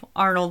of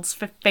Arnold's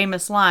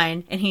famous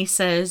line. And he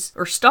says,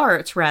 or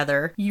starts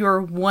rather,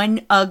 "You're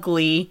one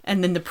ugly,"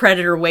 and then the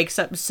Predator wakes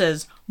up and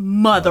says,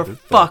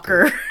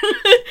 "Motherfucker."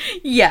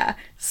 Yeah,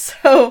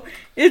 so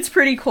it's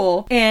pretty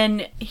cool.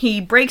 And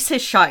he breaks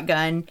his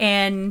shotgun,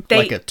 and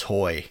like a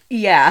toy.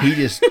 Yeah. He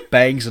just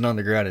bangs it on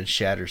the ground and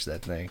shatters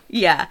that thing.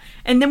 Yeah,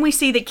 and then we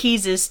see that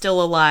Keyes is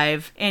still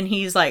alive, and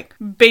he's like,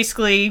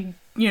 basically...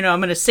 I'm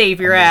gonna save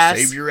your ass.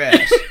 Save your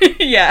ass.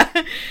 Yeah.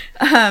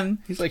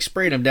 He's like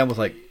spraying him down with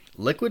like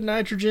liquid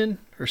nitrogen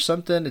or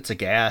something. It's a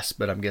gas,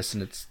 but I'm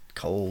guessing it's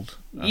cold.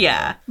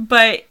 Yeah,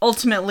 but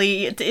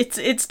ultimately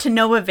it's to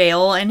no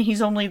avail, and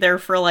he's only there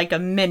for like a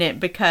minute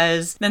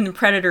because then the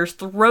Predator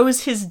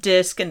throws his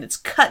disc and it's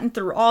cutting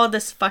through all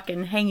this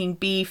fucking hanging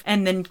beef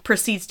and then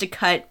proceeds to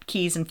cut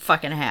Keyes in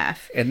fucking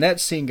half. And that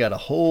scene got a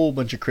whole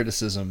bunch of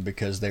criticism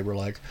because they were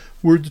like,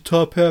 "Where'd the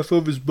top half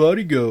of his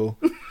body go?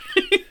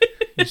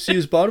 You see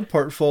his bottom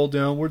part fall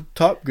down. Where'd the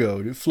top go?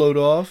 Did it float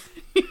off?"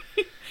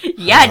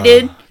 Yeah, it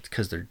did. It's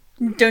because they're...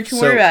 Don't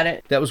you worry about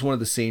it. That was one of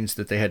the scenes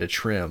that they had to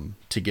trim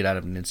to get out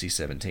of an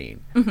NC-17.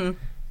 Mm-hmm.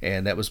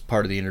 And that was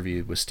part of the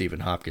interview with Stephen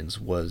Hopkins,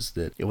 was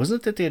that it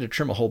wasn't that they had to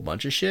trim a whole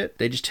bunch of shit.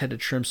 They just had to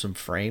trim some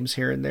frames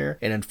here and there.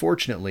 And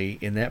unfortunately,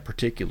 in that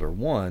particular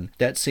one,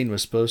 that scene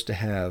was supposed to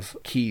have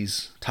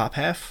Keyes' top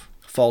half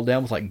fall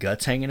down with like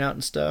guts hanging out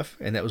and stuff,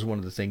 and that was one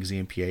of the things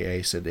the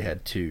MPAA said they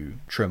had to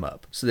trim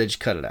up, so they just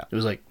cut it out. It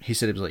was like, he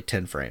said it was like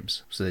 10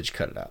 frames, so they just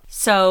cut it out.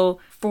 So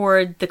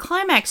for the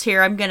climax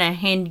here, I'm gonna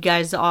hand you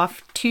guys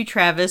off to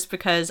Travis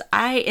because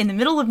in the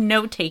middle of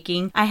note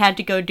taking, I had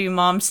to go do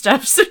mom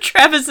stuff, so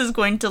Travis is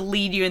going to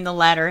lead you in the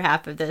latter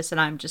half of this, and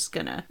I'm just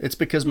gonna... It's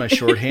because my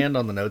shorthand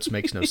on the notes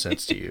makes no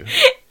sense to you.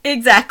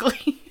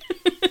 Exactly.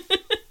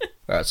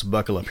 All right, so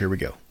buckle up. Here we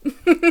go.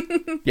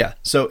 Yeah,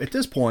 so at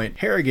this point,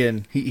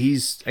 Harrigan,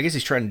 he's I guess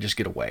he's trying to just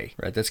get away,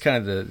 right? That's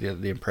kind of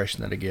the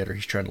impression that I get, or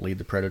he's trying to lead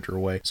the Predator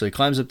away. So he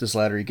climbs up this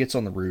ladder, he gets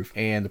on the roof,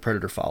 and the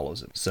Predator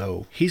follows him.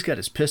 So he's got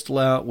his pistol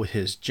out with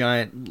his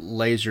giant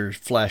laser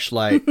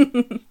flashlight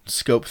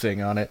scope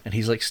thing on it, and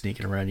he's like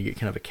sneaking around. You get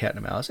kind of a cat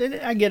and a mouse. And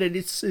I get it,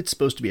 it's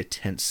supposed to be a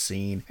tense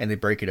scene, and they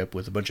break it up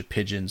with a bunch of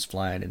pigeons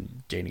flying,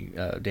 and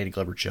Danny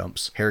Glover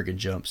jumps, Harrigan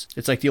jumps.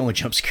 It's like the only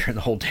jump scare in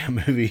the whole damn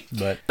movie.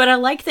 But I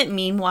like that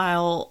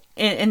meanwhile...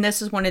 And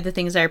this is one of the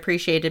things I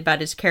appreciated about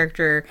his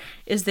character,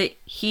 is that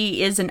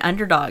he is an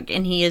underdog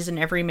and he is an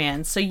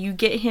everyman. So you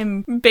get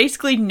him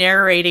basically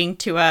narrating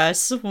to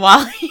us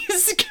while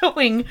he's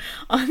going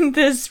on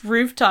this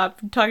rooftop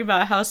talking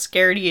about how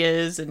scared he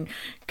is. And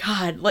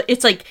God,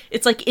 it's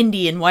like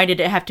Indian. Why did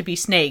it have to be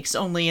snakes?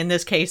 Only in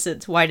this case,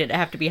 it's why did it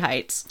have to be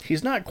heights?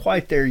 He's not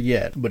quite there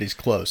yet, but he's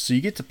close. So you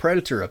get the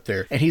Predator up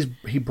there, and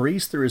he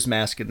breathes through his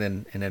mask and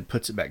then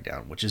puts it back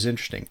down, which is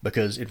interesting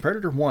because in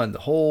Predator 1, the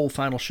whole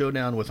final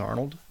showdown with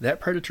Arnold,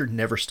 that Predator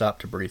never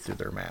stopped to breathe through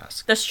their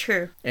mask. That's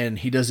true. And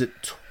he does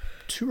it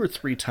 2 or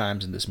 3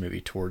 times in this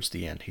movie towards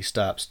the end. He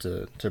stops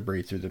to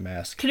breathe through the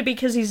mask. Could it be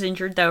because he's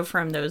injured, though,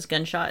 from those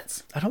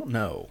gunshots? I don't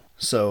know.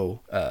 So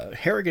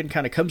Harrigan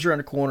kind of comes around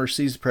a corner,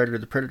 sees the Predator.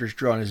 The Predator's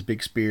drawn his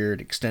big spear and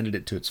extended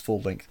it to its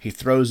full length. He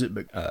throws it,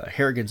 but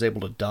Harrigan's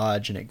able to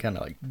dodge, and it kind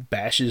of like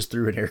bashes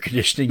through an air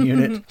conditioning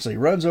unit. So he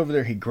runs over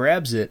there, he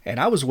grabs it, and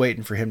I was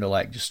waiting for him to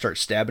like just start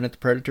stabbing at the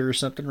Predator or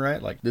something,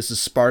 right? Like this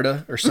is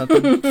Sparta or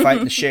something, fight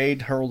in the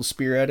shade, hurl the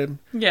spear at him.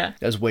 Yeah.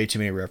 That's way too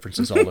many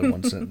references all in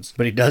one sentence.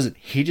 But he doesn't.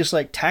 He just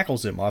like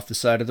tackles him off the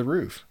side of the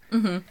roof.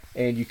 Mm-hmm.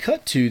 And you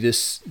cut to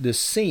this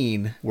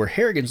scene where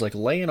Harrigan's like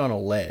laying on a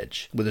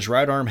ledge with his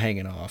right arm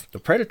hanging off. The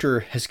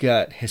Predator has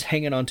got his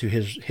hanging onto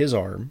his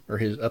arm, or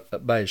his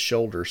up by his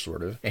shoulder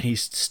sort of, and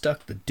he's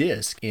stuck the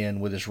disc in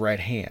with his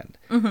right hand.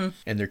 Mm-hmm.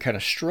 And they're kind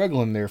of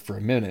struggling there for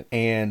a minute.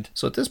 And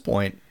so at this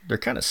point, they're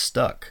kind of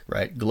stuck,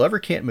 right? Glover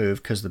can't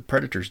move because the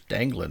Predator's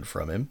dangling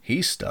from him.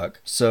 He's stuck.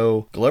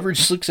 So Glover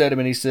just looks at him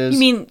and he says,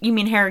 You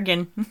mean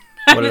Harrigan?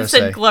 What did I said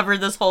say? Glover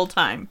this whole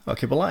time.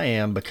 Okay, well I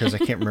am, because I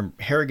can't remember.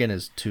 Harrigan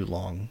is too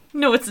long.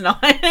 No, it's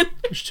not.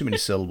 There's too many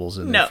syllables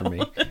in there No. for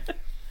me.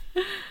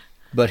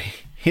 But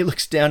he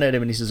looks down at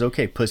him and he says,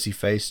 okay, pussy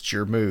face, it's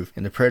your move.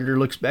 And the Predator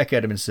looks back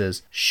at him and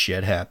says,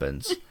 shit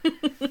happens.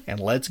 And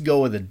lets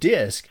go of the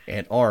disc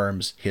and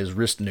arms his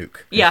wrist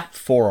nuke. Yeah. His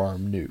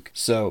forearm nuke.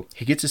 So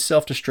he gets his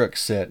self-destruct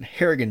set.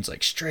 Harrigan's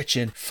like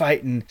stretching,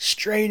 fighting,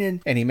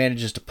 straining, and he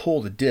manages to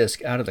pull the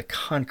disc out of the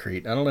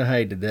concrete. I don't know how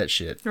he did that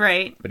shit.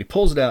 Right. But he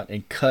pulls it out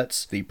and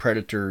cuts the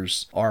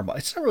Predator's arm.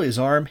 It's not really his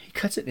arm. He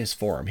cuts it in his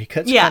forearm. He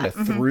cuts Yeah, kind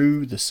of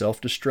through the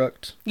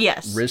self-destruct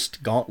Yes.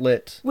 wrist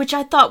gauntlet. Which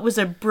I thought was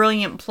a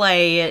brilliant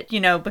play,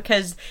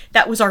 because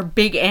that was our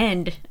big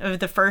end of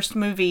the first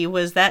movie,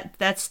 was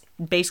that's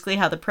basically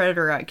how the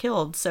Predator got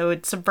killed. So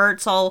it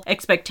subverts all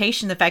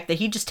expectation, the fact that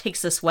he just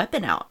takes this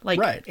weapon out. Like,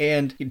 Right.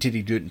 And did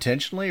he do it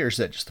intentionally, or is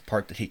that just the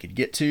part that he could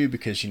get to?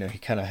 Because, he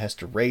kind of has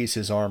to raise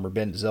his arm or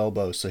bend his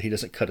elbow so he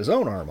doesn't cut his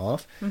own arm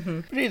off.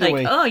 Mm-hmm. But either like,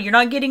 way, oh, you're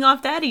not getting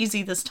off that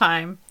easy this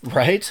time.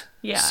 right?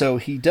 Yeah. So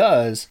he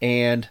does,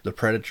 and the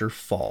Predator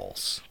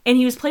falls. And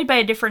he was played by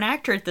a different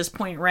actor at this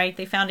point, right?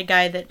 They found a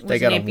guy that was They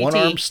got an a amputee.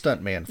 one-armed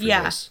stuntman for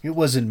Yeah. this. It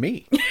wasn't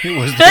me. It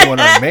was the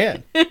one-armed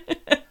man.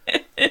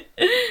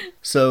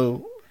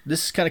 So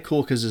this is kind of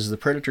cool because as the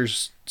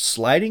Predator's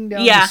sliding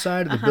down Yeah, the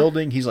side of the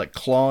building, he's like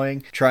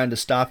clawing, trying to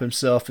stop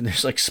himself, and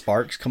there's like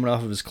sparks coming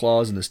off of his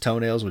claws and his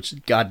toenails,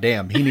 which,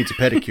 goddamn, he needs a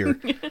pedicure.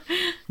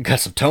 Got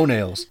some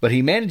toenails. But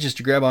he manages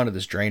to grab onto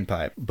this drain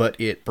pipe, but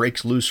it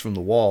breaks loose from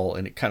the wall,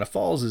 and it kind of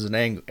falls at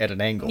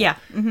an angle. Yeah.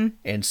 Mm-hmm.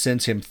 And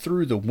sends him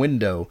through the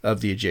window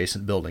of the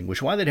adjacent building,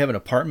 which, why they'd have an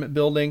apartment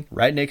building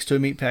right next to a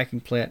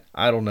meatpacking plant,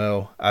 I don't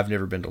know. I've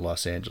never been to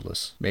Los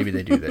Angeles. Maybe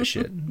they do that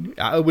shit.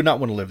 I would not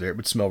want to live there. It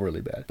would smell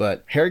really bad.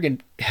 But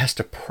Harrigan has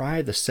to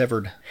pry the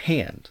severed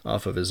hand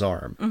off of his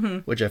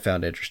arm, which I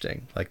found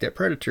interesting. Like, that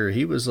Predator,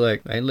 he was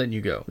like, I ain't letting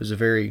you go. It was a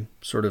very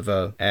sort of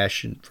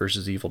Ash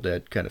versus Evil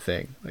Dead kind of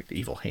thing. Like, the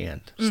evil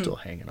hand still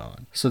hanging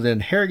on. So then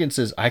Harrigan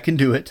says, I can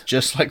do it,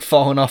 just like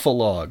falling off a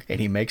log. And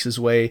he makes his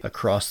way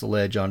across the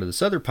ledge onto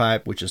this other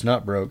pipe, which is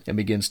not broke, and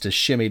begins to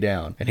shimmy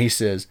down. And he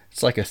says,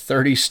 it's like a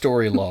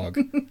 30-story log.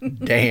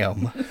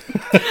 Damn.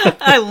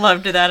 I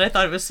loved that. I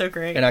thought it was so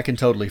great. And I can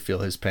totally feel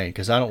his pain,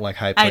 because I don't like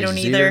high places I don't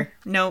either.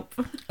 Nope.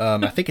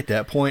 I think at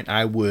that point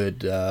I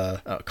would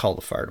call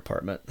the fire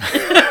department.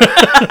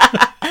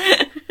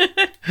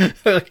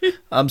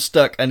 I'm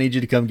stuck. I need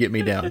you to come get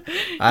me down.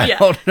 I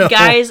don't know.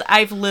 Guys,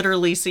 I've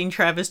literally seen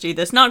Travis do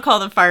this. Not call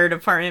the fire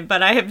department,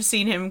 but I have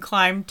seen him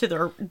climb to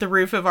the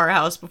roof of our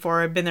house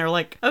before. I've been there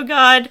like, oh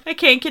God, I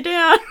can't get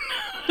down.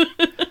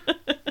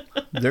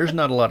 There's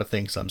not a lot of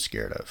things I'm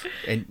scared of.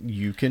 And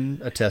you can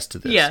attest to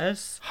this.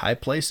 Yes. High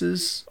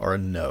places are a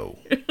no.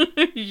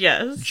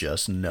 Yes.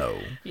 Just no.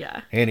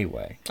 Yeah.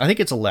 Anyway, I think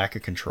it's a lack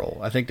of control.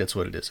 I think that's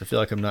what it is. I feel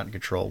like I'm not in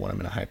control when I'm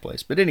in a high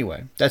place. But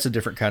anyway, that's a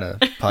different kind of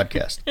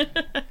podcast.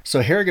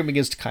 So Harrigan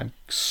begins to climb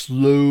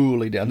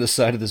slowly down the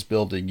side of this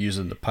building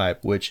using the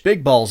pipe, which,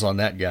 big balls on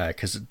that guy,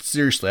 because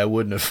seriously, I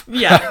wouldn't have.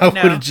 Yeah, I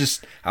would have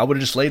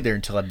just laid there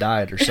until I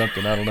died or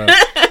something. I don't know.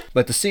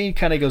 But the scene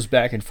kind of goes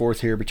back and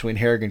forth here between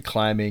Harrigan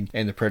climbing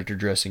and the Predator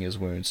dressing his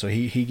wounds. So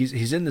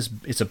he's in this,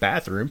 it's a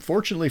bathroom.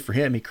 Fortunately for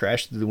him, he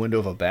crashed through the window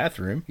of a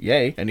bathroom.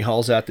 Yay. And he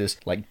hauls out this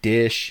like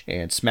dish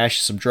and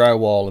smashes some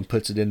drywall and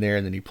puts it in there.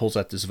 And then he pulls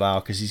out this vial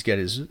because he's got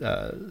his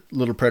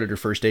little Predator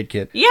first aid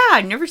kit. Yeah,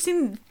 I've never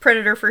seen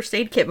Predator first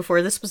aid kit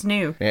before. This was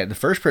new. And the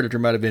first Predator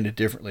might have ended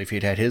differently if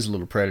he'd had his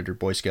little Predator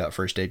Boy Scout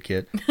first aid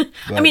kit. But,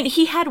 I mean,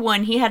 he had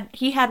one. He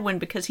had one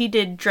because he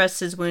did dress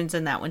his wounds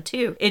in that one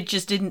too. It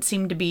just didn't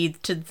seem to be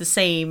to the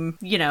same,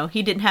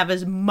 he didn't have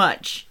as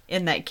much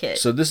in that kit.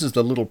 So this is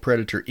the little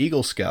Predator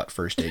Eagle Scout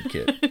first aid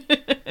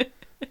kit.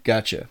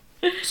 Gotcha.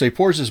 So he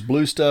pours this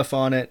blue stuff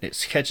on it.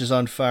 It catches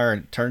on fire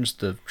and it turns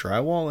the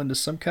drywall into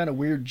some kind of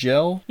weird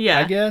gel, Yeah.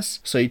 I guess.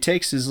 So he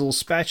takes his little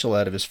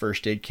spatula out of his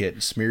first aid kit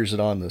and smears it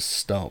on the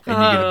stump. And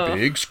you get a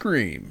big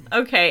scream.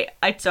 Okay,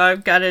 so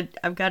I've got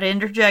to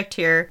interject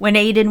here. When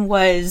Aiden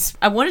was,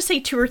 I want to say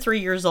 2 or 3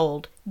 years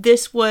old,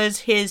 this was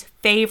his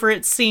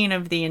favorite scene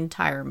of the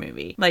entire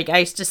movie. Like, I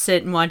used to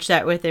sit and watch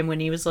that with him when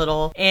he was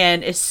little.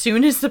 And as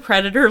soon as the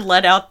Predator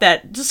let out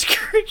that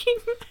scream,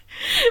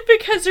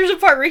 because there's a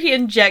part where he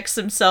injects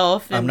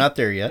himself. And, I'm not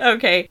there yet.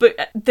 okay,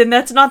 but then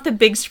that's not the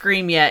big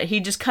scream yet. He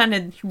just kind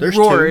of There's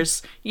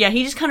roars. Yeah,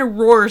 he just kind of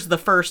roars the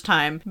first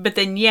time. But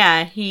then,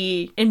 yeah,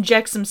 he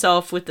injects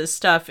himself with this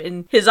stuff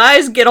and his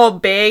eyes get all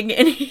big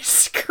and he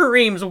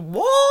screams,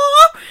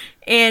 "Whoa!"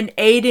 And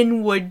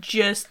Aiden would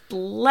just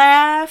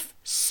laugh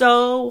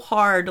so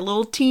hard. A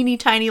little teeny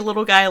tiny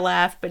little guy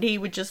laugh, but he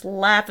would just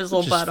laugh his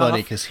little Which butt is funny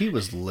off. because he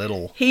was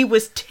little. He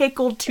was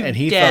tickled to And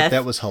he death. thought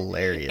that was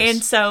hilarious.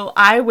 And so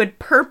I would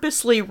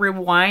purposely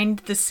rewind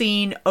the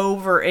scene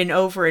over and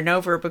over and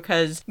over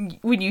because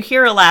when you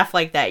hear a laugh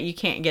like that, you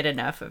can't get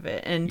enough of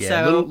it. And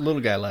yeah, so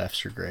little guy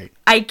laughs are great.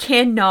 I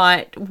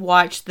cannot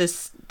watch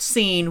this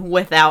scene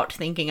without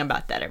thinking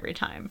about that every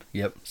time.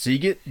 Yep. So you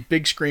get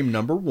big scream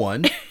number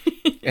 1.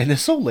 And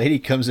this old lady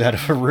comes out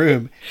of a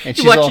room and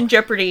You're she's watching all,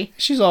 Jeopardy.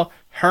 she's all,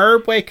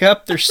 "Herb, wake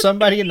up, there's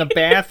somebody in the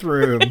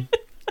bathroom."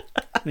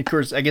 And of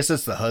course, I guess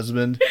that's the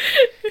husband.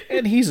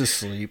 And he's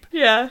asleep.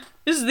 Yeah.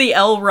 This is the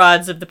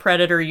Elrods of the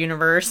Predator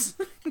universe.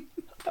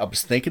 I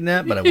was thinking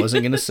that, but I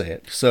wasn't going to say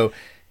it. So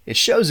it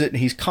shows it, and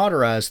he's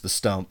cauterized the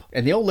stump.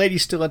 And the old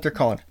lady's still out there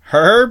calling,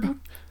 "Herb?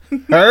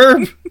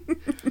 Herb?"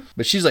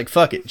 But she's like,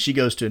 fuck it. She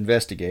goes to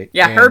investigate.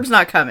 Yeah, And- Herb's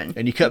not coming.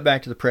 And you cut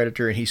back to the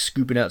Predator, and he's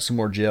scooping out some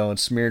more gel and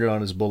smearing it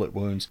on his bullet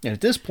wounds. And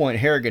at this point,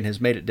 Harrigan has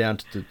made it down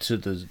to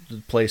the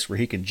place where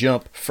he can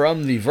jump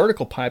from the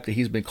vertical pipe that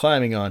he's been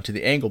climbing on to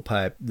the angle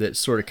pipe that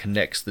sort of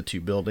connects the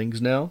two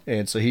buildings now.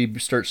 And so he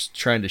starts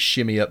trying to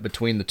shimmy up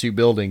between the two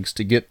buildings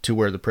to get to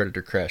where the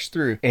Predator crashed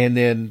through. And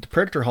then the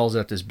Predator hauls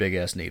out this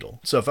big-ass needle.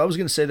 So if I was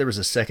going to say there was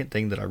a second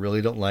thing that I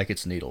really don't like,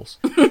 it's needles.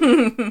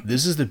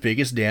 This is the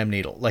biggest damn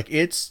needle. Like,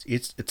 it's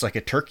like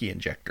a turkey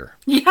injector.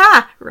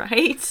 Yeah,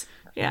 right?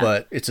 Yeah.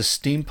 But it's a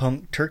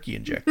steampunk turkey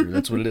injector.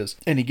 That's what it is.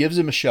 And he gives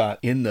him a shot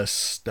in the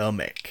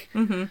stomach.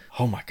 Mm-hmm.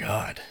 Oh my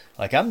God.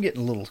 Like, I'm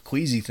getting a little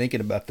queasy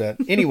thinking about that.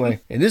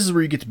 Anyway, and this is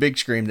where you get the big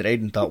scream that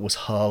Aiden thought was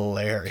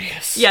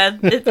hilarious. Yeah,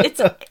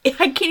 I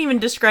can't even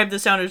describe the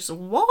sound. It's just,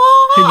 whoa!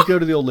 And you go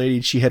to the old lady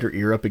and she had her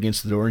ear up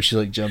against the door and she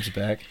like jumps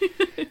back.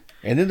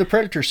 And then the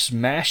Predator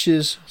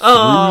smashes through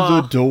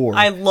the door.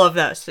 I love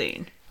that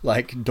scene.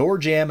 Like, door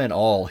jam and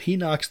all. He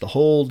knocks the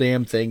whole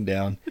damn thing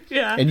down.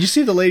 Yeah. And you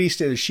see the lady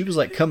stay there. She was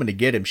like coming to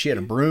get him. She had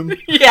a broom.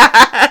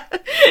 Yeah.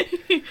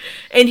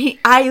 And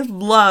I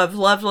love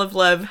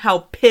how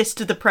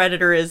pissed the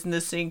Predator is in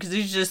this scene because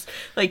he's just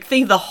like,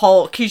 think of the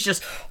Hulk. He's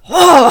just,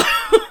 oh.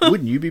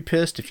 Wouldn't you be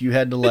pissed if you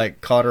had to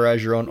like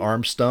cauterize your own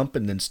arm stump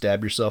and then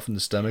stab yourself in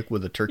the stomach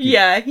with a turkey?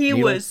 Yeah, he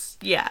needle? was.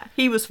 Yeah,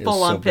 he was It was full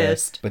so on bad.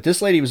 pissed. But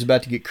this lady was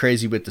about to get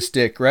crazy with the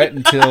stick right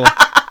until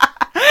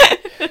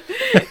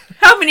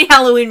How many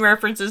Halloween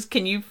references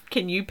can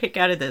you pick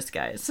out of this,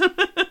 guys?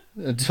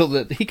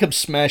 he comes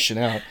smashing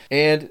out,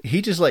 and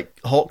he just like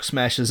Hulk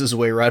smashes his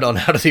way right on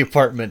out of the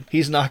apartment.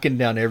 He's knocking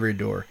down every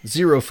door.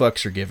 Zero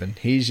fucks are given.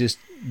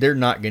 They're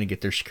not going to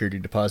get their security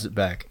deposit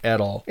back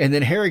at all. And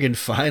then Harrigan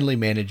finally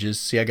manages.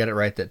 See, I got it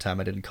right that time.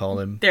 I didn't call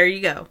him. There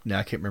you go. No,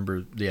 I can't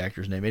remember the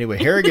actor's name. Anyway,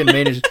 Harrigan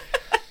manages.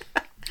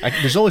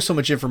 There's only so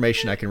much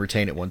information I can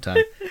retain at one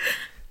time.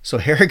 So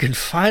Harrigan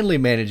finally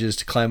manages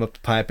to climb up the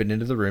pipe and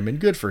into the room, and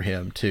good for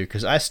him, too,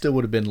 because I still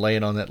would have been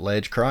laying on that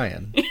ledge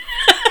crying.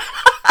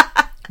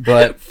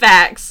 But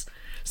Facts.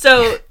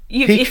 So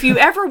if you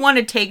ever want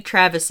to take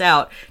Travis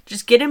out,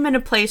 just get him in a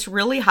place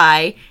really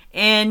high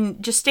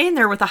and just stand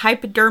there with a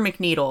hypodermic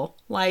needle.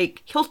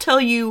 Like, he'll tell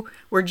you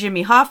where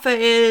Jimmy Hoffa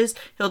is.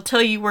 He'll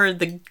tell you where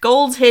the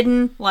gold's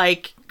hidden.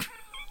 Like,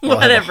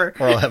 whatever.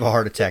 Or I'll have a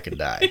heart attack and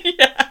die.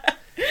 Yeah.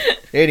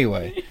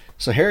 Anyway,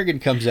 so Harrigan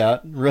comes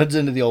out, runs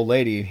into the old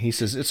lady, and he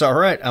says, "It's all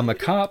right, I'm a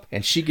cop."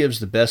 And she gives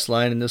the best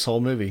line in this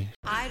whole movie.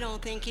 I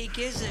don't think he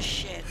gives a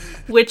shit.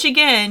 Which,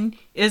 again,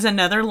 is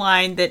another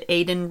line that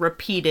Aiden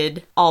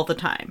repeated all the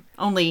time.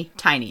 Only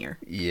tinier.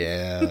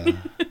 Yeah.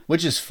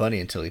 Which is funny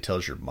until he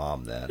tells your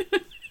mom that.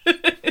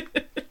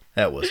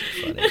 That wasn't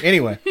funny.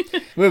 Anyway,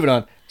 moving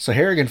on. So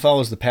Harrigan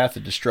follows the path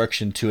of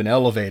destruction to an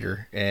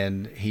elevator,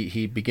 and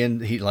he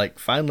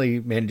finally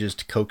manages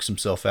to coax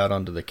himself out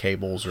onto the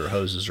cables or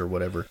hoses or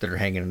whatever that are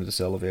hanging into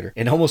this elevator.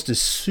 And almost as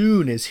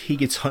soon as he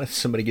gets on it,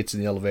 somebody gets in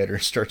the elevator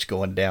and starts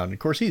going down. And of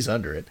course, he's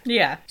under it.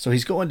 Yeah. So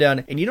he's going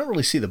down, and you don't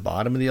really see the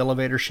bottom of the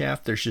elevator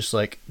shaft. There's just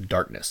like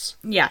darkness.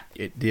 Yeah.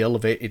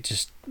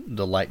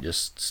 The light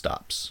just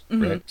stops.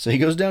 Mm-hmm. Right. So he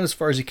goes down as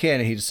far as he can,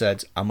 and he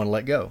decides, I'm gonna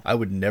let go. I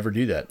would never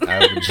do that. I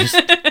would just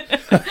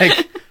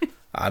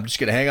I'm just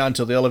going to hang on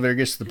until the elevator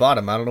gets to the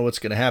bottom. I don't know what's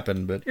going to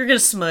happen, but... You're going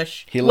to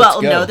smush. He lets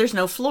go. No, there's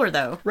no floor,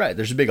 though. Right,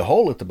 there's a big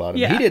hole at the bottom.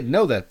 Yeah. He didn't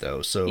know that,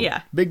 though, so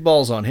big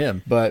balls on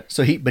him. But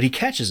he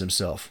catches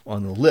himself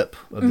on the lip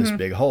of this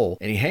big hole,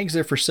 and he hangs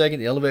there for a second.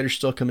 The elevator's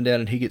still coming down,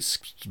 and he gets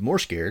more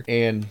scared,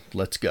 and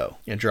lets go,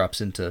 and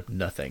drops into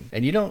nothing.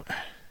 And you don't...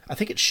 I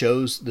think it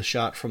shows the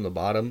shot from the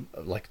bottom,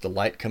 like the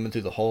light coming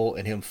through the hole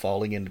and him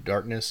falling into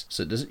darkness.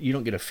 So you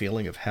don't get a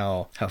feeling of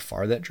how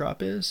far that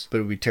drop is, but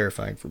it would be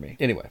terrifying for me.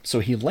 Anyway, so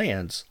he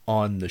lands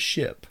on the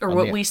ship. Or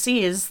what we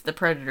see is the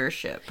Predator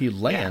ship. He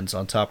lands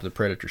on top of the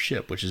Predator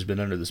ship, which has been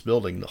under this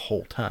building the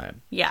whole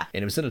time. Yeah.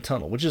 And it was in a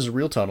tunnel, which is a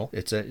real tunnel.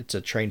 It's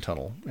a train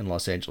tunnel in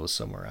Los Angeles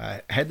somewhere.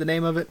 I had the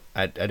name of it.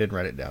 I didn't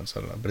write it down, so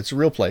I don't know. But it's a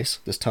real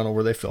place, this tunnel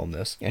where they filmed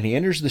this. And he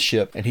enters the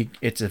ship, and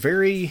it's a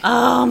very...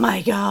 Oh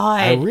my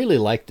God. I really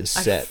like this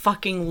set. I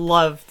fucking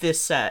love this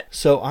set.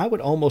 So I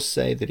would almost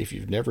say that if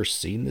you've never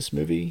seen this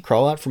movie,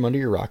 crawl out from under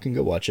your rock and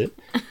go watch it.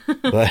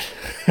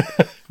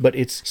 But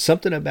it's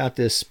something about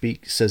this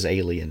says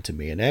alien to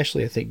me. And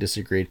Ashley, I think,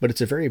 disagreed. But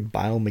it's a very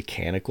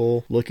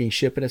biomechanical looking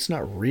ship, and it's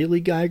not really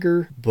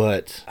Geiger,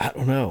 but I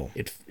don't know.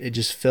 It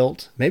just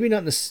felt maybe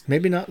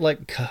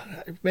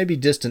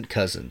distant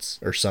cousins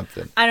or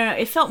something. I don't know.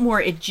 It felt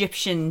more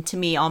Egyptian to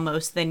me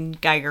almost than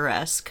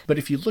Geiger-esque. But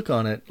if you look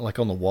on it, like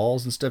on the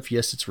walls and stuff,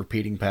 yes, it's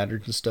repeating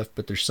patterns and stuff,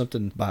 but there's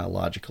something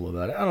biological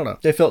about it. I don't know.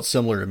 They felt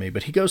similar to me,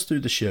 but he goes through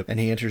the ship and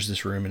he enters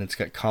this room, and it's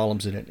got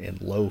columns in it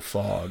and low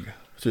fog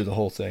through the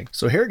whole thing.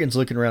 So Harrigan's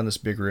looking around this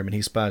big room, and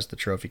he spies the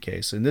trophy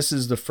case. And this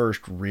is the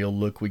first real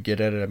look we get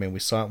at it. I mean, we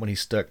saw it when he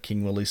stuck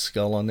King Willie's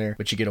skull on there,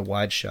 but you get a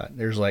wide shot.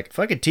 There's like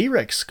fucking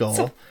T-Rex skull. It's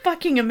a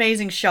fucking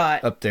amazing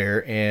shot. Up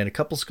there, and a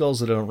couple skulls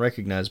that I don't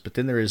recognize, but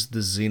then there is the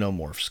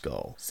Xenomorph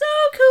skull. So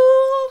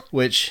cool.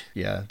 Which,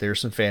 yeah,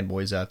 there's some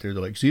fanboys out there.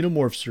 They're like,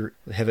 Xenomorphs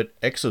have an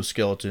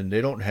exoskeleton.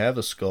 They don't have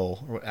a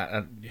skull.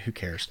 Who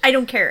cares? I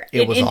don't care.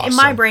 It was awesome. In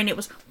my brain, it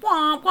was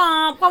wah,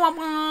 wah, wah, wah,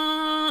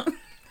 wah.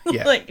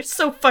 Yeah. Like, it's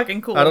so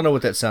fucking cool. I don't know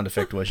what that sound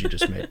effect was you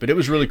just made, but it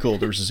was really cool.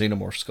 There was a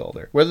Xenomorph skull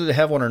there. Whether they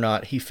have one or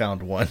not, he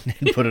found one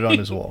and put it on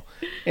his wall.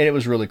 And it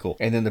was really cool.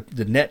 And then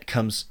the net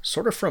comes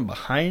sort of from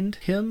behind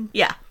him.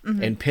 Yeah.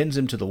 Mm-hmm. And pins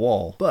him to the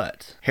wall.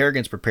 But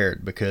Harrigan's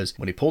prepared, because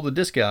when he pulled the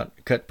disc out,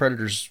 cut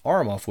Predator's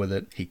arm off with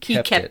it, he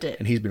kept it.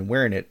 And he's been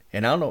wearing it.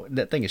 And I don't know,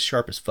 that thing is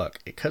sharp as fuck.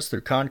 It cuts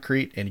through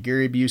concrete and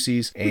Gary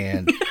Busey's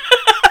and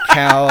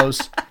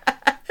cows.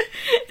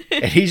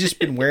 And he's just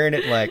been wearing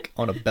it like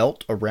on a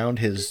belt around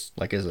his,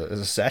 like as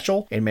a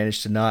satchel, and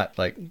managed to not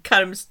like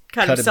cut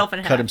himself in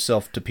half. Cut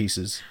himself to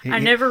pieces. I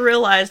never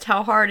realized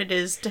how hard it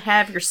is to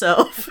have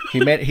yourself.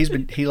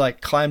 He like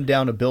climbed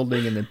down a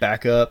building and then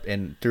back up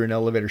and through an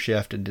elevator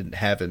shaft and didn't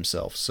have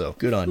himself. So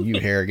good on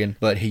you, Harrigan.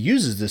 But he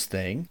uses this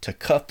thing to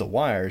cut the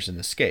wires and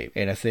escape.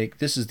 And I think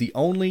this is the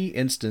only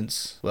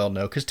instance. Well,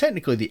 no, because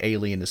technically the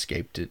alien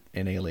escaped it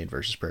in Alien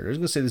vs. Predator. I was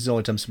gonna say this is the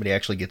only time somebody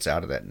actually gets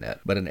out of that net.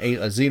 But a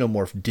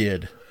Xenomorph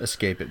did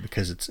escape it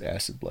because it's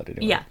acid blood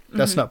anyway. Yeah.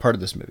 That's not part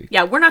of this movie.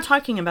 Yeah, we're not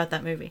talking about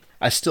that movie.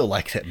 I still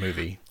like that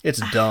movie. It's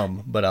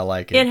dumb, but I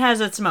like it. It has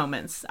its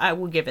moments. I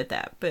will give it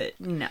that, but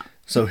no.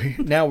 So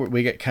now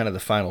we get kind of the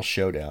final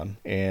showdown,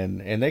 and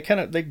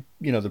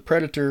the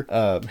Predator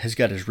has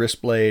got his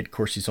wrist blade. Of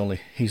course,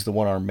 he's the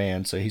one-armed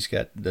man, so he's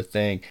got the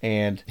thing,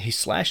 and he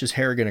slashes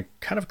Harrigan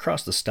kind of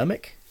across the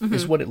stomach. Mm-hmm.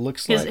 Is what it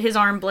looks like. His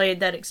arm blade,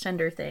 that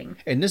extender thing.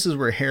 And this is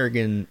where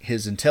Harrigan,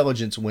 his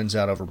intelligence wins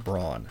out over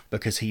brawn,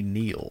 because he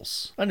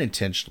kneels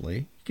unintentionally.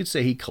 You could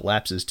say he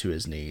collapses to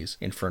his knees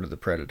in front of the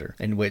Predator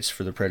and waits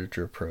for the Predator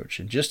to approach.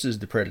 And just as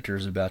the Predator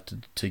is about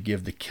to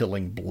give the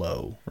killing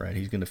blow, right,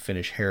 he's going to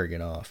finish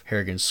Harrigan off.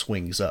 Harrigan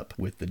swings up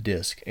with the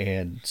disc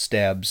and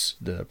stabs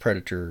the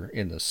Predator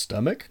in the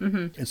stomach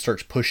and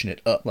starts pushing it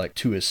up like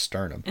to his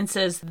sternum. And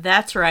says,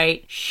 "That's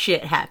right,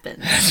 shit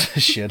happens."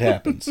 Shit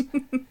happens.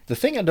 The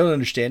thing I don't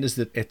understand is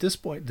that at this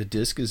point, the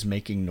disc is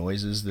making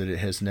noises that it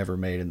has never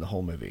made in the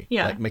whole movie.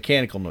 Yeah. Like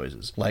mechanical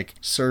noises. Like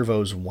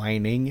servos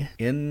whining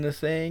in the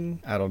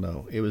thing. I don't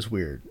know. It was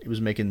weird. It was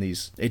making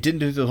these... It didn't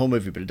do it the whole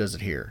movie, but it does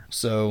it here.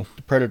 So,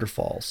 the Predator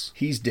falls.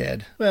 He's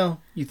dead.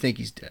 Well, you think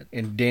he's dead.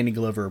 And Danny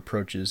Glover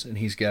approaches, and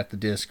he's got the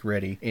disc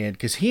ready. And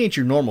because he ain't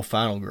your normal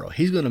final girl,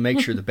 he's going to make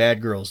sure the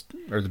bad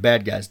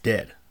guy's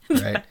dead.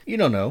 Right? You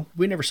don't know.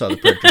 We never saw the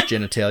Predator's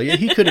genitalia.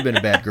 He could have been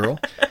a bad girl.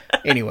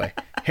 Anyway,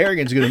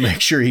 Harrigan's going to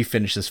make sure he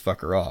finishes this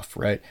fucker off,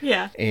 right?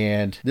 Yeah.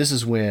 And this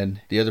is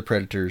when the other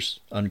Predators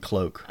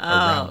uncloak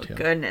around him. Oh,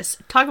 goodness.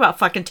 Talk about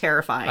fucking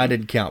terrifying. I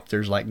didn't count.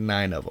 There's like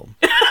 9 of them.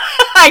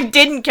 I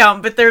didn't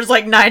count, but there's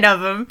like 9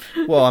 of them.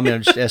 Well, I mean,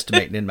 I'm just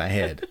estimating in my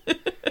head.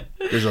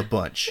 There's a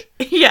bunch.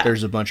 Yeah.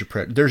 There's a bunch of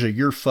there's a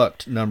you're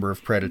fucked number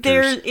of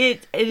Predators.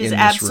 It is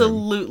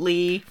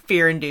absolutely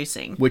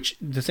fear-inducing. Which,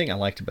 the thing I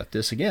liked about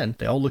this, again,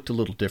 they all looked a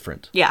little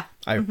different. Yeah.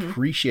 I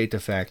appreciate the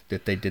fact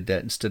that they did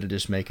that instead of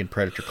just making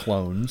Predator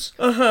clones.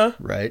 Uh-huh.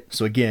 Right?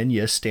 So again,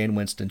 yes, Stan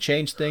Winston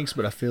changed things,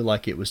 but I feel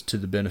like it was to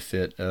the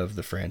benefit of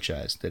the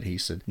franchise that he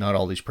said, not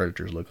all these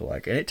Predators look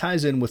alike. And it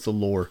ties in with the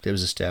lore that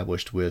was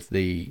established with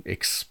the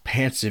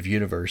expansive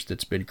universe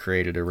that's been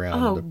created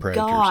around the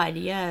Predators. Oh, God,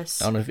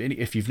 yes. I don't know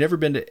if you've never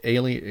been to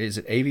Alien? Is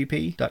it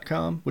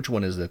AVP.com? Which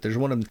one is that?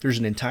 There's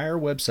an entire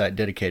website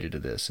dedicated to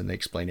this, and they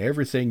explain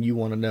everything you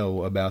want to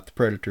know about the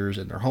predators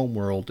and their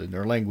homeworld and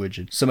their language.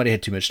 And somebody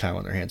had too much time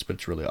on their hands, but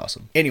it's really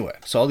awesome. Anyway,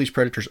 so all these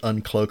predators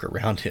uncloak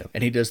around him,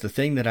 and he does the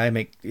thing that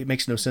it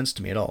makes no sense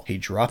to me at all. He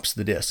drops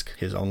the disc,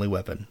 his only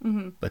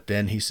weapon, but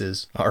then he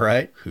says, "All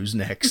right, who's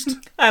next?"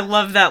 I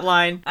love that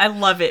line. I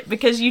love it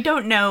because you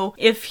don't know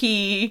if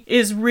he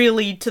is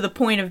really to the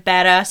point of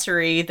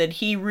badassery that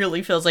he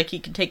really feels like he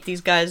can take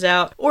these guys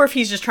out, or if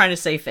he's just trying to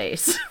save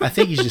face. I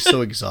think he's just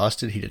so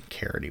exhausted he didn't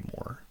care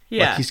anymore.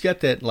 Yeah. Like he's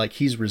got that, like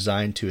he's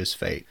resigned to his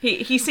fate.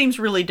 He seems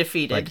really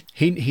defeated. Like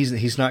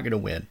he's not going to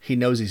win. He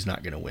knows he's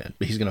not going to win,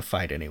 but he's going to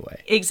fight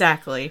anyway.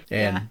 Exactly.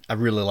 And yeah. I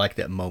really like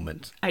that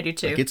moment. I do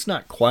too. Like it's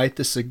not quite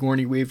the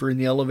Sigourney Weaver in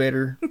the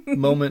elevator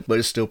moment, but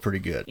it's still pretty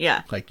good.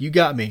 Yeah. Like you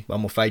got me, I'm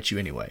going to fight you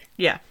anyway.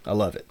 Yeah. I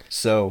love it.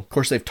 So, of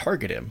course, they've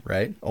targeted him,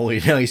 right? Only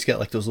now he's got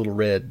like those little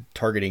red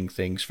targeting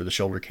things for the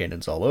shoulder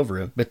cannons all over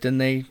him. But then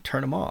they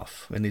turn him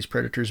off, and these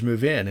predators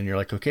move in, and you're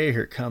like, okay,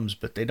 here it comes.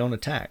 But they don't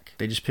attack.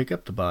 They just pick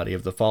up the body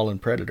of the fallen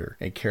predator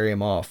and carry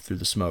him off through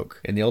the smoke.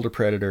 And the older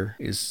predator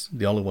is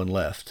the only one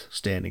left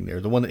standing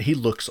there. The one that he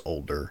looks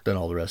older than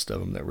all the rest of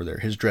them that were there.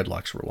 His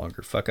dreadlocks were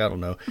longer. Fuck, I don't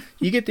know.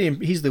 You get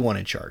he's the one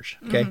in charge.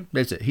 Okay,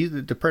 That's it. He's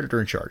the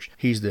predator in charge.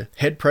 He's the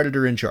head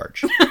predator in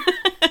charge.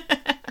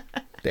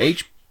 The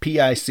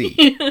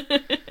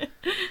HPIC.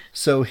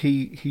 So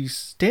he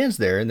stands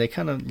there, and they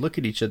kind of look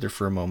at each other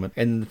for a moment,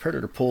 and the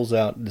predator pulls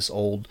out this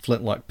old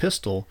flintlock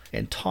pistol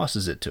and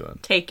tosses it to him.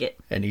 Take it.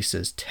 And he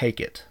says, "Take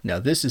it." Now,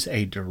 this is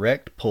a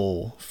direct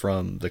pull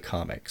from the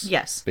comics.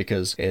 Yes.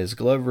 Because as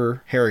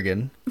Glover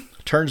Harrigan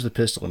turns the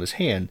pistol in his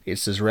hand, it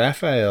says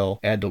Raphael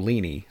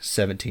Adolini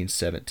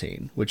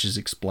 1717, which is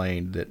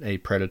explained that a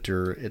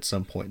predator at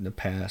some point in the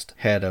past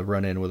had a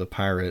run-in with a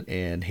pirate,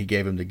 and he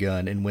gave him the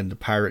gun, and when the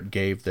pirate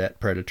gave that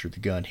predator the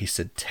gun, he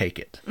said, "Take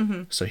it."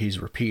 So he's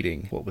repeating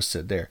what was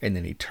said there, and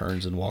then he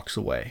turns and walks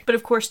away. But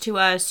of course, to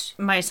us,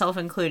 myself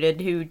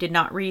included, who did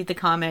not read the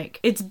comic,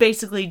 it's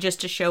basically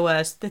just to show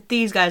us that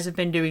these guys have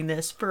been doing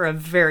this for a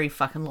very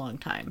fucking long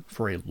time.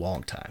 For a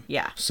long time.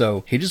 Yeah.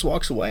 So he just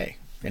walks away.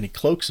 And he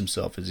cloaks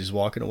himself as he's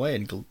walking away,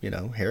 and,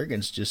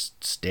 Harrigan's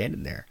just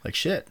standing there like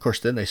shit. Of course,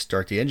 then they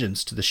start the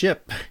engines to the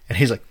ship, and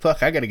he's like,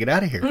 fuck, I gotta get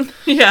out of here.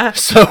 Yeah.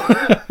 So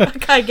I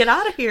gotta get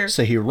out of here.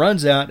 So he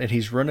runs out, and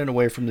he's running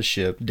away from the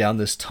ship down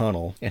this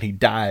tunnel, and he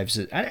dives.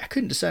 I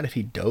couldn't decide if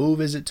he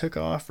dove as it took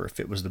off, or if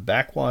it was the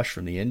backwash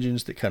from the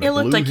engines that kind of blew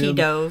him. It looked like he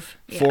dove.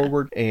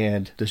 Forward,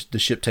 and the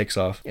ship takes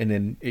off, and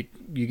then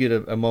you get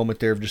a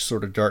moment there of just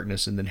sort of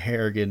darkness, and then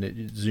Harrigan,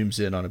 it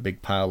zooms in on a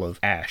big pile of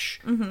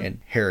ash, and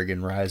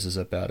Harrigan rises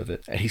up out of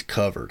it, and he's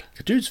covered.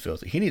 The dude's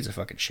filthy. He needs a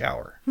fucking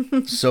shower.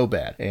 So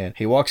bad. And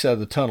he walks out of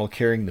the tunnel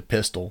carrying the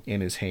pistol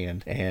in his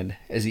hand, and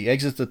as he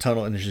exits the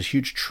tunnel, and there's this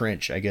huge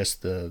trench, I guess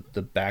the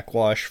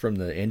backwash from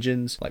the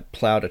engines like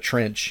plowed a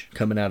trench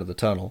coming out of the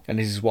tunnel, and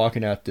as he's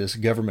walking out, this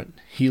government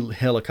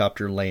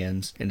helicopter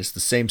lands, and it's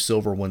the same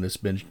silver one that's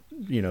been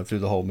through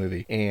the whole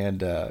movie.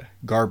 And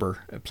Garber,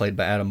 played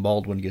by Adam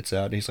Baldwin, gets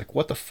out, and he's like,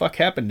 what the fuck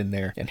happened in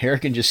there? And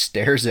Harrigan just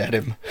stares at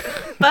him.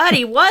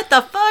 Buddy, what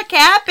the fuck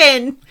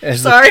happened?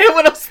 Sorry to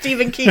put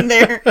Stephen King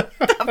there. What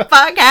the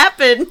fuck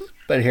happened?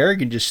 But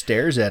Harrigan just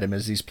stares at him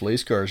as these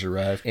police cars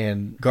arrive,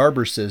 and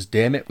Garber says,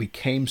 damn it, we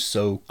came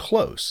so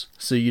close.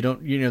 So you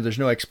don't, there's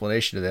no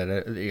explanation to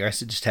that. I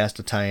guess it just has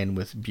to tie in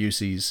with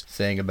Busey's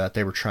thing about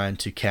they were trying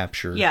to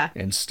capture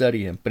and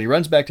study him. But he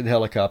runs back to the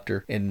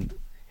helicopter, and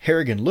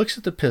Harrigan looks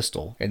at the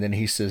pistol, and then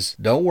he says,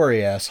 don't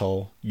worry,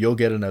 asshole, you'll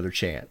get another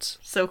chance.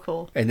 So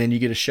cool. And then you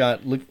get a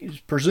shot,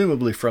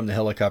 presumably from the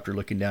helicopter,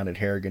 looking down at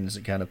Harrigan as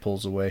it kind of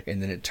pulls away, and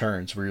then it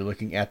turns where you're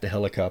looking at the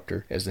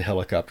helicopter as the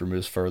helicopter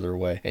moves further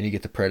away, and you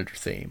get the Predator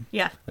theme.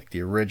 Yeah. Like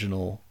the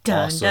original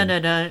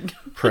awesome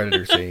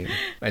Predator theme,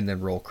 and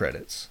then roll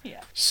credits.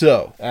 Yeah.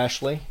 So,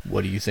 Ashley,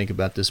 what do you think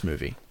about this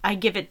movie? I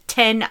give it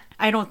 10.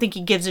 I don't think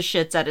he gives a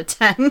shits out of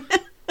 10.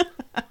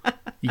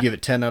 You give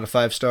it 10 out of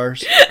 5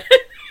 stars?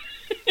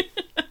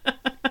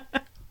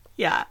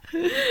 Yeah.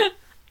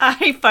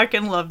 I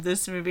fucking love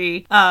this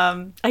movie.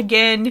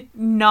 Again,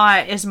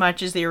 not as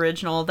much as the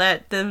original.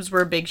 Those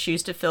were big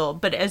shoes to fill.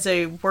 But as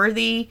a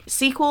worthy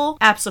sequel,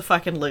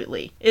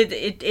 abso-fucking-lutely.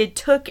 It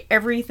took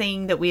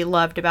everything that we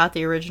loved about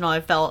the original, I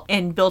felt,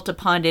 and built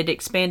upon it,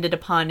 expanded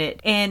upon it.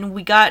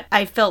 And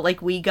I felt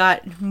like we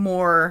got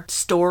more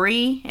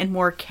story and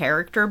more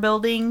character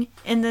building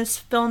in this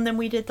film than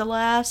we did the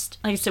last.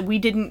 Like I said, we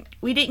didn't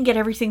get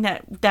everything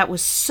that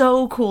was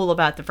so cool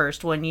about the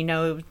first one,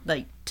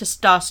 like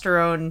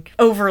testosterone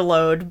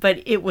overload,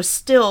 but it was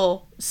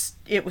still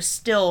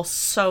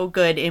so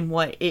good in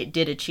what it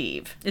did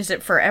achieve. Is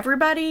it for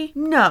everybody?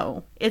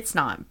 No, it's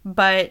not.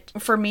 But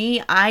for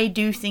me, I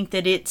do think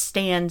that it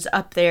stands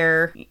up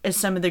there as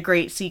some of the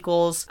great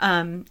sequels,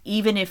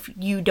 even if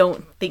you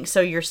don't think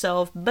so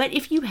yourself. But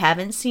if you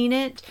haven't seen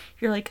it,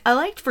 you're like, I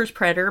liked First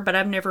Predator, but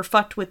I've never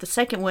fucked with the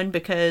second one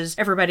because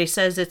everybody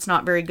says it's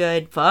not very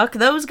good. Fuck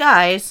those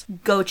guys.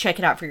 Go check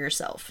it out for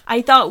yourself.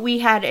 I thought we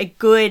had a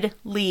good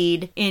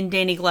lead in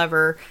Danny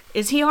Glover.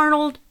 Is he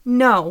Arnold?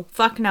 No,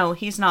 fuck no,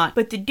 he's not.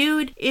 But the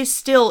dude is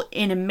still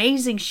in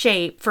amazing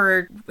shape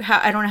for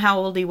I don't know how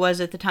old he was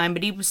at the time,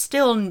 but he was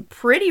still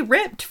pretty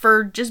ripped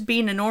for just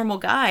being a normal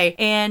guy.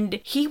 And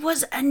he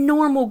was a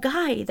normal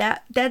guy.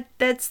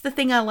 That's the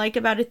thing I like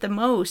about it the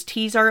most.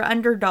 He's our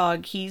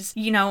underdog. He's,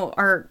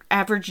 our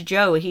average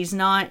Joe. He's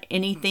not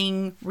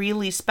anything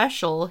really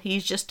special.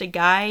 He's just a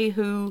guy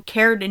who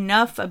cared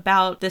enough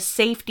about the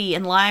safety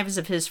and lives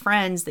of his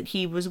friends that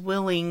he was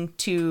willing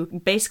to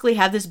basically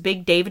have this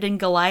big David and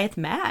Goliath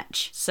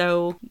match.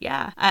 So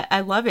yeah,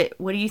 I love it.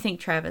 What do you think,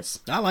 Travis?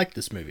 I like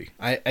this movie.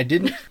 I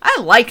didn't. I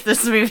like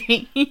this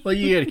movie. Well,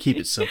 you got to keep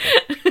it simple.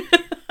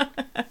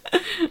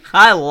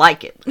 I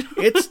like it.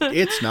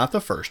 It's not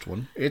the first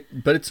one.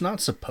 But it's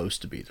not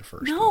supposed to be the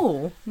first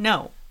one.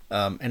 No.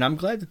 And I'm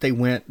glad that they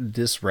went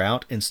this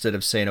route instead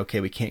of saying,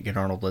 okay, we can't get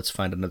Arnold, let's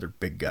find another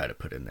big guy to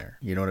put in there.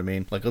 You know what I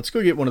mean? Like, let's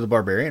go get one of the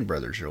Barbarian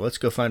brothers, or let's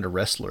go find a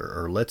wrestler,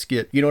 or let's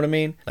get, you know what I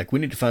mean? Like, we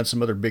need to find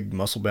some other big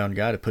muscle-bound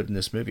guy to put in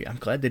this movie. I'm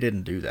glad they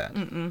didn't do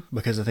that.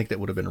 Because I think that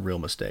would have been a real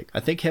mistake. I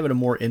think having a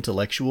more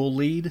intellectual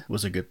lead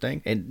was a good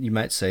thing. And you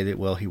might say that,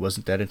 well, he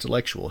wasn't that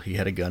intellectual. He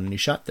had a gun and he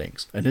shot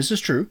things. And this is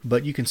true,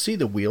 but you can see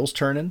the wheels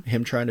turning,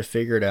 him trying to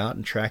figure it out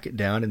and track it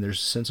down, and there's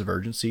a sense of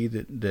urgency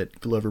that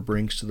Glover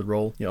brings to the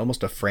role.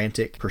 Almost a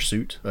frantic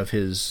pursuit of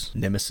his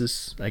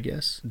nemesis, I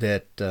guess,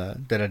 that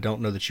I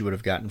don't know that you would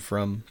have gotten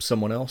from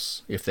someone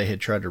else if they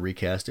had tried to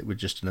recast it with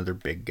just another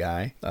big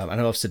guy. I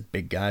know I've said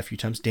big guy a few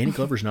times. Danny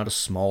Glover's not a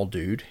small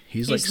dude.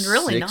 He's like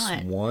really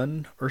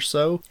 6'1" or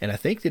so. And I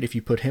think that if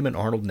you put him and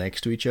Arnold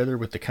next to each other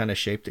with the kind of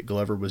shape that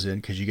Glover was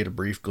in, because you get a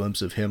brief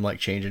glimpse of him like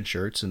changing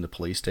shirts in the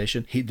police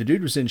station, the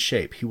dude was in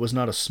shape. He was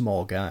not a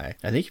small guy.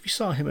 I think if you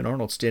saw him and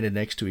Arnold standing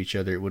next to each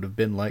other, it would have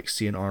been like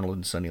seeing Arnold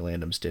and Sonny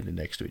Landham standing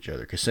next to each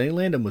other, because Sonny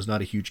Landham was not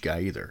a huge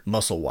guy either.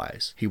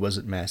 Muscle-wise, he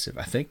wasn't massive.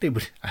 I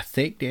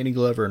think Danny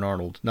Glover and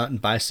Arnold, not in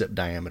bicep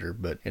diameter,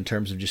 but in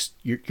terms of just,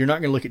 you're not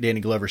going to look at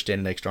Danny Glover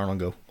standing next to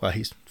Arnold and go, wow,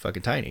 he's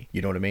fucking tiny.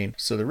 You know what I mean?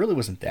 So there really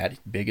wasn't that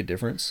big a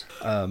difference.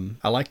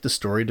 I like the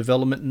story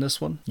development in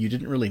this one. You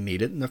didn't really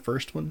need it in the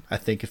first one. I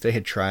think if they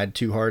had tried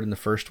too hard in the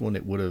first one,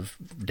 it would have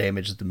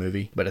damaged the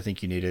movie, but I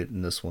think you need it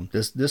in this one.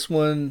 This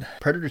one,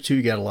 Predator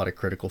 2 got a lot of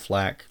critical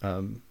flack.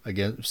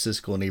 Again,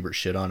 Siskel and Ebert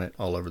shit on it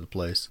all over the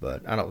place,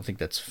 but I don't think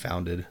that's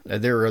founded.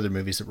 There are other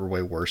movies that were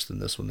way worse than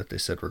this one that they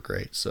said were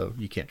great, so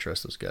you can't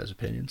trust those guys'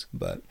 opinions.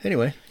 But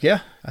anyway,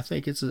 yeah, I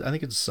think it's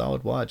a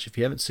solid watch. If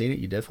you haven't seen it,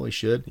 you definitely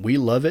should. We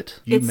love it.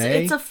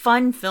 It's a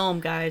fun film,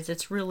 guys.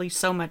 It's really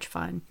so much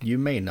fun. You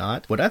may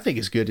not. What I think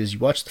is good is you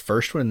watch the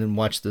first one and then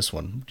watch this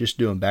one. Just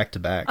do them back to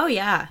back. Oh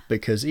yeah.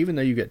 Because even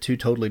though you got two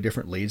totally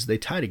different leads, they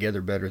tie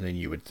together better than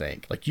you would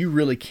think. Like, you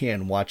really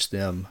can watch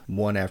them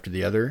one after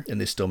the other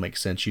and they still make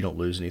sense. You don't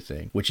lose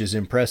anything, which is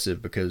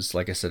impressive because,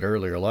 like I said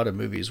earlier, a lot of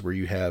movies where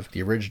you have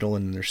the original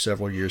and then there's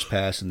several years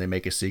pass and they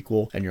make a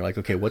sequel and you're like,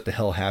 okay, what the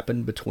hell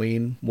happened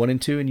between 1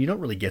 and 2? And you don't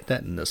really get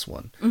that in this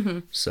one.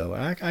 So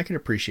I can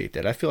appreciate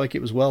that. I feel like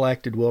it was well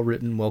acted, well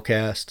written, well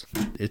cast.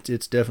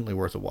 It's definitely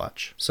worth a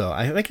watch. So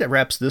I think that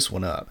wraps this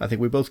one up. I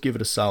think we both give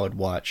it a solid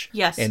watch.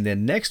 Yes. And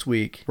then next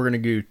week we're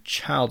going to do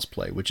Child's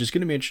Play, which is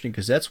going to be interesting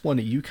because that's one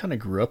that you kind of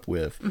grew up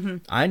with.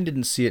 I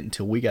didn't see it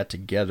until we got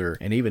together,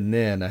 and even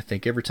then I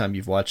think every time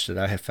you've watched it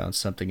I have found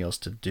something else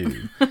to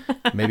do.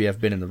 Maybe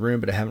I've been in the room,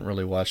 but I haven't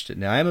really watched it.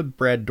 Now, I am a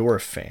Brad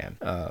Dourif fan.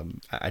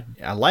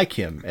 I like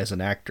him as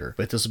an actor,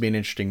 but this will be an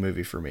interesting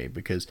movie for me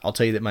because I'll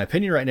tell you that my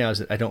opinion right now is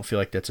that I don't feel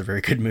like that's a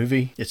very good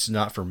movie. It's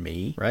not for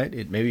me, right?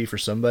 It may be for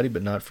somebody,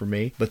 but not for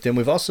me. But then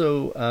we've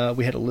also,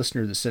 we had a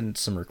listener that sent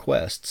some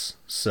requests.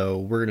 So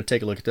we're going to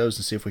take a look at those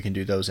and see if we can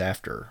do those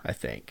after, I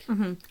think.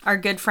 Our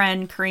good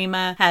friend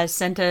Karima has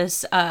sent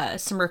us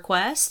some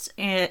requests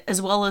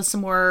as well as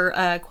some more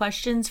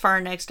questions for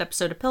our next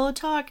episode of Pillow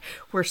Talk.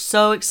 We're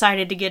so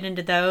excited to get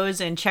into those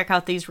and check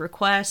out these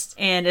requests.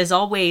 And as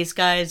always,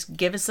 guys,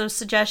 give us those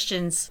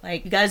suggestions.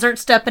 Like, you guys aren't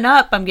stepping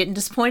up. I'm getting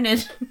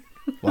disappointed.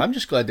 Well, I'm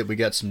just glad that we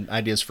got some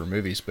ideas for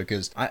movies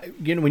because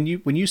when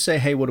you say,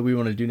 hey, what do we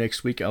want to do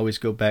next week? I always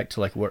go back to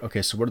like, what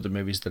are the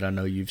movies that I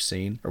know you've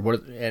seen, or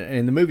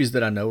and the movies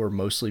that I know are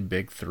mostly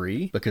big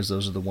three because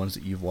those are the ones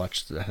that you've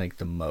watched, I think,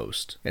 the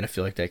most. And I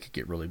feel like that could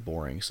get really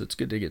boring. So it's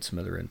good to get some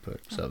other input.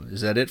 So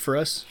is that it for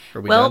us?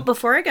 Are we done?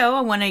 Before I go,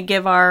 I want to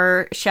give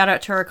our shout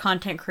out to our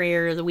content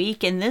creator of the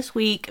week. And this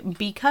week,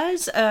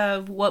 because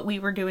of what we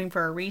were doing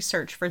for our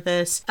research for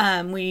this,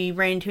 we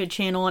ran into a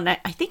channel, and I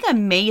think I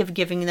may have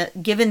given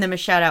them a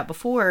shout out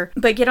before,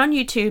 but get on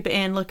YouTube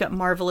and look up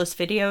Marvelous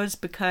Videos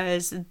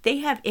because they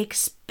have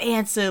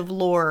expansive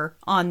lore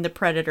on the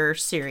Predator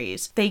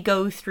series. They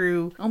go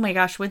through, oh my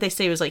gosh, what did they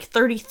say? It was like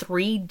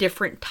 33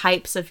 different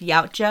types of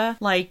Yautja.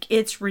 Like,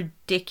 it's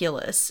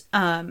ridiculous.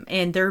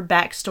 And their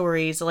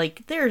backstories,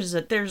 like there's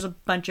a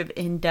bunch of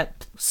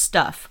in-depth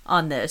stuff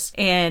on this.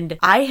 And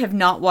I have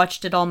not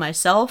watched it all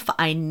myself.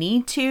 I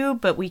need to,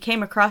 but we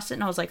came across it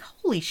and I was like,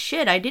 holy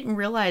shit, I didn't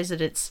realize that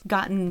it's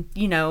gotten,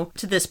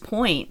 to this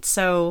point.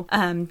 So,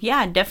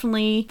 yeah,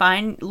 definitely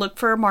look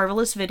for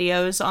Marvelous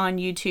Videos on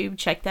YouTube.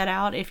 Check that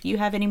out. If you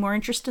have any any more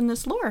interest in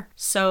this lore.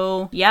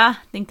 So yeah,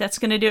 I think that's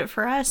going to do it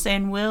for us,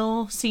 and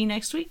we'll see you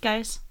next week,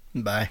 guys.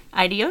 Bye.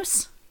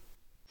 Adios.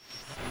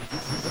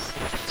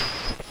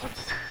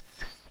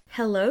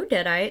 Hello,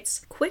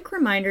 Deadites. Quick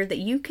reminder that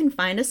you can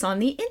find us on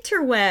the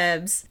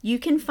interwebs. You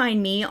can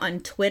find me on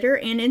Twitter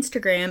and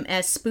Instagram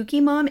as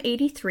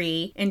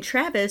SpookyMom83 and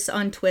Travis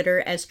on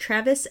Twitter as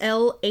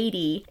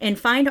TravisL80, and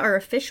find our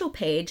official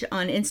page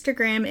on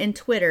Instagram and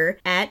Twitter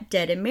at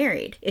Dead and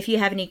Married. If you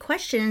have any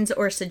questions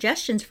or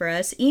suggestions for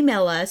us,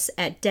 email us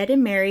at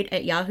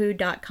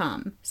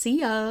deadandmarried@yahoo.com. See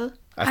ya.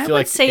 I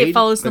would say it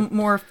follows the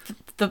more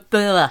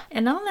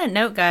And on that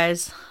note,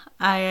 guys,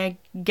 I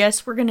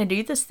guess we're going to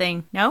do this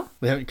thing. No?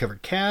 We haven't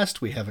covered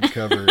cast. We haven't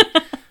covered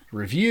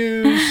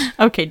reviews.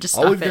 Okay, just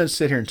stop it. All we've done is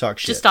sit here and talk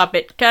shit. Just stop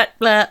it. Cut.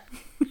 Blah.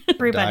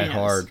 Everybody Die knows.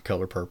 Hard,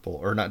 Color Purple.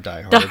 Or not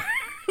Die Hard.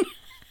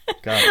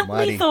 God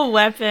almighty. Lethal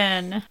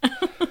Weapon.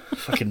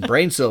 Fucking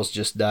brain cells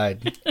just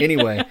died.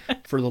 Anyway,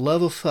 for the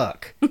love of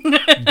fuck.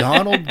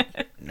 Donald...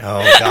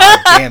 No, God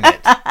damn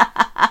it.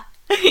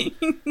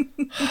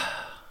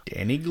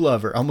 Danny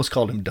Glover. I almost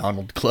called him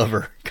Donald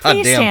Glover. God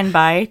Please damn. stand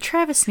by.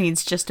 Travis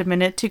needs just a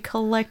minute to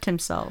collect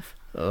himself.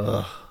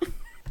 Ugh.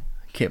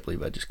 Can't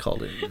believe I just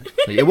called him.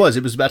 It was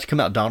about to come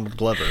out Donald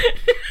Glover.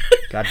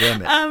 God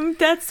damn it.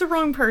 That's the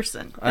wrong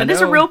person. I That is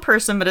a know. real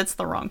person, but it's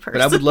the wrong person.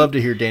 But I would love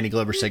to hear Danny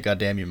Glover say, God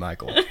damn you,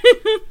 Michael.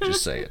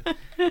 Just say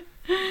it.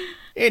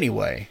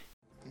 Anyway.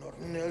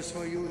 Nothing else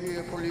for you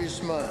here,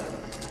 policeman.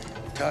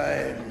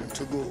 Time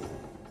to go.